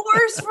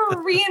force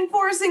for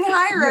reinforcing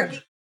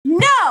hierarchy.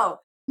 No,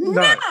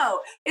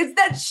 it's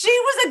that she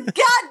was a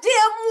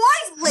goddamn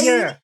white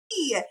lady.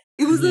 Yeah.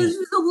 She was a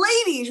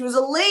lady. She was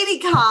a lady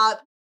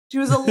cop. She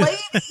was a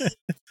lady.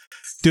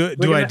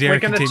 Do I dare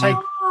continue?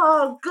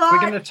 Oh God! We're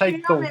going to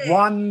take the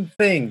one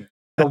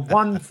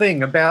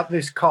thing about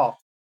this cop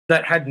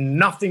that had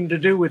nothing to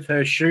do with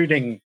her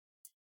shooting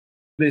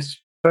this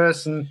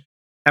person,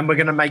 and we're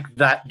going to make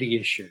that the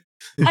issue.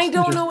 I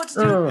don't know what to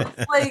do.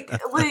 Like,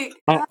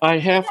 I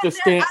have to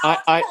stand.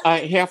 I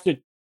have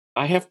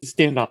to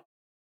stand up.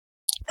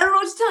 I don't know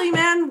what to tell you,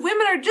 man.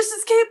 Women are just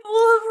as capable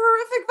of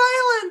horrific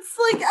violence.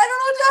 Like, I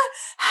don't know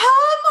how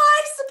am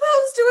I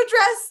supposed to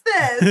address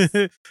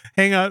this?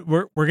 Hang on,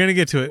 we're gonna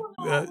get to it.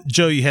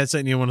 Joe, you had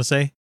something you want to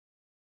say?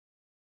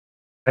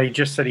 He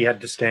just said he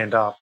had to stand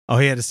up. Oh,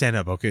 he had to stand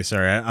up. Okay,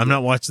 sorry. I'm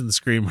not watching the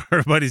screen where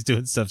everybody's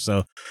doing stuff.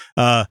 So,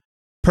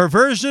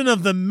 perversion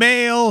of the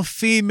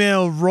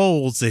male-female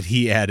roles that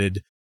he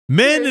added.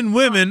 Men and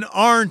women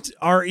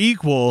are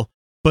equal,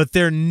 but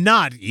they're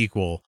not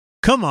equal.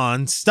 Come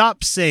on,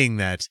 stop saying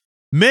that.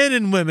 Men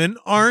and women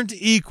aren't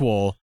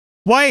equal.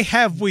 Why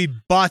have we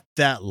bought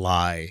that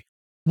lie?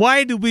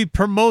 Why do we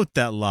promote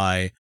that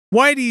lie?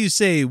 Why do you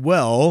say,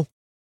 well,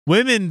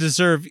 women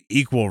deserve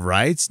equal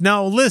rights?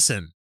 Now,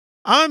 listen,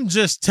 I'm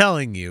just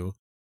telling you,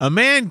 a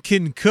man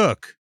can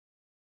cook,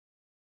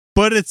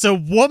 but it's a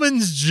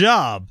woman's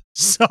job.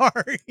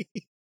 Sorry.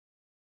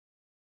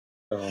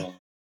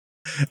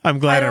 I'm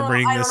glad I'm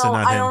bringing this and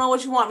not I him. don't know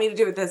what you want me to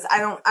do with this. I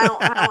don't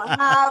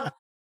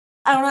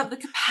have the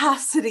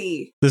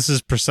capacity. This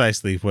is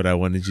precisely what I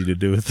wanted you to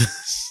do with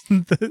this.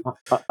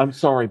 I'm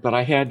sorry, but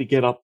I had to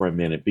get up for a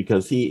minute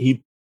because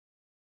he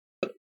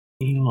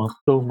lost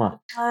so much.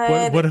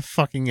 What a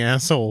fucking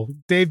asshole.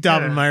 Dave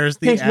Daubenmire's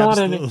the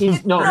absolute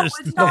He's not.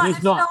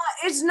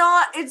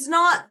 It's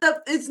not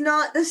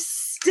the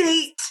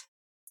state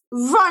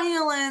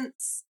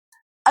violence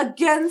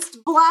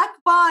against black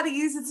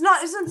bodies. It's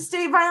not the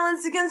state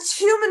violence against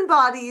human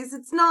bodies.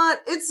 It's not.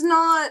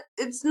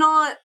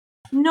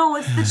 No,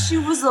 it's that she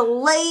was a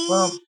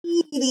lady.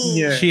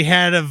 She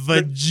had a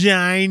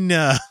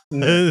vagina.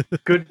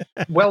 Good.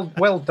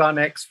 Well done,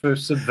 X, for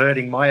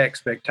subverting my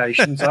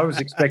expectations. I was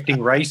expecting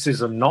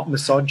racism, not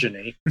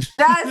misogyny.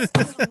 That's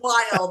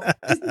wild.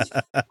 This is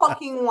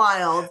fucking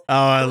wild. Oh,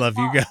 I love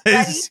you guys.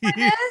 Ready for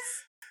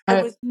this?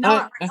 I was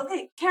not.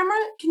 Okay, camera,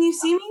 can you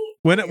see me?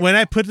 When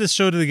I put this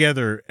show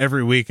together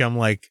every week, I'm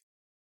like,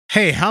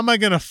 hey, how am I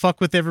going to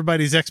fuck with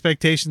everybody's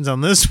expectations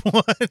on this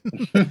one?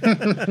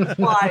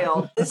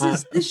 Wild.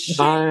 This shit.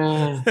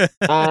 Oh my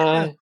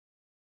God.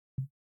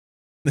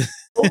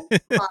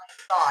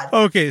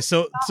 Okay,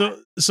 so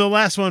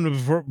last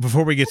one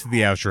before we get to the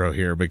outro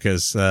here,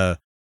 because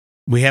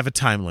we have a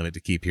time limit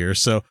to keep here.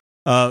 So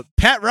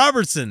Pat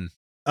Robertson,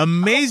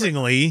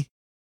 amazingly,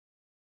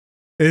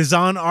 is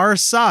on our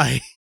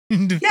side.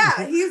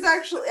 Yeah, he's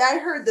actually, I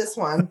heard this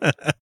one.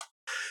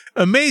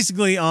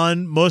 Amazingly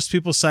on most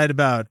people's side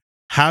about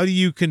how do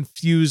you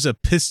confuse a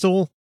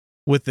pistol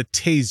with a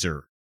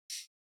taser.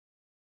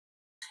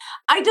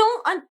 I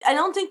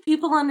don't think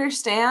people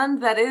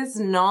understand that is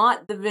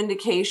not the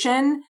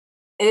vindication.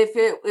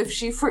 If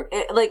she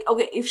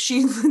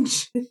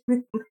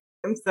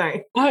I'm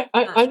sorry.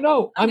 I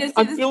know.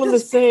 I'm feeling the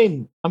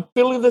same. I'm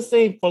feeling the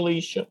same,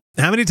 Felicia.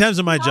 How many times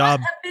in my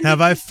job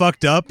have I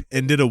fucked up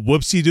and did a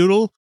whoopsie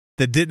doodle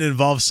that didn't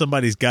involve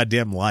somebody's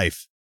goddamn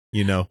life?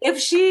 You know, if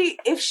she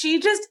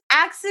just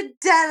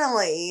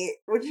accidentally,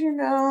 which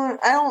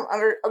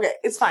okay,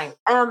 it's fine.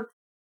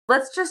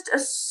 Let's just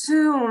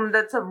assume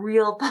that's a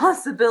real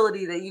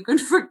possibility that you could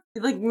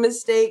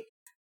mistake.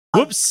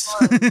 Whoops.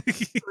 A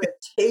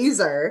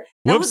taser.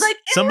 Whoops.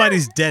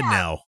 Somebody's dead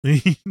now.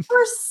 It wasn't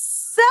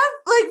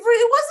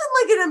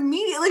an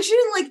immediate, she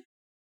didn't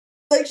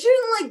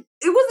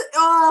it wasn't,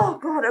 oh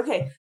God,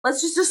 okay.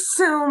 Let's just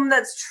assume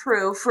that's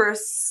true for a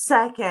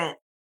second.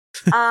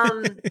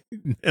 No.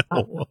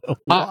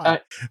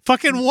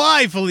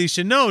 Why,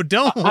 Felicia? No,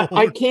 don't.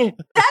 I can't.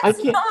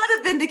 That's not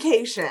a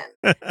vindication.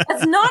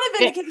 That's not a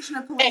vindication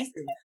of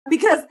policing,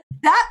 because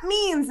that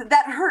means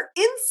that her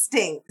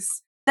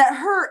instincts, that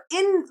her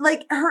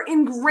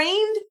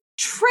ingrained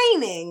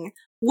training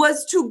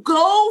was to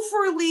go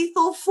for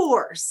lethal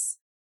force.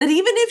 That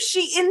even if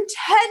she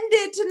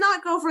intended to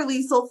not go for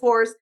lethal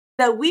force,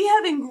 that we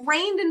have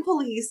ingrained in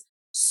police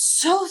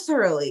so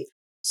thoroughly,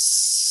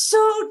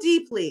 so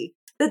deeply,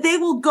 that they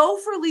will go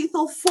for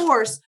lethal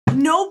force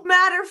no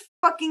matter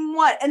fucking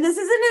what. And this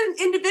isn't an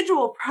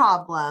individual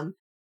problem,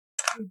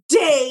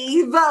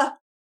 Dave.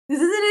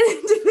 This isn't an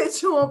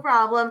individual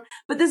problem,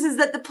 but this is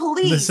that the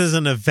police... This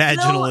isn't a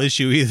vaginal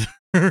issue either.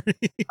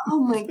 Oh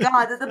my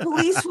God, that the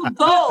police will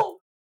go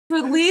for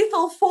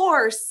lethal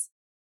force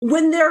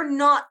when they're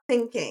not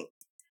thinking.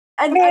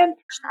 And again,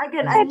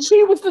 and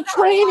she was the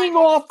training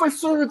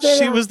officer there.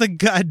 She was the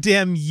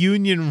goddamn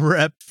union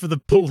rep for the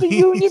police. The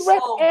union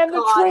rep and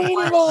the training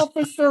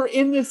officer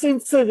in this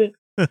incident.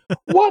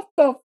 What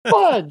the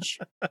fudge?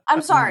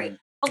 I'm sorry,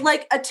 but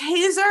like a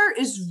taser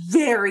is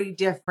very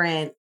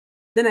different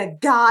than a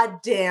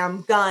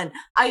goddamn gun.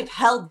 I've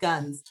held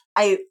guns.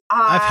 I've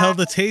held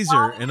a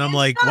taser, and I'm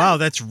like, wow,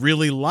 that's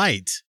really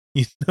light.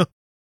 You know,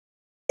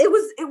 it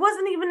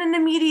wasn't even an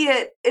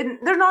immediate.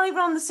 They're not even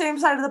on the same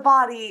side of the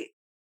body.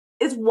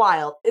 It's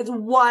wild. It's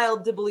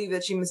wild to believe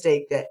that she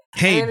mistaked it.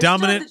 Hey,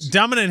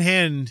 dominant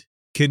hand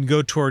can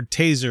go toward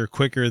taser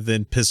quicker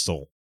than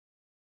pistol.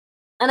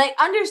 And I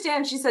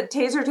understand she said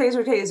taser,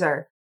 taser,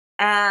 taser.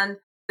 And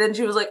then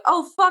she was like,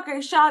 oh, fuck,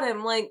 I shot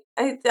him. Like,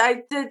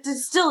 it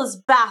still is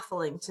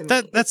baffling to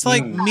me. That's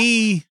like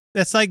me.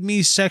 That's like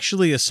me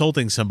sexually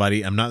assaulting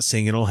somebody. I'm not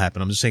saying it'll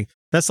happen. I'm just saying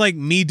that's like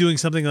me doing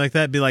something like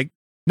that. Be like,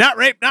 not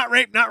rape, not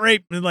rape, not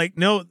rape. And like,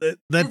 no,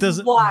 that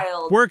doesn't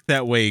work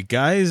that way,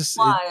 guys.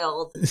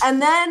 Wild. And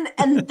then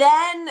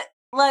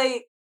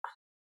like,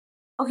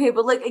 okay,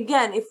 but like,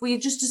 again, if we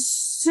just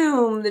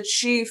assume that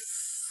she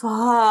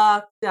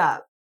fucked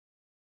up,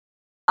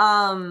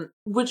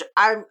 which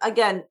I'm,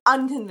 again,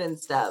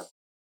 unconvinced of,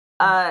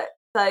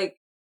 like,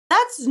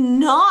 that's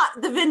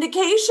not the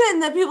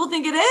vindication that people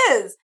think it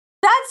is.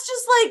 That's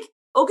just like,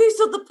 okay,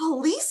 so the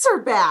police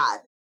are bad,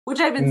 which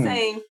I've been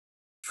saying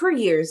for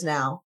years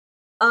now.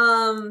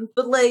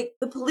 But like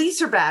the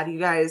police are bad, you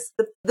guys.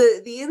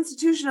 The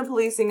institution of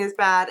policing is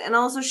bad, and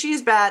also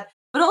she's bad,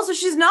 but also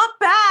she's not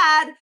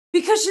bad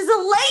because she's a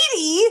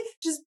lady.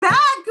 She's bad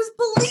because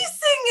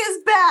policing is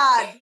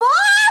bad.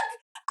 Fuck!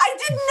 I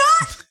did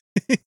not.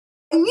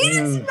 I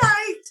needed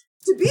tonight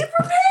to be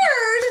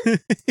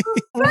prepared.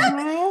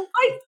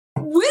 Like,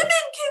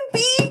 women can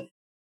be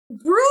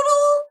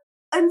brutal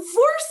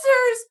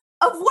enforcers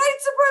of white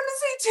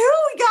supremacy too,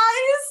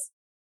 guys.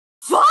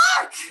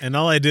 Fuck! And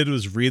all I did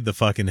was read the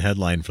fucking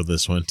headline for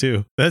this one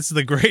too. That's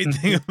the great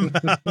thing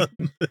about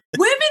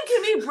women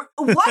can be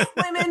white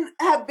women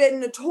have been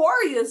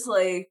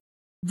notoriously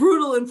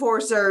brutal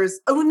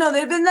enforcers. Oh no,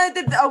 they've been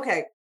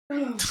okay.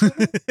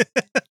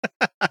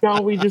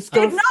 Shall we discuss?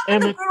 They've not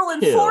been the brutal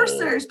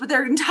enforcers, but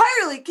they're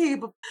entirely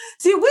capable.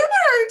 See, women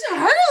are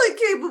entirely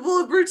capable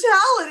of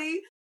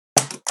brutality.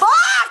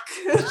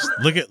 Fuck!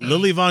 Look at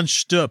Lily Von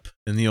Stupp,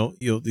 and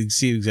you'll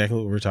see exactly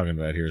what we're talking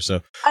about here.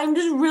 So I'm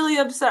just really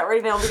upset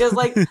right now because,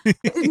 like, I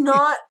did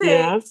not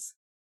think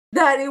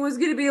that it was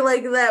going to be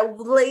like that.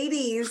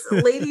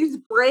 Ladies'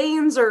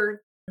 brains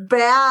are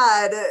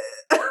bad.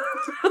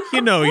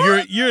 You know,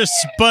 your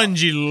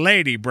spongy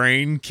lady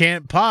brain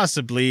can't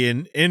possibly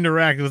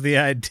interact with the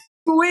idea.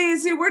 Wait,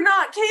 see, we're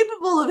not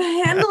capable of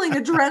handling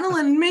adrenaline,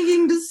 and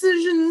making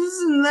decisions,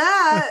 and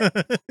that.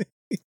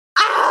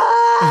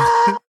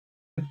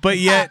 But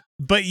yet,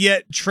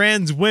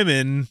 trans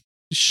women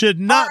should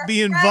not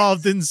be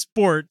involved in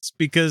sports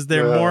because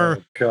they're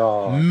more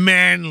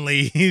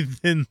manly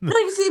than.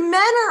 Like, see, men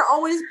are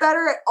always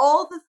better at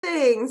all the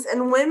things,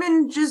 and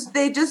women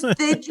they just.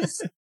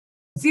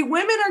 See,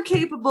 women are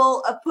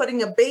capable of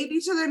putting a baby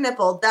to their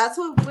nipple. That's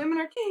what women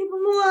are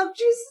capable of.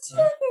 Jesus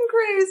fucking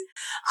Christ!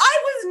 I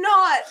was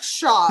not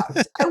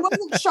shocked. I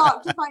wasn't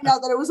shocked to find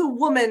out that it was a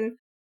woman.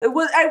 I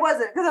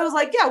wasn't, because I was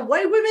like, yeah,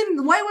 white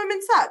women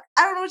suck.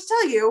 I don't know what to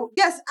tell you.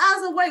 Yes,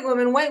 as a white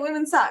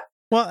women suck.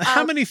 Well,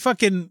 how many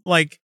fucking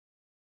like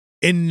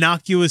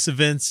innocuous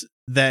events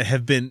that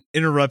have been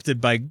interrupted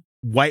by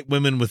white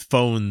women with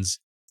phones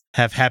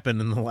have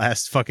happened in the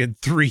last fucking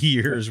 3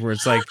 years where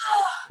it's like,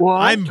 well,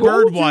 I'm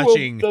bird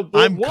watching.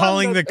 I'm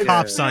calling the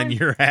cops on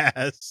your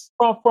ass.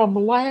 From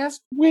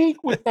last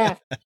week with that.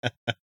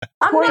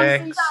 I'm not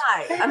going to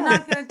die. I'm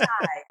not going to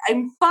die.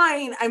 I'm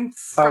fine.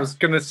 I was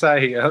going to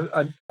say,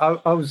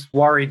 I was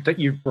worried that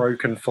you've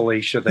broken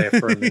Felicia there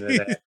for a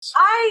minute.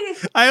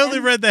 I only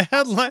read the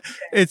headline.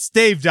 It's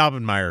Dave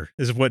Daubenmire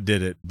is what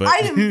did it. But I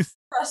am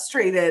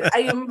frustrated.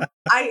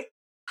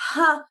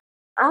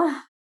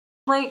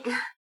 Like,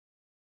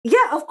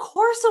 yeah, of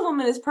course a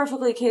woman is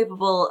perfectly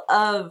capable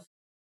of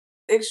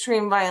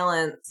extreme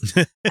violence.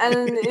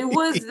 And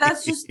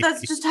that's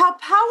just how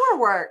power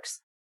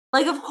works.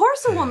 Like, of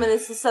course a woman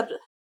is susceptible.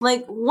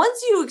 Like,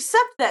 once you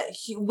accept that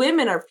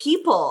women are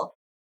people,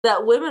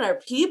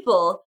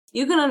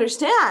 you can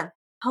understand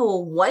how a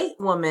white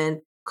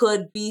woman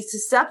could be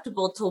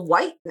susceptible to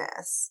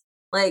whiteness.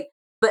 Like,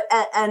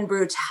 and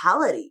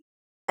brutality.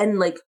 And,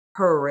 like,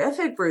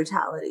 horrific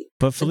brutality.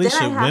 But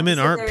Felicia, women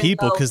aren't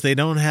people because they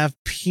don't have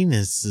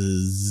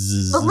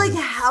penises. But, like,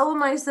 how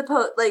am I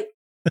supposed, like...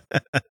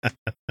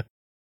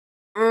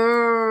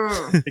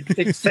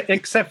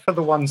 Except for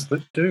the ones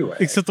that do.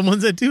 Except the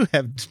ones that do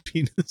have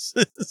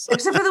penises.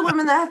 Except for the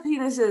women that have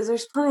penises.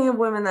 There's plenty of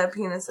women that have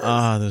penises.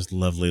 Ah, there's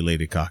lovely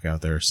lady cock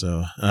out there.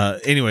 So,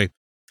 anyway,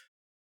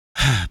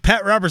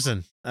 Pat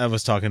Robertson. I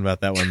was talking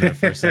about that one there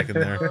for a second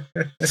there.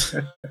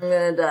 I'm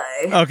gonna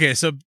die. Okay,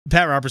 so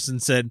Pat Robertson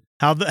said,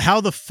 "How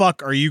the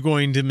fuck are you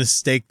going to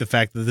mistake the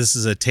fact that this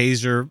is a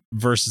taser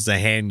versus a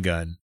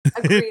handgun?"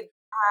 Agreed.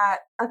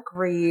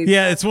 Agreed.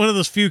 Yeah, it's one of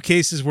those few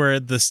cases where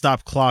the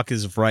stop clock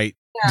is right.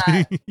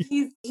 Yeah,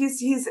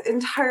 he's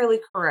entirely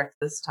correct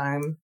this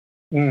time.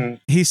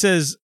 He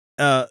says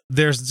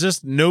there's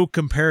just no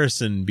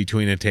comparison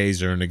between a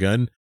taser and a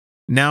gun.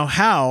 Now,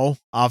 how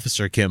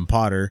Officer Kim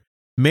Potter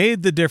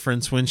made the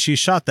difference when she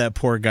shot that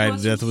poor guy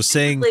to death was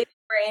saying, Lady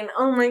Brain,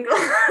 oh my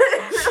god.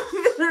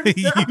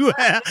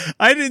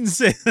 I didn't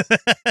say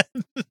that.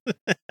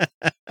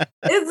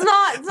 It's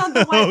not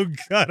the way. Oh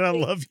God, I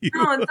love you.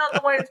 No, it's not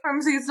the way it's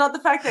pharmacy. It's not the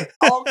fact that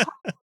all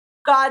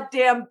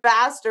goddamn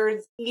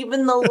bastards,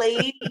 even the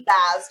lady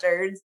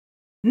bastards,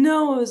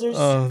 knows there's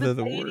they're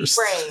the worst.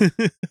 Brain.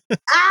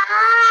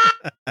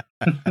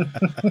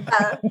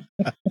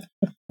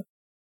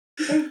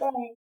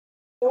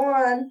 Go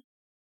on.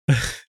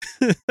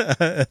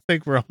 I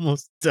think we're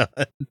almost done.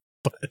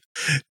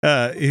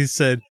 But he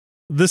said,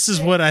 "This is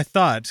what I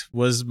thought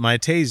was my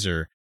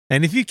taser.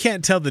 And if you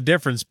can't tell the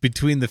difference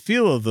between the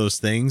feel of those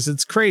things,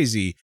 it's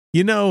crazy.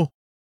 You know,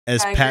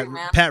 as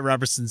Pat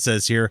Robertson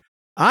says here,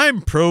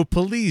 I'm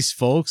pro-police,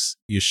 folks.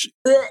 You should."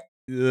 Fuck,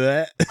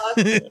 I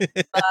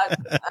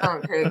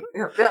don't care.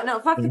 No,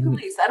 fuck the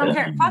police. I don't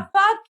care. Fuck.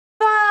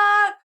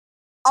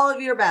 All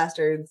of you are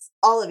bastards.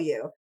 All of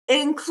you.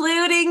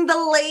 Including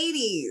the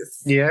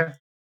ladies. Yeah.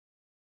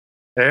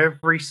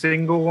 Every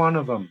single one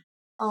of them.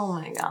 Oh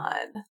my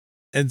god.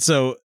 And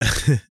so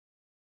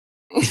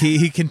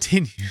he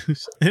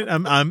continues.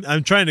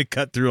 I'm trying to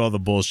cut through all the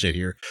bullshit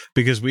here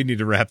because we need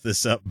to wrap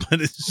this up,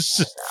 but it's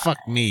just fuck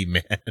me,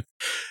 man.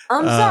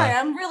 I'm sorry,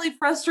 I'm really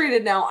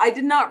frustrated now. I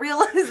did not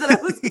realize that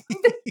I was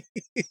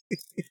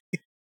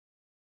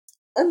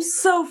I'm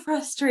so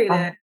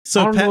frustrated.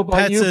 So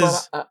Pat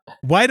says,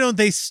 why don't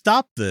they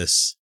stop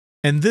this?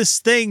 And this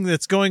thing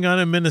that's going on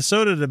in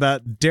Minnesota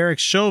about Derek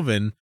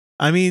Chauvin,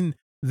 I mean,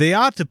 they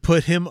ought to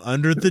put him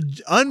under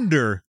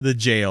the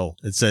jail,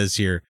 it says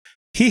here.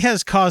 He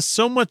has caused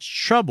so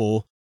much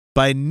trouble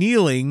by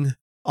kneeling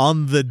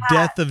on the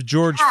death of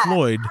George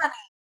Floyd. Honey,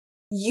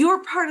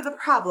 you're part of the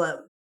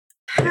problem.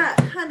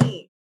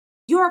 Honey,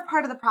 you're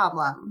part of the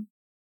problem.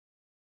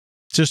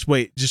 Just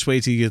wait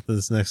till you get to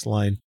this next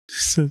line.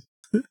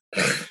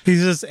 He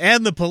says,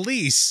 and the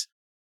police,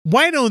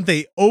 why don't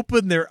they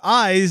open their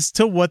eyes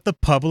to what the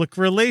public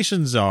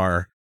relations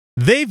are?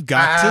 They've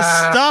got to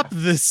stop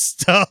this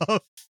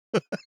stuff.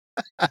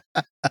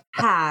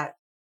 Pat,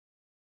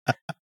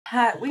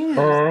 we need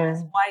to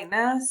discuss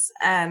whiteness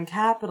and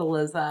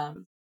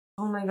capitalism.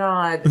 Oh my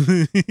god.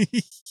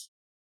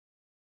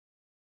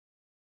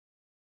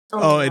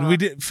 And we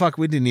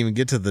didn't even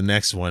get to the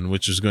next one,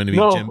 which was going to be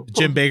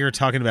Jim Baker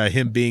talking about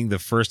him being the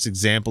first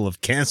example of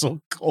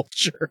cancel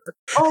culture.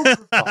 Oh,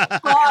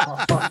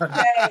 for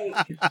God's sake.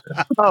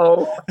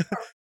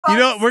 You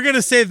know, we're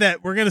gonna save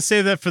that. We're gonna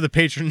save that for the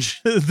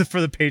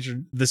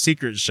the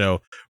secret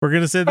show. We're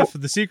gonna save that for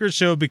the secret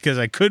show because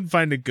I couldn't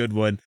find a good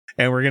one,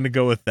 and we're gonna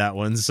go with that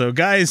one. So,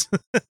 guys,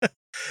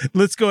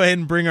 let's go ahead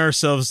and bring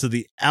ourselves to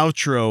the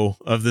outro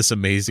of this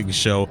amazing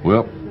show.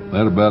 Well,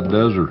 that about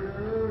does her.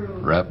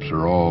 Wraps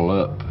are all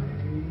up,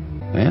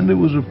 and it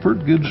was a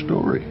pretty good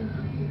story,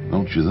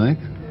 don't you think?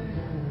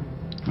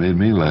 Made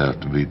me laugh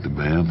to beat the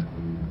band.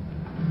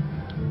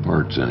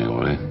 Parts,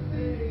 anyway.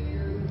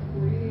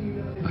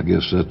 I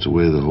guess that's the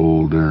way the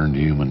whole darn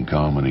human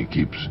comedy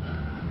keeps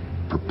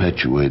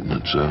perpetuating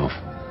itself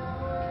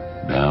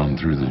down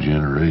through the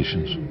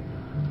generations,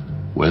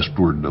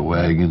 westward the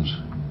wagons,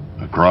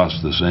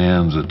 across the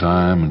sands of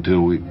time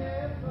until we...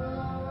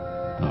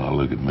 Oh,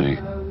 look at me.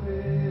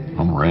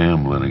 I'm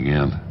rambling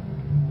again.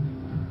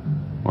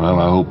 Well,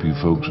 I hope you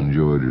folks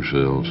enjoyed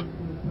yourselves.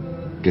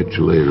 Catch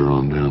you later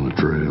on down the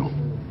trail.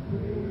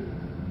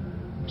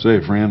 Say,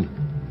 friend,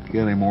 you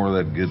got any more of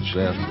that good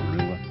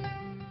sarsaparilla?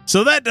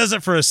 So that does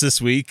it for us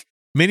this week.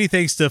 Many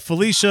thanks to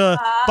Felicia,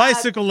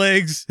 Bicycle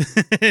Legs,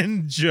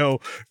 and Joe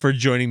for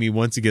joining me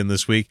once again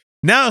this week.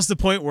 Now is the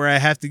point where I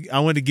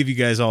want to give you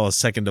guys all a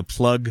second to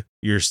plug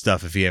your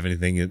stuff if you have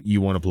anything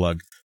you want to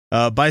plug.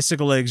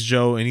 Bicycle Legs,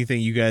 Joe,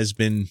 anything you guys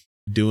been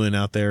doing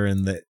out there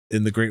in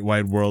the great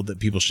wide world that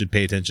people should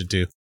pay attention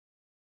to?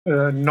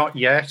 Not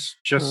yet.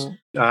 Just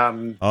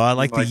I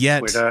like the yet.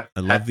 Twitter, I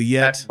love the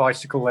yet.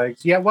 Bicycle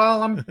Legs. Yeah,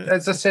 well, I'm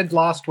as I said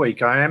last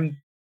week, I am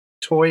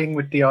toying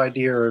with the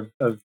idea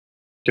of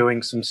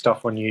doing some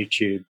stuff on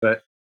YouTube,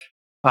 but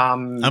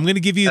I'm going to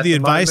give you the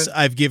advice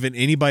I've given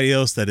anybody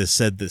else that has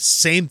said the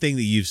same thing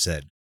that you've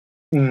said.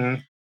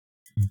 Mm-hmm.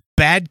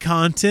 Bad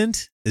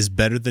content is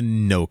better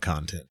than no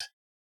content.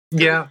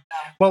 Yeah.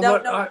 Well,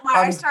 look,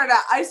 I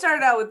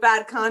started out with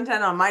bad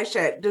content on my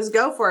shit. Just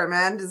go for it,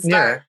 man. Just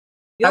start.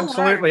 Yeah,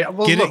 absolutely.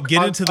 Well,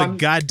 get into the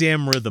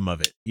goddamn rhythm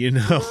of it. You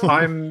know,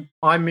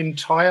 I'm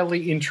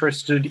entirely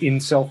interested in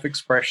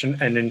self-expression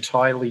and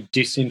entirely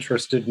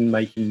disinterested in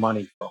making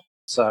money from it.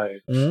 So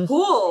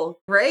cool,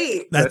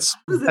 great. That's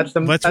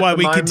why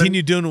we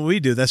continue doing what we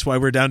do. That's why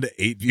we're down to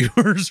 8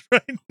 viewers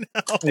right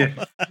now.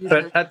 Yeah.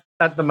 But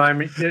at the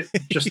moment,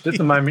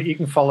 you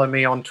can follow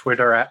me on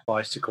Twitter at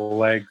Bicycle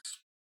Legs,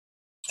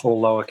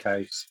 all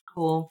lowercase.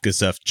 Cool. Good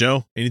stuff.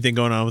 Joe, anything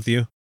going on with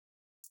you?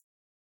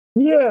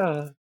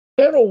 Yeah,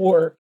 that'll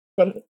work.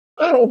 but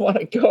I don't want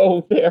to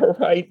go there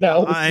right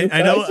now.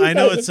 I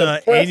know it's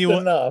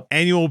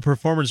annual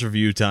performance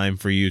review time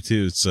for you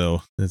too.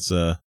 So it's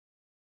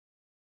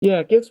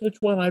yeah. Guess which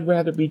one I'd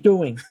rather be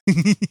doing.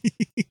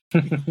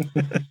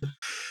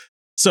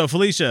 So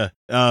Felicia,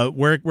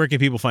 where can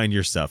people find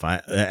your stuff?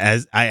 I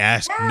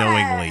asked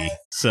knowingly.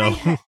 So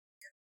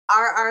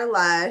RR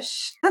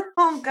Lush.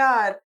 Oh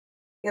God,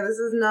 yeah, this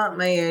is not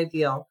my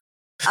ideal.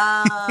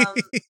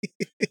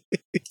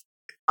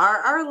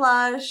 RR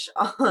Lush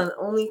on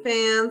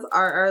OnlyFans,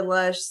 RR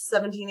Lush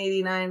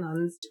 1789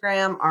 on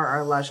Instagram,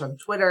 RR Lush on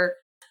Twitter,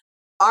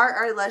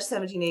 RR Lush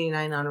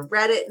 1789 on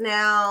Reddit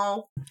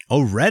now.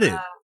 Oh,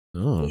 Reddit.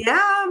 Yeah,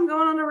 I'm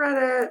going on to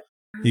Reddit.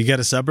 You got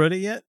a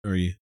subreddit yet, or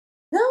you?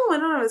 No, I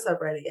don't have a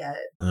subreddit yet.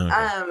 Okay.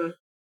 I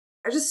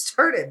just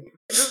started.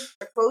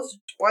 I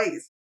posted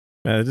twice.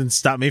 It didn't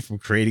stop me from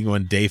creating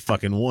one day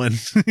fucking one.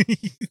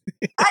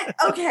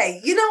 Okay,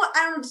 you know what?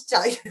 I don't know what to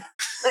tell you.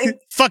 Like,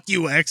 fuck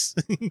you, X.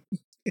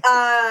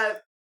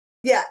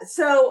 Yeah,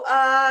 so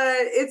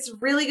it's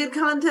really good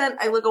content.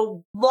 I look a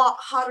lot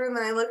hotter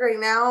than I look right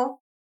now.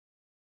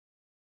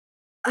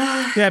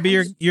 Yeah, but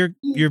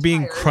you're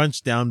being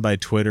crunched down by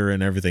Twitter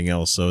and everything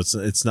else. So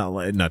it's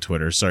not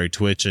Twitter, sorry,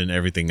 Twitch and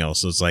everything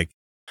else. So it's like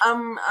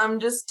I'm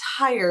just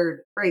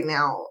tired right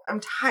now.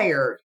 I'm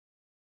tired.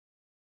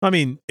 I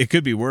mean, it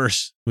could be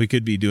worse. We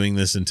could be doing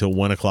this until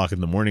 1 o'clock in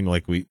the morning,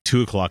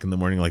 2 o'clock in the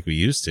morning, like we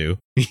used to.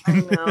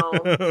 I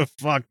know.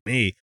 Fuck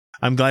me.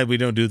 I'm glad we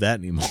don't do that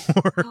anymore.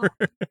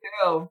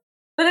 No.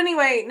 But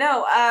anyway,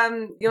 no.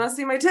 You want to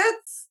see my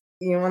tits?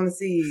 You want to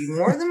see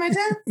more than my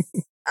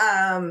tits?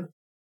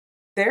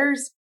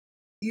 There's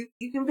you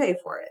can pay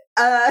for it.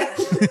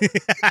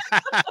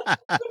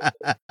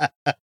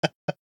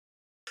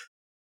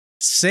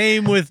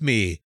 Same with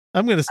me.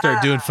 I'm gonna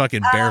start doing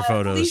fucking bear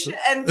photos. Felicia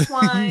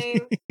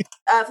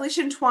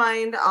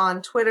Entwined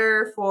on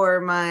Twitter for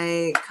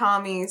my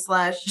commie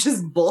 /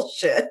 just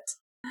bullshit.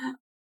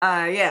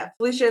 Yeah,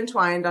 Felicia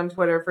Entwined on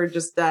Twitter for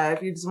just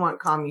if you just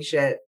want commie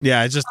shit. Yeah,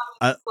 I don't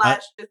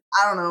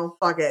know,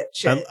 fuck it,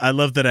 shit. I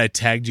love that I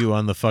tagged you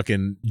on the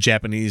fucking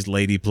Japanese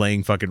lady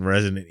playing fucking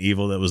Resident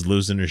Evil that was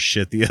losing her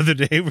shit the other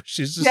day, where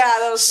she's just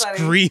that was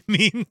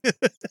screaming.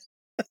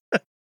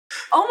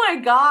 Oh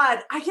my God,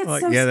 I get so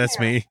scared. Yeah, that's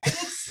me. I get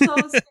so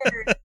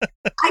scared.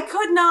 I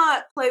could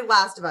not play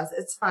Last of Us.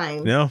 It's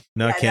fine. No,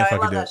 I can't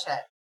fucking do it. Shit.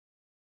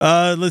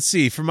 Let's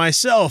see. For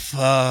myself,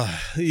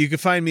 you can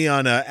find me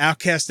on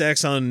Outcast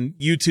X on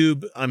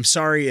YouTube. I'm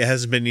sorry it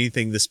hasn't been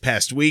anything this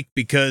past week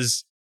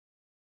because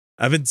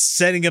I've been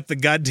setting up the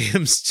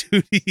goddamn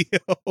studio.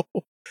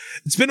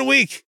 It's been a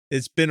week.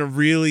 It's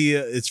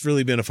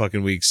really been a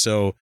fucking week.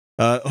 So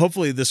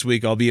hopefully this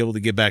week I'll be able to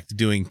get back to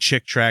doing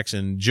chick tracks.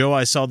 And Joe,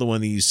 I saw the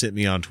one that you sent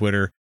me on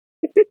Twitter.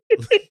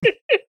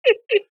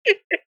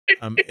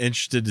 I'm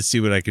interested to see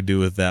what I could do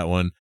with that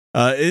one.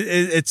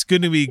 It's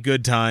going to be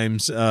good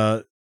times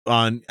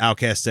on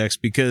Outcast X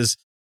because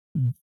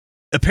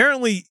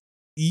apparently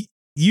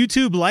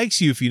YouTube likes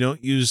you if you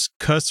don't use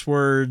cuss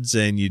words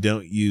and you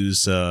don't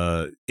use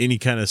any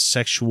kind of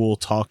sexual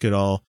talk at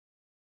all,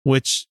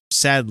 which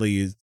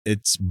sadly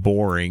it's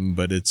boring,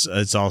 but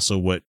it's also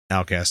what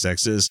Outcast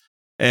X is.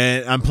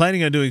 And I'm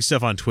planning on doing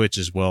stuff on Twitch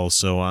as well,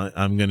 so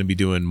I'm going to be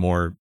doing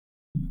more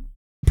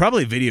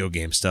probably video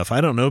game stuff.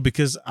 I don't know,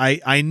 because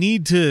I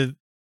need to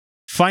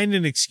find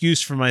an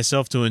excuse for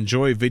myself to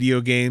enjoy video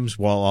games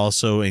while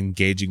also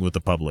engaging with the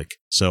public.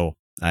 So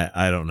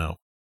I don't know.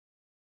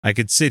 I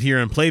could sit here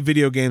and play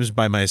video games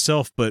by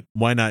myself, but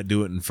why not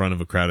do it in front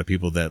of a crowd of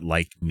people that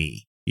like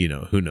me? You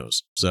know, who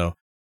knows? So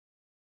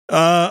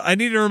I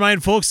need to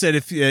remind folks that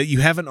if you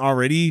haven't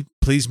already,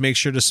 please make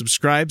sure to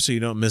subscribe so you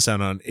don't miss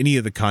out on any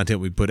of the content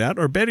we put out,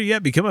 or better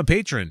yet, become a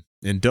patron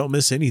and don't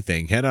miss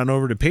anything. Head on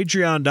over to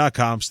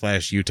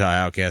patreon.com/Utah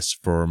Outcasts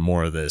for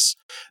more of this.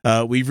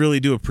 We really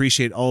do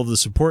appreciate all of the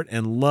support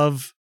and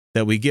love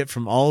that we get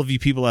from all of you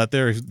people out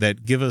there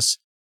that give us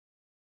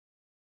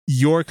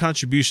your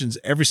contributions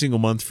every single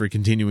month for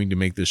continuing to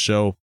make this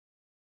show.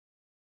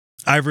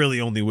 I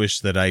really only wish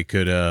that I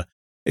could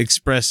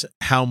express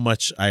how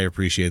much I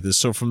appreciate this.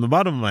 So from the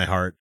bottom of my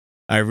heart,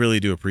 I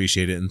really do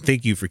appreciate it, and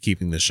thank you for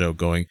keeping the show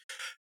going.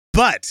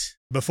 But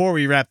before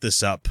we wrap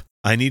this up,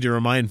 I need to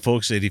remind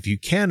folks that if you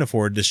can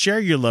afford to share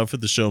your love for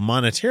the show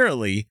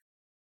monetarily,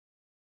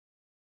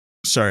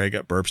 sorry, I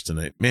got burps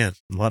tonight. Man,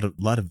 a lot of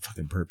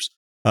fucking burps.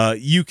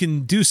 You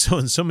can do so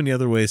in so many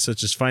other ways,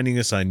 such as finding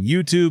us on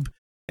YouTube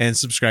and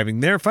subscribing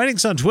there, finding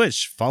us on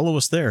Twitch, follow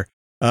us there,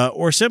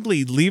 or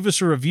simply leave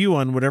us a review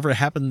on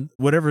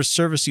whatever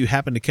service you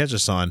happen to catch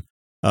us on.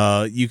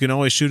 You can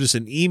always shoot us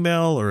an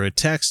email or a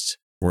text.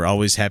 We're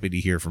always happy to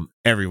hear from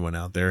everyone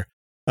out there.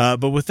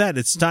 But with that,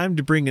 it's time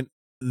to bring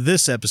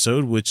this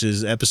episode, which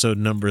is episode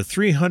number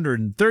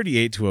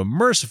 338, to a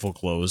merciful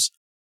close.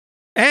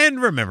 And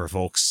remember,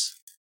 folks,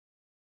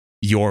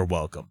 you're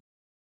welcome.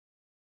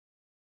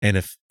 And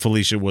if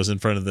Felicia was in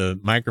front of the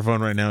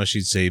microphone right now,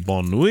 she'd say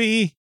bon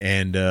nuit.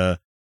 And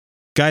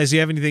guys, do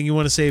you have anything you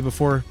want to say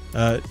before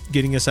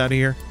getting us out of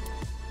here?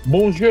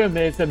 Bonjour,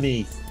 mes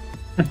amis.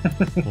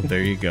 Well,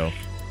 there you go.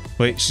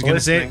 Wait, she's gonna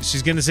say it.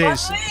 She's gonna say it.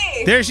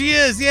 Wait. There she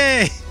is!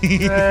 Yay!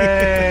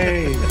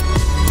 Hey.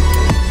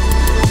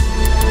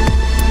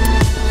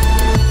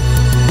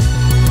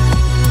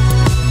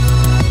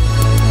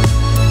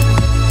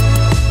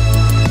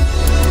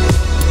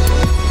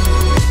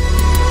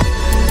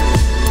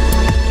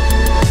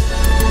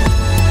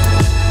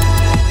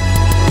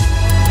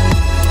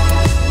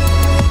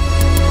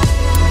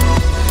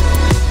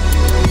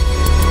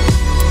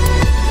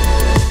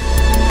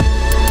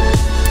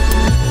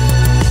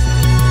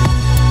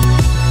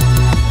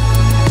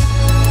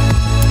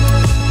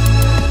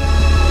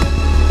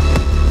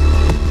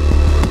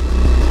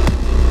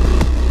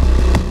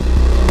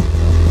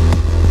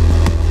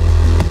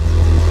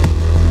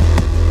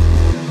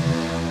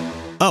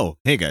 Oh,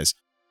 hey guys.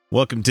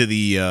 Welcome to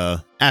the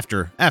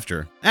after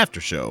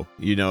show.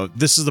 You know,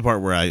 this is the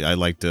part where I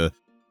like to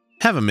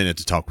have a minute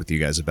to talk with you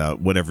guys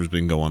about whatever's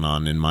been going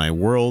on in my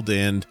world,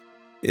 and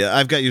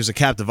I've got you as a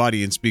captive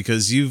audience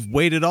because you've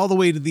waited all the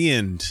way to the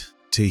end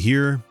to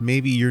hear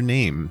maybe your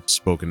name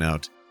spoken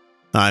out.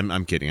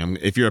 I'm kidding.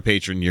 If you're a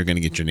patron, you're going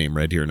to get your name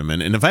right here in a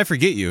minute. And if I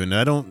forget you and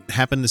I don't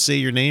happen to say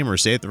your name or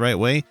say it the right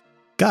way,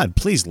 God,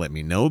 please let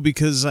me know,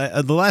 because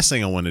the last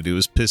thing I want to do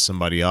is piss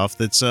somebody off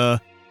that's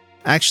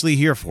actually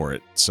here for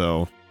it.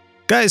 So,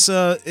 guys,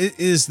 it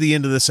is the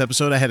end of this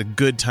episode. I had a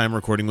good time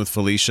recording with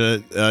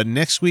Felicia.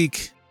 Next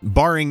week,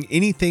 barring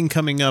anything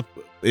coming up,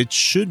 it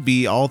should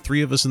be all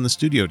three of us in the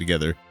studio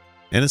together,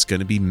 and it's going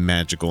to be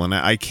magical, and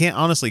I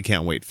honestly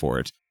can't wait for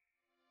it.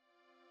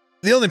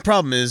 The only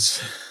problem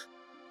is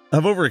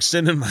I've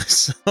overextended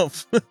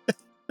myself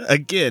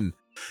again.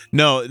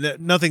 No,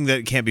 nothing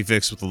that can't be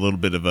fixed with a little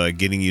bit of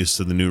getting used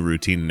to the new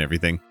routine and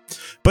everything.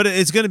 But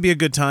it's going to be a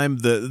good time.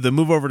 The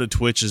move over to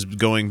Twitch is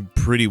going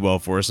pretty well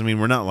for us. I mean,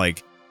 we're not going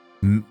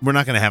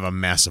to have a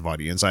massive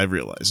audience. I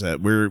realize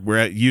that we're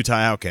at Utah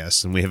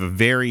Outcasts, and we have a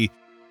very,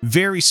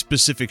 very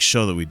specific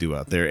show that we do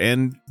out there.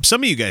 And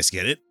some of you guys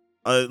get it.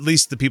 At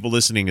least the people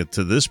listening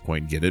to this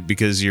point get it,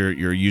 because you're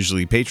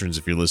usually patrons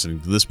if you're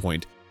listening to this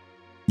point.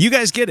 You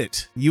guys get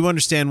it. You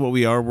understand what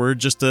we are. We're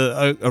just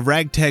a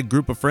ragtag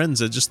group of friends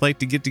that just like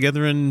to get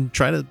together and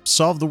try to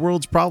solve the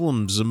world's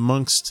problems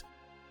amongst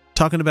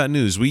talking about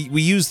news.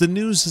 We use the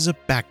news as a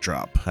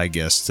backdrop, I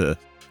guess, to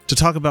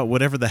talk about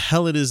whatever the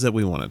hell it is that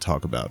we want to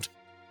talk about.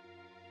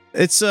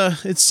 It's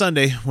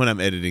Sunday when I'm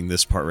editing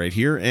this part right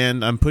here,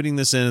 and I'm putting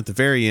this in at the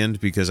very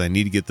end because I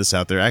need to get this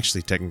out there.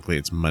 Actually, technically,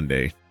 it's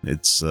Monday.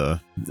 It's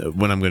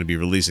when I'm going to be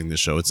releasing this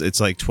show.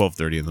 It's like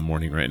 12:30 in the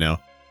morning right now.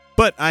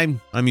 But I'm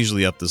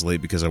usually up this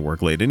late because I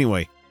work late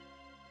anyway.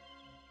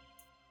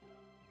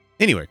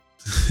 I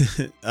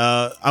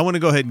want to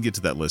go ahead and get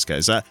to that list,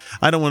 guys. I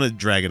don't want to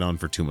drag it on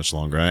for too much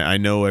longer. I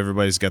know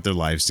everybody's got their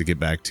lives to get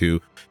back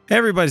to.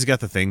 Everybody's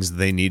got the things that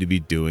they need to be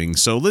doing.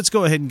 So let's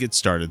go ahead and get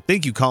started.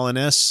 Thank you, Colin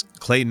S.,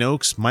 Clay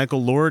Noakes,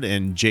 Michael Lord,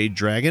 and Jade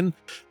Dragon.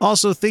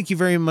 Also, thank you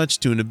very much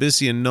to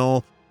Nabyssian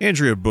Null,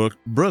 Andrea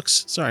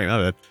Brooks, sorry, my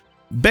bad,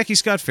 Becky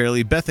Scott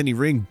Fairley, Bethany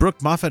Ring,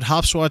 Brooke Moffat,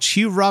 Hopswatch,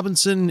 Hugh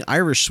Robinson,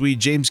 Irish Swede,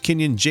 James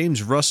Kenyon,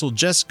 James Russell,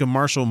 Jessica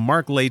Marshall,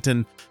 Mark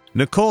Layton,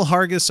 Nicole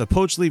Hargis,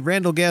 Apochley,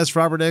 Randall Gass,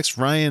 Robert X,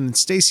 Ryan,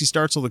 Stacy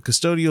Startzel, the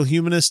Custodial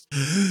Humanist,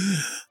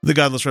 the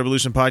Godless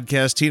Revolution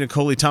Podcast, Tina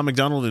Coley, Tom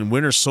McDonald, and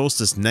Winter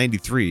Solstice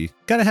 93.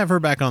 Gotta have her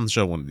back on the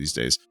show one of these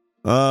days.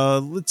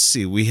 Let's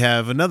see. We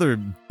have another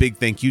big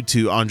thank you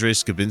to Andrei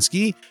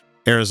Skavinsky,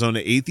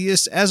 Arizona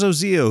Atheist,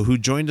 Azozio, who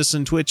joined us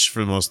in Twitch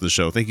for most of the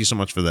show. Thank you so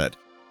much for that.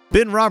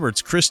 Ben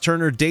Roberts, Chris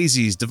Turner,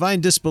 Daisies, Divine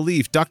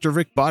Disbelief, Dr.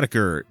 Rick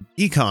Boddicker,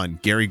 Econ,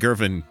 Gary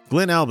Gervin,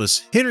 Glenn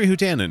Albus, Henry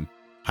Hutanen,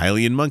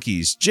 Hylian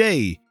Monkeys,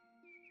 Jay,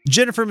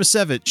 Jennifer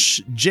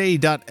Misevich,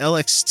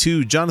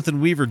 J.LX2, Jonathan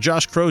Weaver,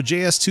 Josh Crow,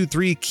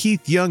 JS23,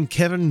 Keith Young,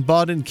 Kevin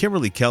Bodden,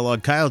 Kimberly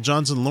Kellogg, Kyle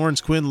Johnson,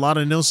 Lawrence Quinn,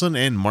 Lotta Nilsson,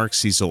 and Mark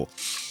Cecil.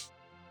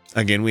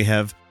 Again, we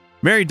have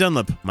Mary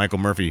Dunlap, Michael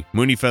Murphy,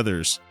 Mooney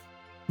Feathers,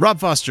 Rob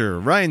Foster,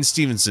 Ryan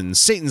Stevenson,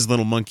 Satan's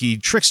Little Monkey,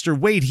 Trickster,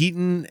 Wade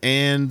Heaton,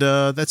 and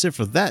that's it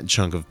for that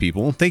chunk of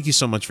people. Thank you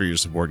so much for your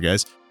support,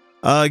 guys.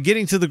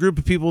 Getting to the group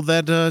of people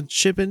that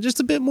chip in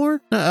just a bit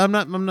more. I'm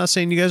not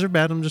saying you guys are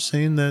bad. I'm just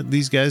saying that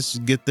these guys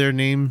get their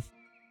name.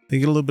 They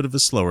get a little bit of a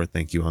slower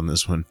thank you on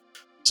this one.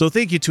 So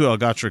thank you to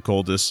Algatra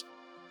Coldus,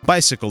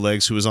 Bicycle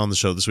Legs, who was on the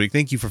show this week.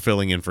 Thank you for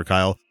filling in for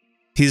Kyle.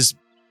 His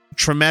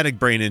traumatic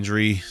brain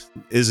injury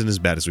isn't as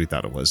bad as we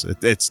thought it was.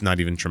 It's not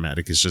even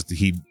traumatic. It's just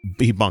he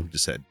bonked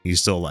his head. He's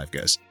still alive,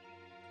 guys.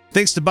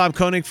 Thanks to Bob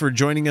Koenig for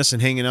joining us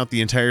and hanging out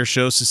the entire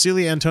show.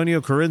 Cecilia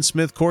Antonio, Corinne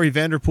Smith, Corey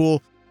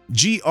Vanderpool,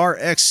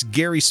 GRX,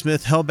 Gary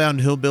Smith,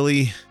 Hellbound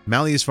Hillbilly,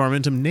 Malleus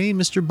Varmentum, nay,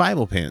 Mr.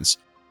 Bible Pants,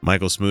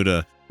 Michael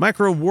Smuda,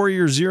 Micro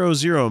Warrior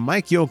 00,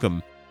 Mike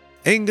Yoakum,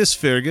 Angus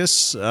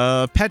Fergus,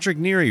 Patrick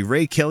Neary,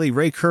 Ray Kelly,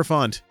 Ray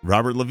Kerfont,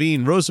 Robert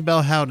Levine,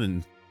 Rosabelle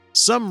Howden,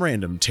 Some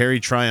Random, Terry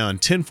Tryon,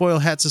 Tinfoil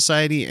Hat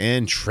Society,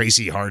 and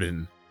Tracy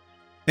Harden.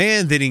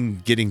 And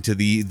then getting to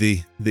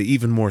the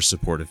even more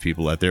supportive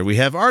people out there, we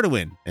have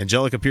Arduin,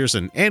 Angelica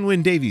Pearson,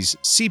 Anwin Davies,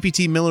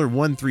 CPT Miller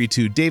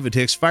 132, David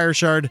Hicks,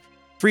 Fireshard,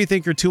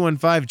 Freethinker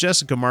 215,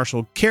 Jessica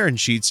Marshall, Karen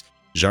Sheets,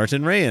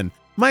 Jarton Rayan,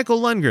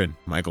 Michael Lundgren,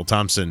 Michael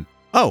Thompson.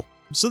 Oh,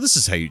 so this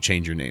is how you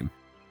change your name.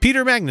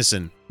 Peter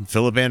Magnuson,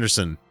 Philip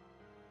Anderson,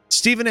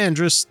 Stephen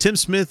Andrus, Tim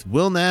Smith,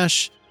 Will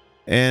Nash,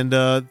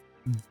 and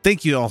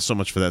thank you all so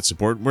much for that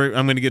support.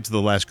 I'm going to get to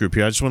the last group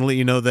here. I just want to let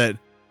you know that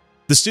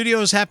the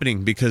studio is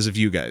happening because of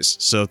you guys.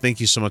 So thank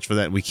you so much for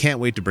that. We can't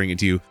wait to bring it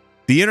to you.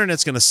 The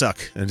internet's going to suck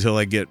until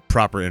I get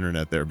proper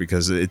internet there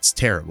because it's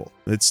terrible.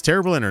 It's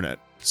terrible internet.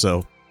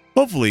 So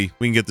hopefully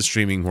we can get the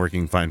streaming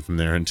working fine from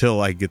there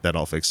until I get that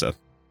all fixed up.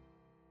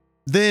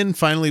 Then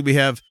finally we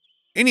have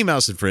Any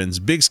Mouse and Friends,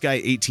 Big Sky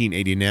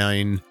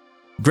 1889,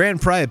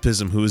 Grand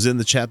Priapism, who was in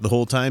the chat the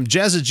whole time,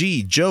 Jazza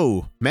G,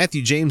 Joe,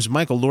 Matthew James,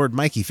 Michael Lord,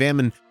 Mikey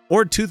Famine,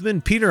 Ord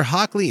Toothman, Peter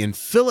Hockley, and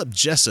Philip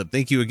Jessup.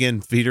 Thank you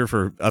again, Peter,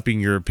 for upping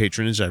your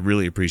patronage. I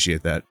really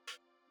appreciate that.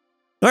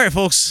 All right,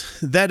 folks,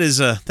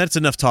 that's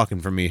enough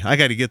talking for me. I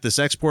got to get this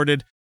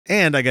exported,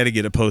 and I got to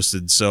get it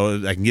posted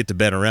so I can get to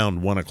bed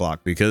around 1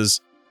 o'clock because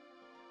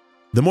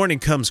the morning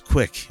comes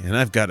quick, and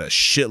I've got a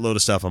shitload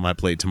of stuff on my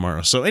plate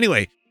tomorrow. So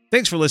anyway,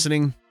 thanks for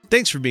listening.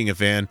 Thanks for being a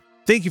fan.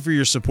 Thank you for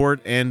your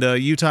support, and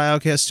Utah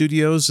Outcast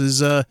Studios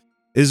is a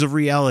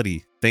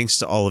reality. Thanks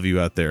to all of you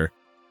out there.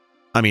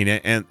 I mean,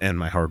 and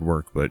my hard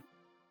work, but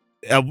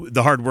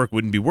the hard work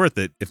wouldn't be worth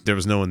it if there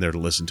was no one there to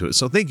listen to it.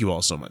 So thank you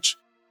all so much.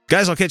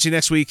 Guys, I'll catch you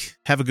next week.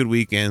 Have a good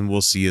week, and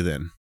we'll see you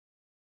then.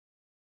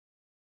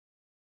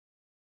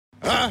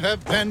 I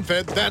have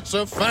PenFed, that's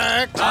a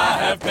fact. I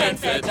have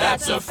PenFed,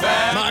 that's a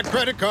fact. My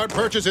credit card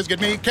purchases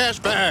get me cash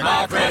back.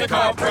 My credit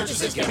card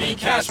purchases get me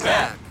cash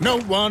back. No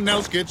one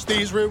else gets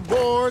these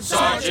rewards.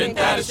 Sergeant,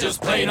 that is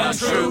just plain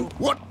untrue.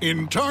 What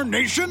in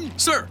tarnation?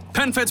 Sir,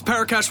 PenFed's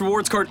Paracash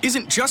Rewards Card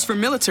isn't just for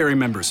military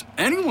members.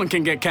 Anyone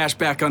can get cash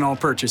back on all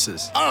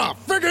purchases. Ah,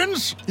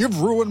 Figgins,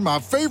 you've ruined my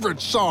favorite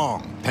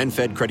song.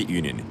 PenFed Credit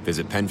Union.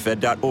 Visit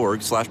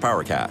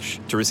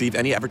PenFed.org/PowerCash. To receive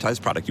any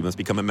advertised product, you must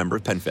become a member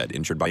of PenFed,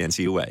 insured by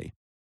NCUA.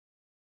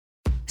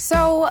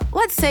 So,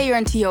 let's say you're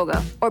into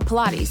yoga or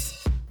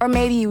Pilates, or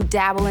maybe you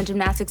dabble in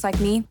gymnastics like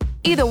me.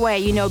 Either way,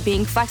 you know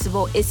being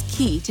flexible is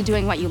key to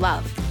doing what you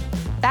love.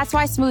 That's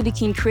why Smoothie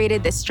King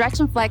created this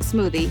Stretch and Flex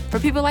smoothie for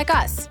people like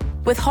us,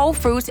 with whole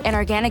fruits and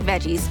organic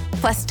veggies,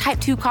 plus type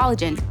 2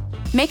 collagen.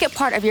 Make it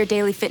part of your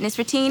daily fitness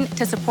routine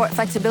to support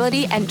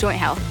flexibility and joint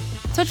health.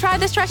 So try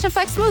the Stretch and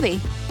Flex smoothie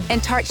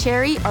in tart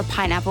cherry or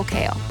pineapple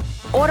kale.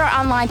 Order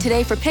online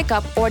today for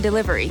pickup or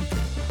delivery.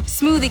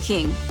 Smoothie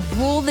King,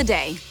 rule the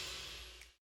day.